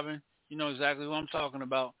push, Robin. You know exactly what I'm talking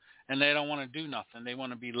about. And they don't want to do nothing. They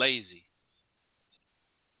want to be lazy.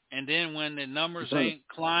 And then when the numbers ain't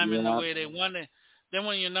climbing the way they want it, then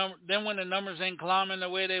when the numbers ain't climbing the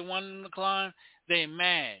way they want them to climb, they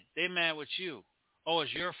mad. They mad with you. Oh,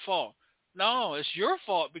 it's your fault. No, it's your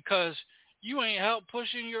fault because you ain't helped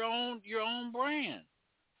pushing your own brand.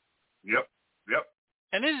 Yep.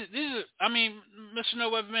 And this is, Mr. No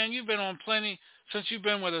Weapon, man, you've been on plenty since you've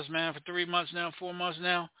been with us, man, for 3 months now, 4 months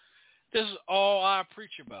now. This is all I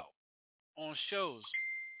preach about on shows.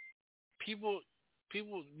 People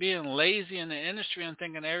being lazy in the industry and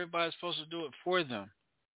thinking everybody's supposed to do it for them.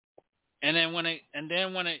 And then when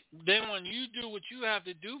you do what you have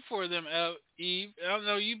to do for them, Eve, I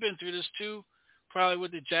know you've been through this too, probably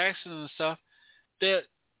with the Jacksons and stuff, that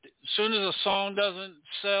as soon as a song doesn't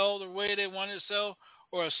sell the way they want it to sell,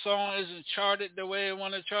 or a song isn't charted the way they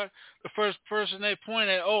want to chart, the first person they point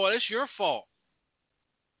at, oh, it's your fault.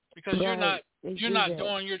 Because you're not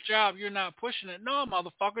doing your job, you're not pushing it. No,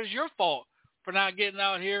 motherfucker, it's your fault for not getting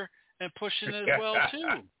out here and pushing it as well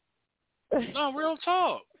too. No, real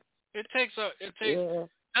talk. It takes. Yeah.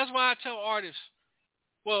 That's why I tell artists.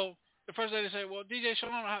 Well, the first day they say, "Well, DJ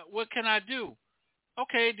Shaun, what can I do?"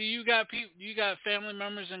 Okay, do you got family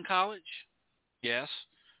members in college? Yes.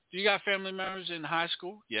 Do you got family members in high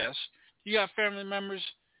school? Yes. Do you got family members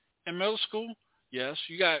in middle school? Yes.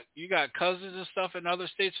 You got cousins and stuff in other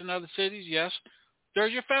states and other cities? Yes.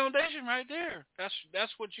 There's your foundation right there.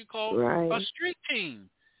 That's what you call a street team.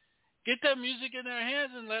 Get that music in their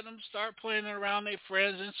hands and let them start playing it around their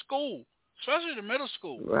friends in school, especially the middle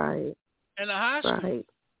school, right, and the high school, right,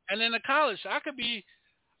 and then the college. I could be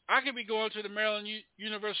going to the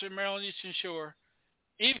University of Maryland Eastern Shore.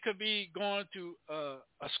 Eve could be going to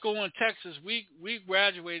a school in Texas. We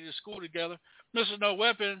graduated school together. Mr. No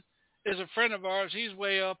Weapon is a friend of ours. He's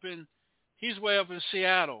way up in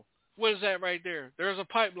Seattle. What is that right there? There's a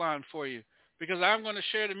pipeline for you. Because I'm going to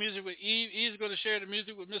share the music with Eve. Eve's going to share the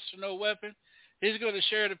music with Mr. No Weapon. He's going to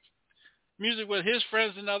share the music with his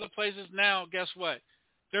friends in other places. Now, guess what?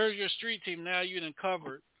 There's your street team. Now you done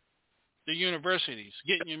covered the universities,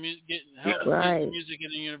 getting your music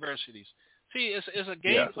in the universities. See, it's a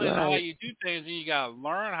game plan on how you do things, and you got to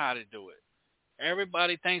learn how to do it.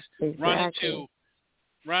 Everybody thinks running to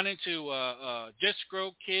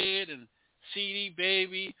Discro Kid and CD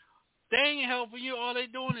Baby. They ain't helping you. All they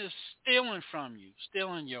doing is stealing from you,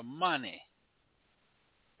 stealing your money.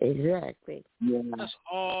 Exactly. Yeah. That's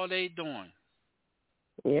all they doing.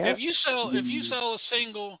 Yeah. If you sell a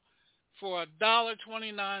single for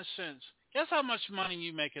 $1.29, guess how much money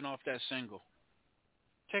you making off that single?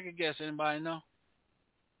 Take a guess. Anybody know?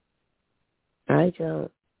 I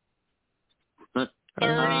don't.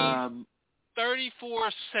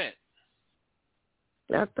 34 cents.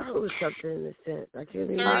 I thought it was something in the cent. I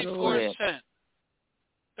can't even 34 cents.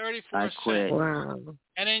 34 cents. Wow.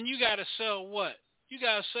 And then you got to sell what? You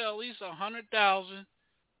got to sell at least 100,000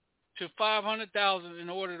 to 500,000 in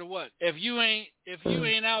order to what? If you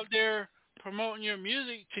ain't out there promoting your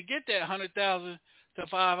music to get that $100,000 to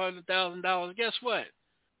 $500,000, guess what?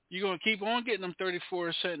 You're gonna keep on getting them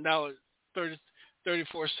 34 cent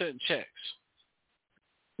checks.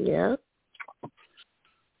 Yeah.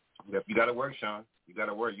 Yep, you got to work, Shaun. You got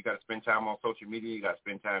to work. You got to spend time on social media. You got to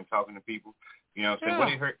spend time talking to people. You know what I'm saying?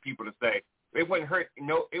 What it hurt people to say? It wouldn't hurt.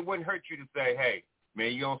 It wouldn't hurt you to say, hey,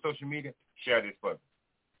 Man, you on social media? Share this for me.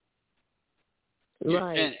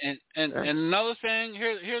 Right. And another thing,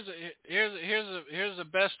 here's the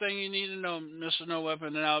best thing you need to know, Mr. No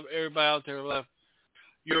Weapon, and everybody out there left.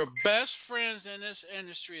 Your best friends in this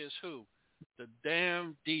industry is who? The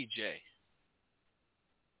damn DJ.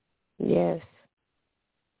 Yes.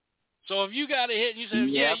 So if you got a hit and you say,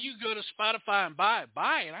 yeah, you go to Spotify and buy it.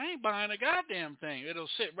 I ain't buying a goddamn thing. It'll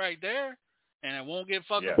sit right there, and it won't get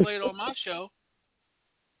fucking played on my show.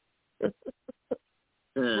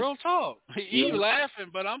 Real talk. You laughing,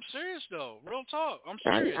 but I'm serious though. Real talk. I'm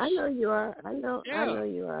serious. I know you are. I know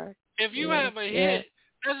you are. If you have a hit,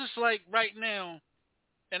 that's just like right now,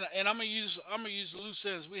 and I'm gonna use Loose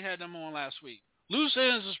Ends. We had them on last week. Loose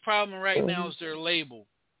Ends' problem right now is their label.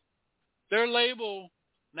 Their label.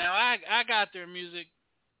 Now I got their music,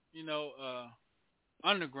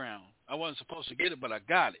 underground. I wasn't supposed to get it, but I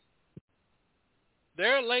got it.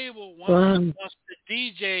 Their label wants the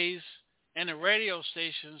DJs and the radio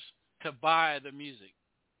stations to buy the music,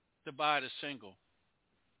 to buy the single.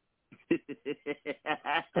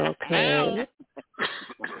 Okay.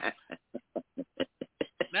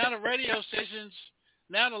 Now the radio stations,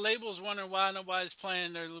 now the labels wondering why nobody's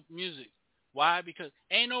playing their music. Why? Because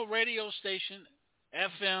ain't no radio station,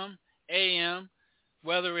 FM, AM,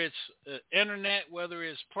 whether it's internet, whether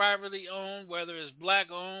it's privately owned, whether it's black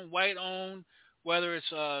owned, white owned, whether it's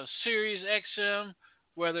Sirius XM,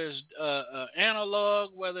 whether it's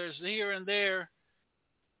analog, whether it's here and there,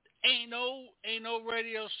 ain't no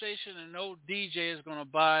radio station and no DJ is gonna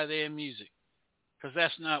buy their music, because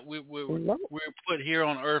that's not what we're put here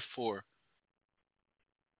on earth for.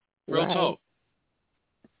 Real talk.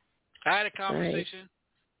 I had a conversation.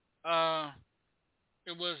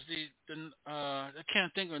 It was the I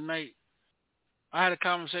can't think of a night. I had a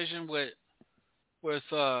conversation with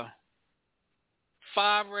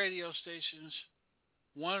 5 radio stations.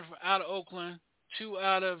 1 out of Oakland, 2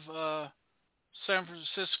 out of San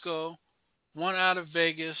Francisco, 1 out of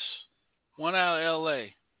Vegas, 1 out of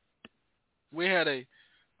L.A. We had a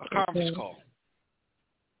conference call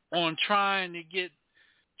on trying to get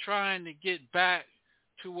back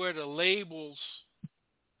to where the labels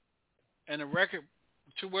and the record,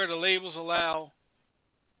 to where the labels allow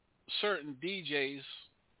certain DJs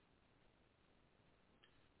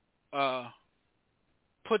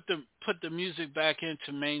put the music back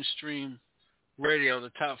into mainstream radio,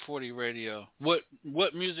 the top 40 radio. What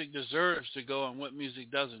music deserves to go and what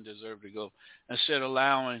music doesn't deserve to go, instead of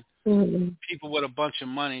allowing people with a bunch of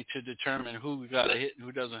money to determine who got a hit and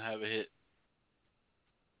who doesn't have a hit.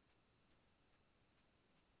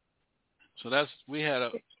 So we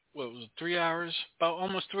had what was it, 3 hours, about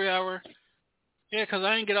almost 3 hour. Yeah, because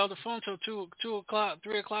I didn't get off the phone till 2 o'clock,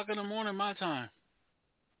 3 o'clock in the morning my time.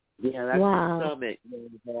 Yeah, that's the summit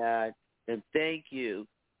you had, and thank you.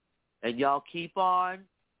 And y'all keep on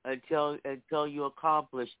until you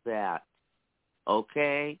accomplish that.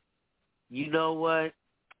 Okay? You know what?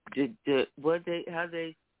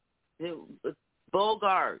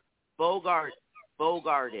 Bogart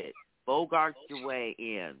it. Bogart your way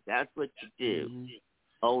in. That's what you do.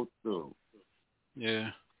 Old school.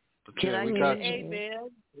 Yeah. Can I get an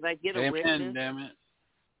amen? Can I get a witness? Amen, damn it.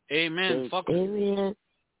 Amen. Fuck it. Amen.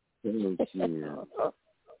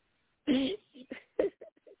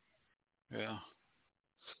 Yeah.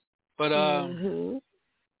 But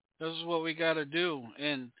this is what we got to do.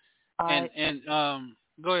 And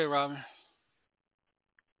go ahead, Robin.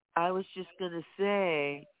 I was just gonna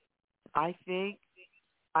say, I think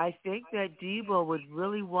that Debo would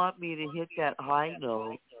really want me to hit that high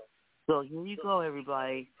note. So here you go,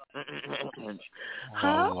 everybody.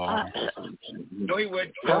 No, he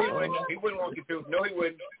wouldn't. He wouldn't walk you through. No, he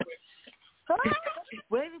wouldn't.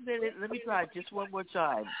 Wait a minute. Let me try it just one more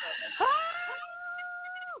time.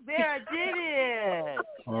 There, I did it.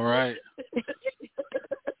 All right.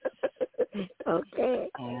 Okay.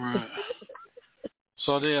 All right.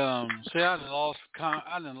 So I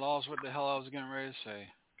done lost what the hell I was getting ready to say.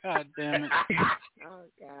 God damn it. Oh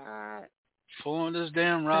God. Fooling this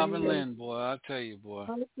damn Robin Lynn, boy. I tell you, boy.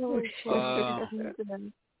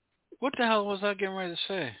 What the hell was I getting ready to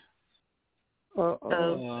say?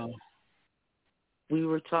 We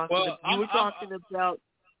were talking. Well, you were talking about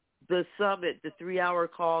the summit, the 3-hour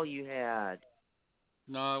call you had.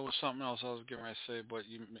 No, it was something else I was getting ready to say, but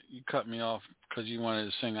you cut me off because you wanted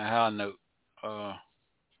to sing a high note.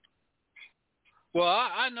 Well,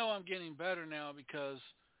 I know I'm getting better now, because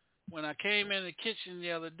when I came in the kitchen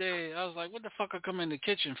the other day, I was like, what the fuck I come in the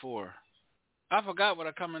kitchen for? I forgot what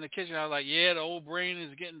I come in the kitchen. I was like, yeah, the old brain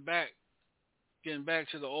is getting back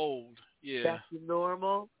to the old. Yeah. Back to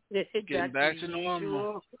normal? Getting back to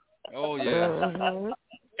normal. Oh yeah.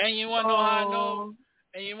 And you want to know how I know?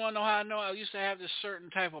 And you want to know how I know? I used to have this certain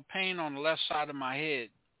type of pain on the left side of my head.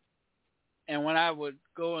 And when I would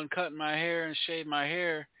go and cut my hair and shave my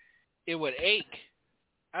hair, it would ache.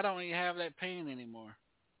 I don't even have that pain anymore.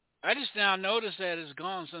 I just now noticed that it's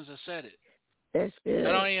gone since I said it. That's good.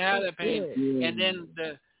 I don't even have that pain. Good. And then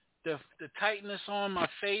the tightness on my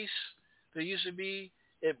face that used to be,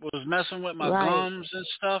 it was messing with my gums and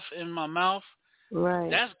stuff in my mouth. Right.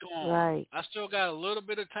 That's gone. Right. I still got a little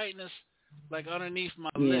bit of tightness like underneath my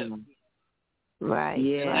lip. Right.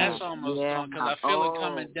 And that's almost gone because I feel it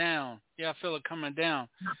coming down. Yeah, I feel it coming down.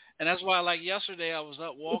 And that's why, like yesterday, I was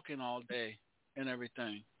up walking all day and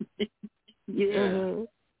everything. Yeah.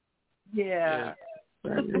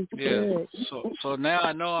 So now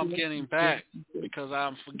I know I'm getting back because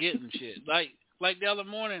I'm forgetting shit. Like the other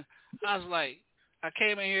morning, I was like, I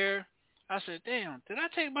came in here, I said, damn, did I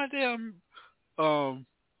take my damn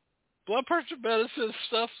blood pressure medicine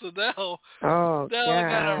stuff? So now I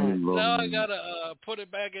gotta put it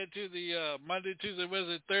back into the Monday, Tuesday,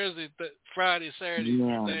 Wednesday, Thursday, Friday, Saturday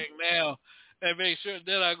thing now, and make sure.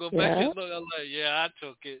 Then I go back and look. I'm like, yeah, I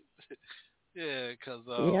took it. Because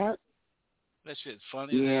that shit's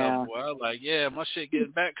funny as hell, boy. I was like, yeah, my shit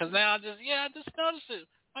getting back. Because now I just noticed it.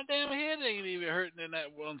 My damn head ain't even hurting in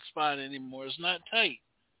that one spot anymore. It's not tight.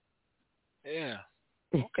 Yeah.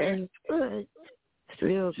 Okay. Good. It's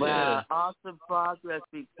real good. Wow. Awesome progress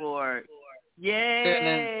report.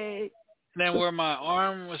 Yay! And then where my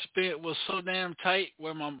arm was so damn tight,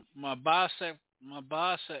 where my bicep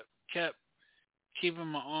kept keeping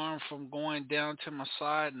my arm from going down to my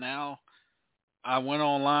side. Now I went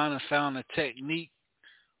online and found a technique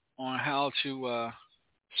on how to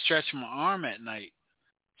stretch my arm at night.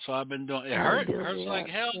 So I've been doing it. Hurts like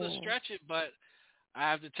hell to stretch it, but I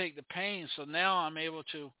have to take the pain. So now I'm able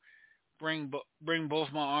to bring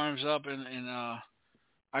both my arms up, and I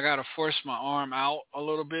got to force my arm out a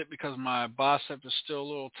little bit because my bicep is still a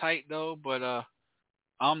little tight though. But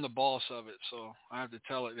I'm the boss of it, so I have to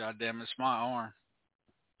tell it, goddamn, it's my arm,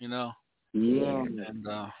 you know. Yeah. And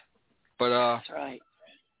that's right.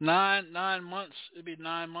 9 months. It'll be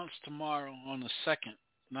 9 months tomorrow on the 2nd.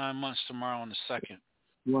 9 months tomorrow on the 2nd.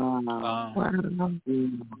 Wow.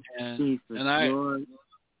 And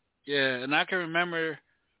I can remember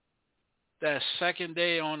that second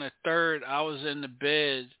day on the 3rd, I was in the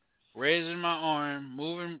bed, raising my arm,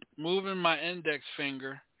 moving my index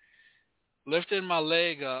finger, lifting my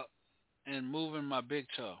leg up, and moving my big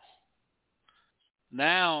toe.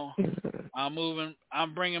 Now I'm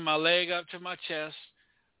bringing my leg up to my chest.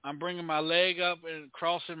 I'm bringing my leg up and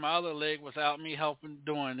crossing my other leg without me helping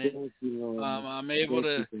doing it. I'm able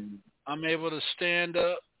to stand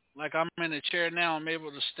up. Like I'm in a chair now, I'm able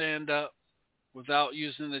to stand up without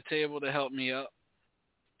using the table to help me up.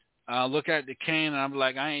 I look at the cane and I'm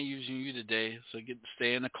like, I ain't using you today, so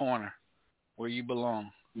stay in the corner where you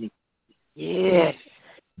belong. Yes.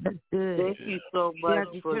 Thank you so much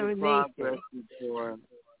for the progress report.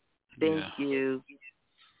 Thank you.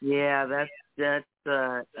 Yeah, that's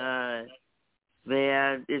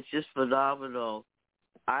man, it's just phenomenal.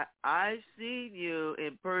 I've seen you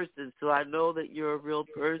in person, so I know that you're a real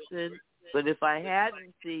person. But if I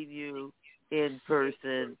hadn't seen you in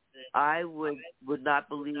person, I would not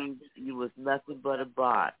believe you was nothing but a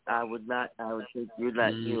bot. I would think you're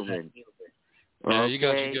not human. Yeah, okay? you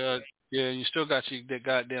got your good. Yeah, you still got the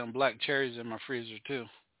goddamn black cherries in my freezer too.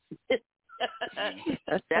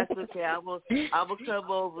 That's okay. I'm gonna come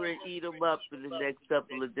over and eat them up in the next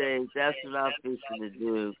couple of days. That's what I'm fixing to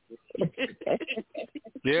do.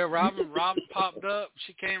 Yeah, Robin popped up.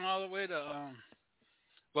 She came all the way to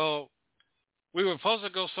well, we were supposed to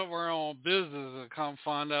go somewhere on business and come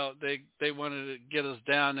find out they wanted to get us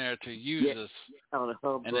down there to use us. On a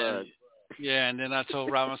humbug. And then I told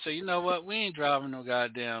Robin, I said, you know what? We ain't driving no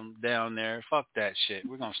goddamn down there. Fuck that shit.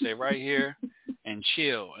 We're gonna stay right here and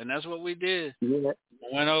chill. And that's what we did. Yeah.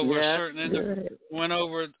 Went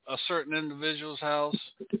over a certain individual's house,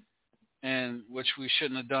 and which we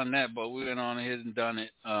shouldn't have done that, but we went on ahead and done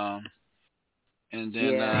it. And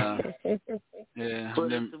then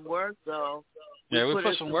put in some work though. Yeah, we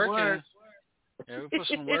put some work in. Yeah, we put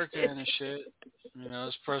some work in and shit. You know,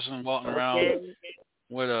 this person walking around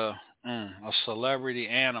with a celebrity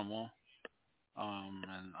animal.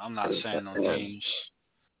 And I'm not saying no names.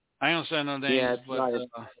 I ain't saying no names, but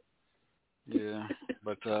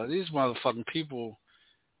these motherfucking people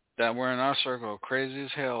that were in our circle are crazy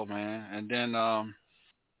as hell, man. And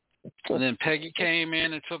then Peggy came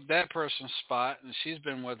in and took that person's spot, and she's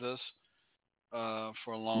been with us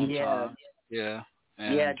for a long time. Yeah.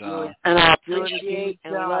 And and I appreciate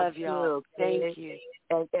and love y'all. Thank you.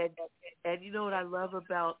 And you know what I love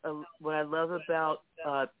about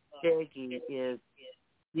Peggy is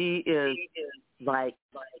she is like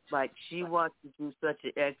she wants to do such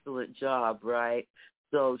an excellent job, right?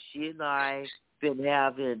 So she and I been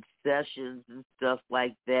having sessions and stuff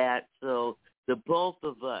like that, so the both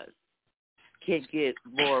of us can get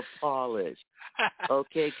more polished.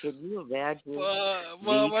 Okay, can you imagine? Well,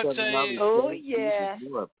 me I'm coming out Oh, with yeah.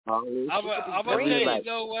 more polished? I'm gonna tell you,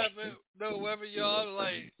 no weapon, y'all.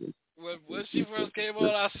 Like when she first came on,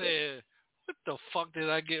 I said, "What the fuck did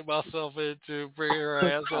I get myself into? Bringing her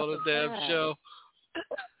ass on the damn show."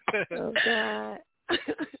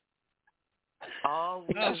 Oh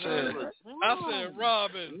God. I said,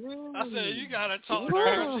 Robin, I said, you gotta talk to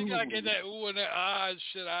her. She gotta get that ooh and that ah and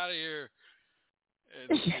shit out of here.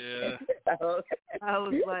 And yeah. I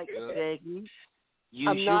was like, Peggy,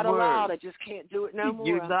 I'm not allowed. I just can't do it no more.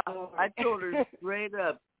 You're not. I told her straight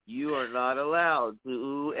up, you are not allowed to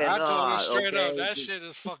ooh and I told her ah. straight okay? up, that shit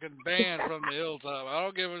is fucking banned from the hilltop. I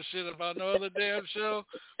don't give a shit about no other damn show,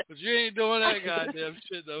 but you ain't doing that goddamn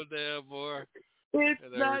shit no damn more. It's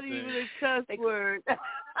not even a cuss word.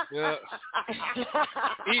 Yeah.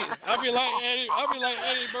 I'll be like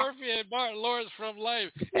Eddie Murphy and Martin Lawrence from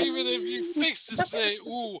Life. Even if you fix to say,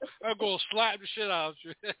 ooh, I'm going to slap the shit out of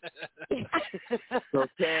you.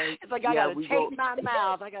 Okay. It's like I got to tape my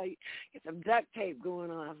mouth. I got to get some duct tape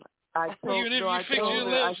going on. Even if you fix your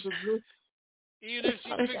lips. Even if she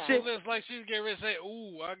fix your lips like she's getting ready to say,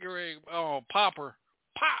 ooh, I get ready to pop her.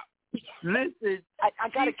 Pop. Listen, I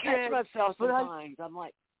got to catch myself sometimes. I'm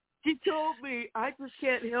like, she told me I just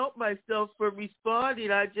can't help myself from responding.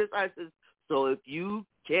 I said, so if you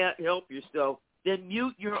can't help yourself, then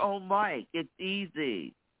mute your own mic. It's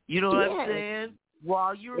easy. You know what I'm saying?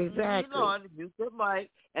 While you're moving on, mute the mic,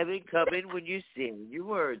 and then come in when you're saying your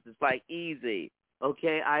words. It's like easy.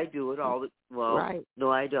 Okay, I do it all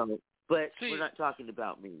no, I don't. But we're not talking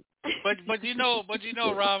about me. But you know,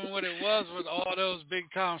 Robin, what it was with all those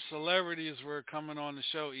big time celebrities were coming on the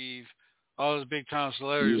show, Eve. All those big time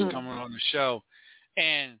celebrities coming on the show.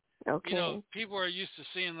 And you know, people are used to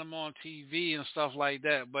seeing them on TV and stuff like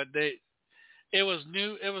that, but it was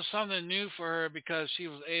new, it was something new for her because she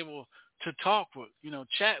was able to talk with,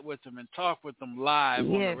 chat with them and talk with them live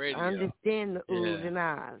on the radio. I understand the oohs and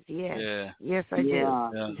ahs. Yes. Yeah. Yes, I do.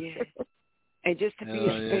 Yeah. And just to be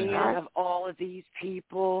a fan of all of these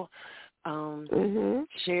people,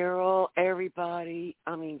 Cheryl, everybody,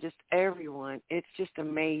 I mean, just everyone. It's just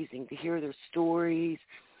amazing to hear their stories,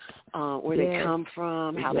 where they come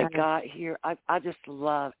from, how they got here. I just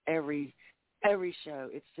love every show.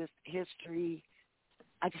 It's just history.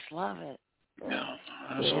 I just love it. Yeah,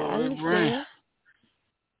 that's what we bring.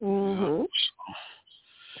 Mm-hmm.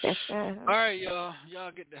 All right, y'all.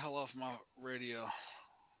 Y'all get the hell off my radio.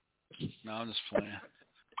 No, I'm just playing.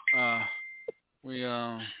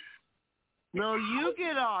 No, you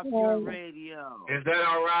get off your radio. Is that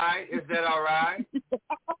all right?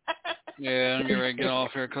 Yeah, I'm getting ready to get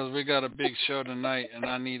off here because we got a big show tonight, and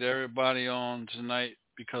I need everybody on tonight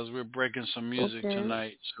because we're breaking some music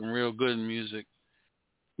tonight, some real good music.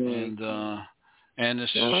 And the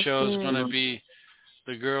show is going to be,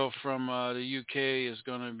 the girl from the UK is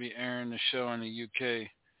going to be airing the show in the UK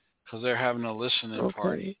because they're having a listening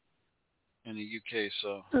party in the UK.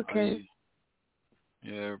 So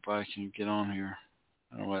everybody can get on here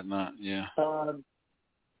and whatnot. Yeah.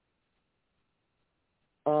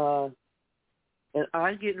 And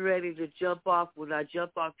I'm getting ready to jump off. When I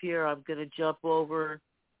jump off here, I'm going to jump over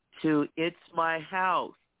to It's My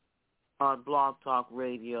House on Blog Talk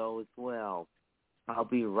Radio as well. I'll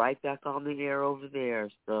be right back on the air over there.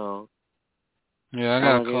 So yeah, I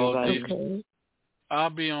got to call Dee. I'll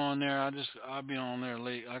be on there. I'll be on there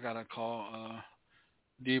late. I got to call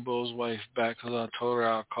Debo's wife back because I told her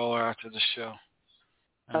I'll call her after the show.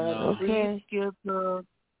 And, please give her.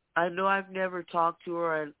 I know I've never talked to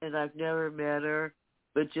her and I've never met her,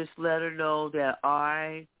 but just let her know that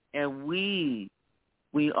I and we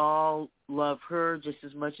all love her just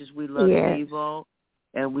as much as we love Devo,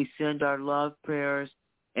 and we send our love, prayers,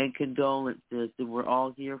 and condolences, and we're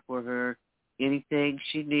all here for her. Anything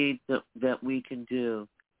she needs that we can do,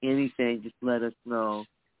 anything, just let us know.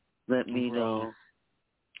 Let me know.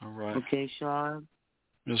 All right. Okay, Shaun?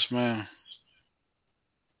 Yes, ma'am.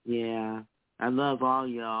 Yeah. I love all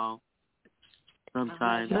y'all.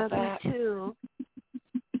 Sometimes. I love that too.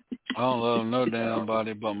 I don't love no damn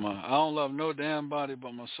body but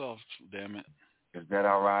myself, damn it. Is that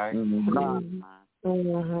all right?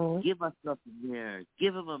 Give myself a mirror.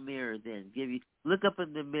 Give him a mirror then. Look up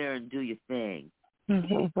in the mirror and do your thing.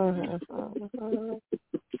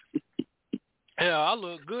 Hell, I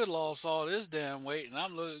look good, lost all this damn weight, and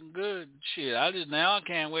I'm looking good. Shit, I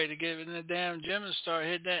can't wait to get in the damn gym and start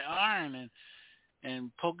hitting that iron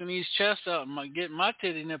and poking these chests out and getting my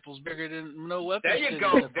titty nipples bigger than no weapons. There you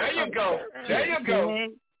go. There you go. There you go.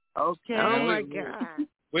 Okay. Oh my God.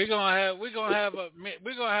 We're gonna have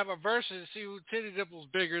a verse and see who titty nipples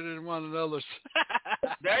bigger than one another's.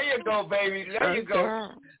 There you go, baby. There you go.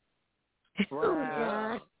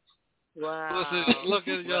 Wow. Wow. Listen, look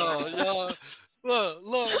at y'all. Look,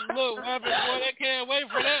 Weapon boy, they can't wait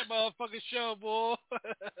for that motherfucking show, boy.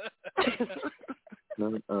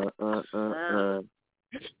 Look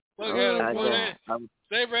at them, boy.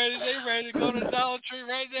 They ready to go to Dollar Tree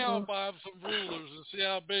right now and buy some rulers and see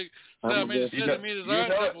how many centimeters our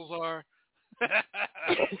nipples are.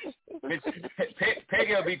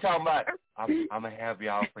 Peggy will be talking about, I'm going to have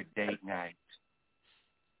y'all for date night.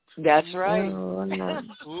 That's right. Oh, no.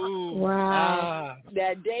 Ooh, wow.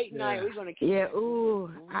 That date night, we're gonna keep. Yeah.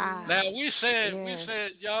 Ooh. Now we said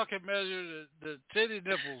y'all can measure the titty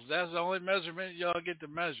nipples. That's the only measurement y'all get to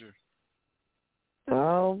measure.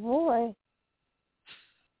 Oh boy.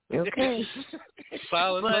 Okay.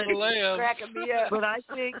 Solid little layup. Cracking me up. But I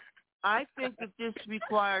think that this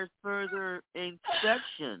requires further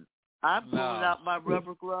inspection. I'm pulling out my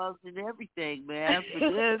rubber gloves and everything, man, for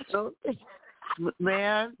this.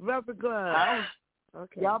 Man, rubber gloves.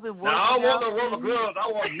 Okay. Y'all been working I don't want out. no rubber gloves. I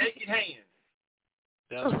want naked hands.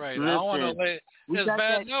 That's right. I don't want to lay. It's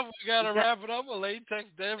bad enough we got to wrap it up with latex.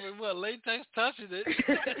 Latex touching it.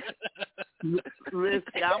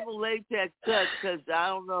 Listen, I'm a latex touch because I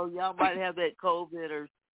don't know. Y'all might have that COVID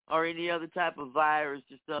or any other type of virus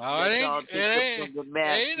or something.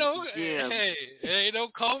 Ain't no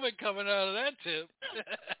COVID coming out of that tip.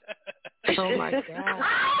 Oh my God!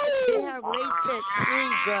 They have latex-free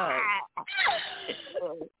gloves.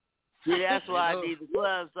 See, that's why I need the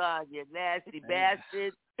gloves on, you nasty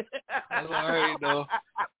bastard. That's all right, though.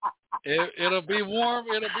 It'll be warm.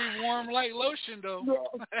 It'll be warm like lotion, though.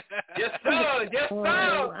 Yes, sir. Yes, sir.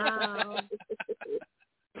 Wow.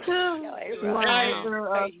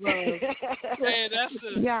 Hey, that's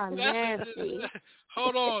nasty.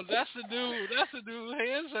 Hold on, that's the new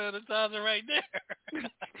hand sanitizer right there.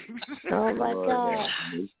 Oh my God!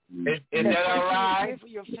 Is that all right? For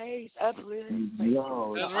your face, uplift.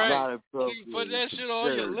 No, that's right. You put that shit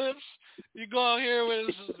on your lips. You go out here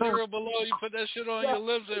with 0 below. You put that shit on your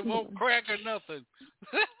lips. It won't crack or nothing.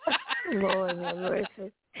 Lord have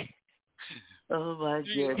mercy. Oh my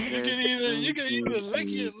goodness! You can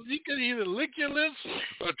either lick your lips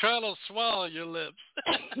or try to swallow your lips.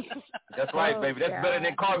 That's right, baby. That's better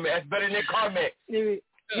than Carmex. That's better than Carmex.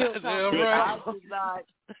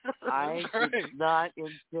 I did not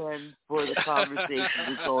intend for the conversation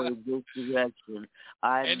to go in this direction.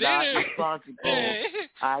 I'm not responsible.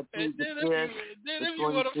 I plead the fifth. Then if you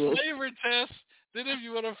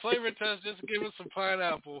want a flavor test, just give us some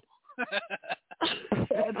pineapple.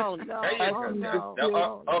 Oh no!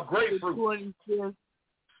 A grapefruit.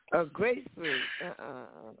 A grapefruit.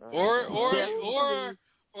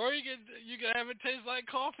 Or you can have it taste like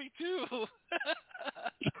coffee too.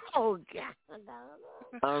 Oh God! No.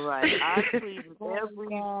 All right, I plead every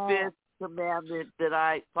fifth commandment that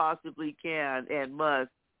I possibly can and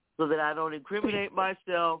must, so that I don't incriminate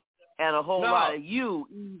myself and a whole lot of you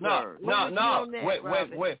either.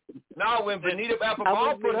 When Benita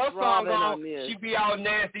Appleball put her song on, she be all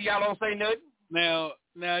nasty. Y'all don't say nothing.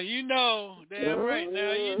 Now you know, damn right.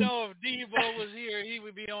 Now you know if Devo was here, he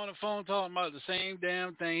would be on the phone talking about the same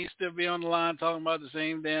damn thing. He'd still be on the line talking about the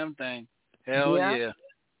same damn thing. Hell yeah.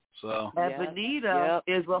 So. And Benita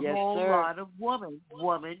is a whole lot of woman.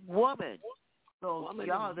 So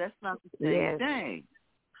y'all, that's not the same thing.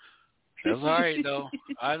 That's all right though.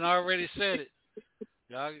 I already said it.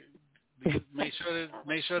 Y'all make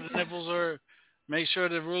sure the nipples are. Make sure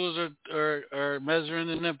the rulers are measuring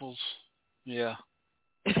the nipples. Yeah.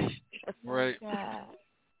 Right.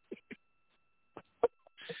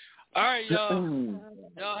 All right, y'all.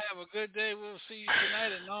 Y'all have a good day. We'll see you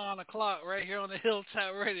tonight at 9:00 right here on the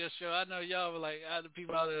Hilltop Radio Show. I know y'all were like, the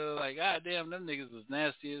people out there are like, God damn, them niggas is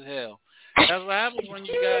nasty as hell. That's what happens when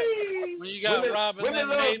you got Robin Lynn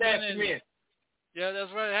Maven yeah,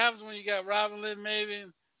 that's what happens when you got Robin Lynn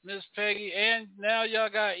Maven, Miss Peggy, and now y'all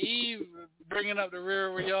got Eve bringing up the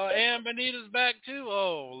rear with y'all, and Benita's back too.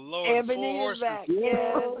 Oh Lord, and Benita's back.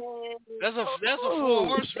 Yeah. That's a full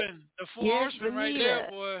horseman. The full horseman right there,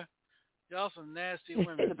 boy. Y'all some nasty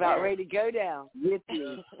women. It's about ready to go down.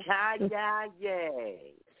 Yippee.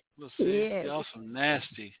 Let's see. Yeah. Y'all some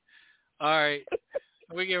nasty. All right.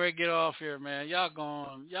 We get ready to get off here, man. Y'all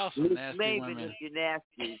some nasty women. Maybe if you're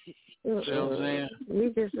nasty. See what I'm saying? We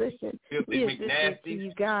just listen. Filthy We just listen to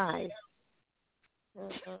you guys.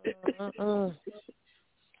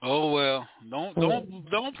 Oh well,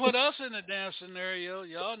 don't put us in the damn scenario.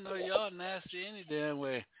 Y'all know y'all nasty any damn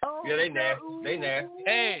way. Yeah, they nasty. They nasty.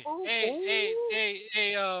 Hey,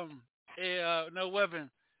 no weapon.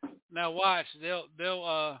 Now watch, they'll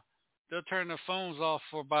turn their phones off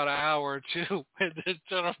for about an hour or two and then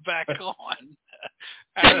turn them back on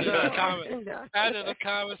after the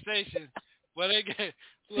conversation. But they get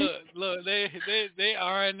look, they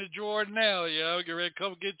are in the drawer now, yo. Get ready to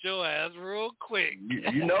come get your ass real quick.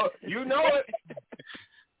 You know it.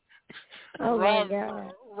 Oh my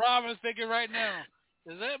God. Robin's thinking right now,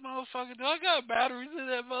 is that motherfucker, do I got batteries in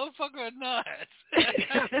that motherfucker or not?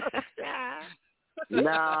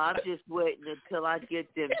 No, I'm just waiting until I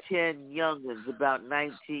get them 10 youngins about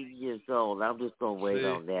 19 years old. I'm just gonna wait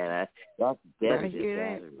on that. That's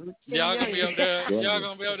Y'all gonna be up there. Y'all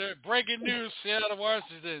gonna be up there. Breaking news: Seattle,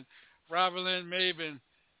 Washington. Robin Lynn Maben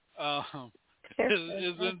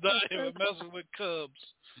is indicted for messing with Cubs.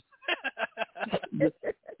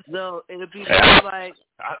 No, it'll be more like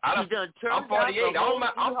I'm 48. I'm 48.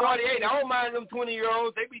 I don't mind them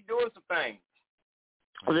 20-year-olds. They be doing some things.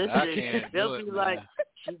 Listen, they'll be like,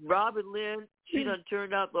 Robin Lynn, she done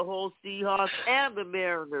turned out the whole Seahawks and the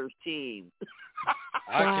Mariners team.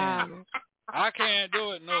 I can't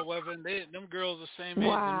do it, no weapon. Them girls the same age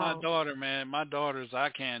as my daughter, man. My daughters, I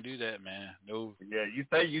can't do that, man. No. Yeah, you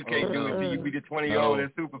say you can't do it till you be the 20-year-old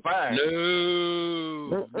and super fine.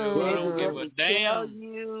 No, I don't give a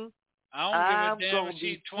damn. I don't give a damn if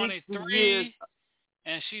she's 23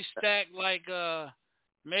 and she stacked like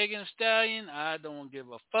Megan Stallion. I don't give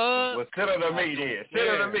a fuck. Well, sit on me then.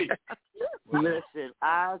 Sit on me. Listen,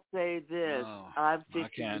 I'll say this. I'm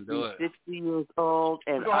 60 years old,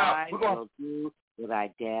 and I will do what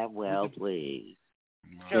I damn well please.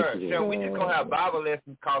 Sure. We just going to have Bible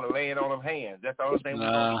lessons called laying on them hands. That's the only thing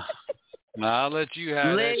we're going to do. I'll let you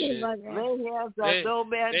have that shit.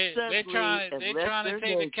 They trying to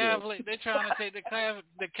take the Catholic. They trying to take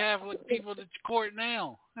the Catholic people to court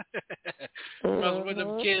now. With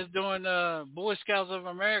them kids doing Boy Scouts of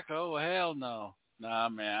America. Oh hell no, nah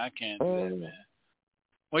man, I can't do that, man.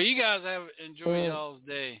 Well, you guys enjoy y'all's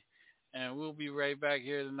day, and we'll be right back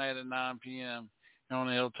here tonight at 9 p.m. on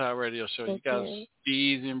the Hilltop Radio Show. You guys be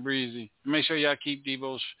easy and breezy. Make sure y'all keep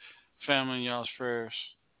Debo's family in y'all's prayers.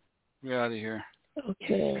 We out of here.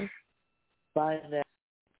 Okay. Bye now.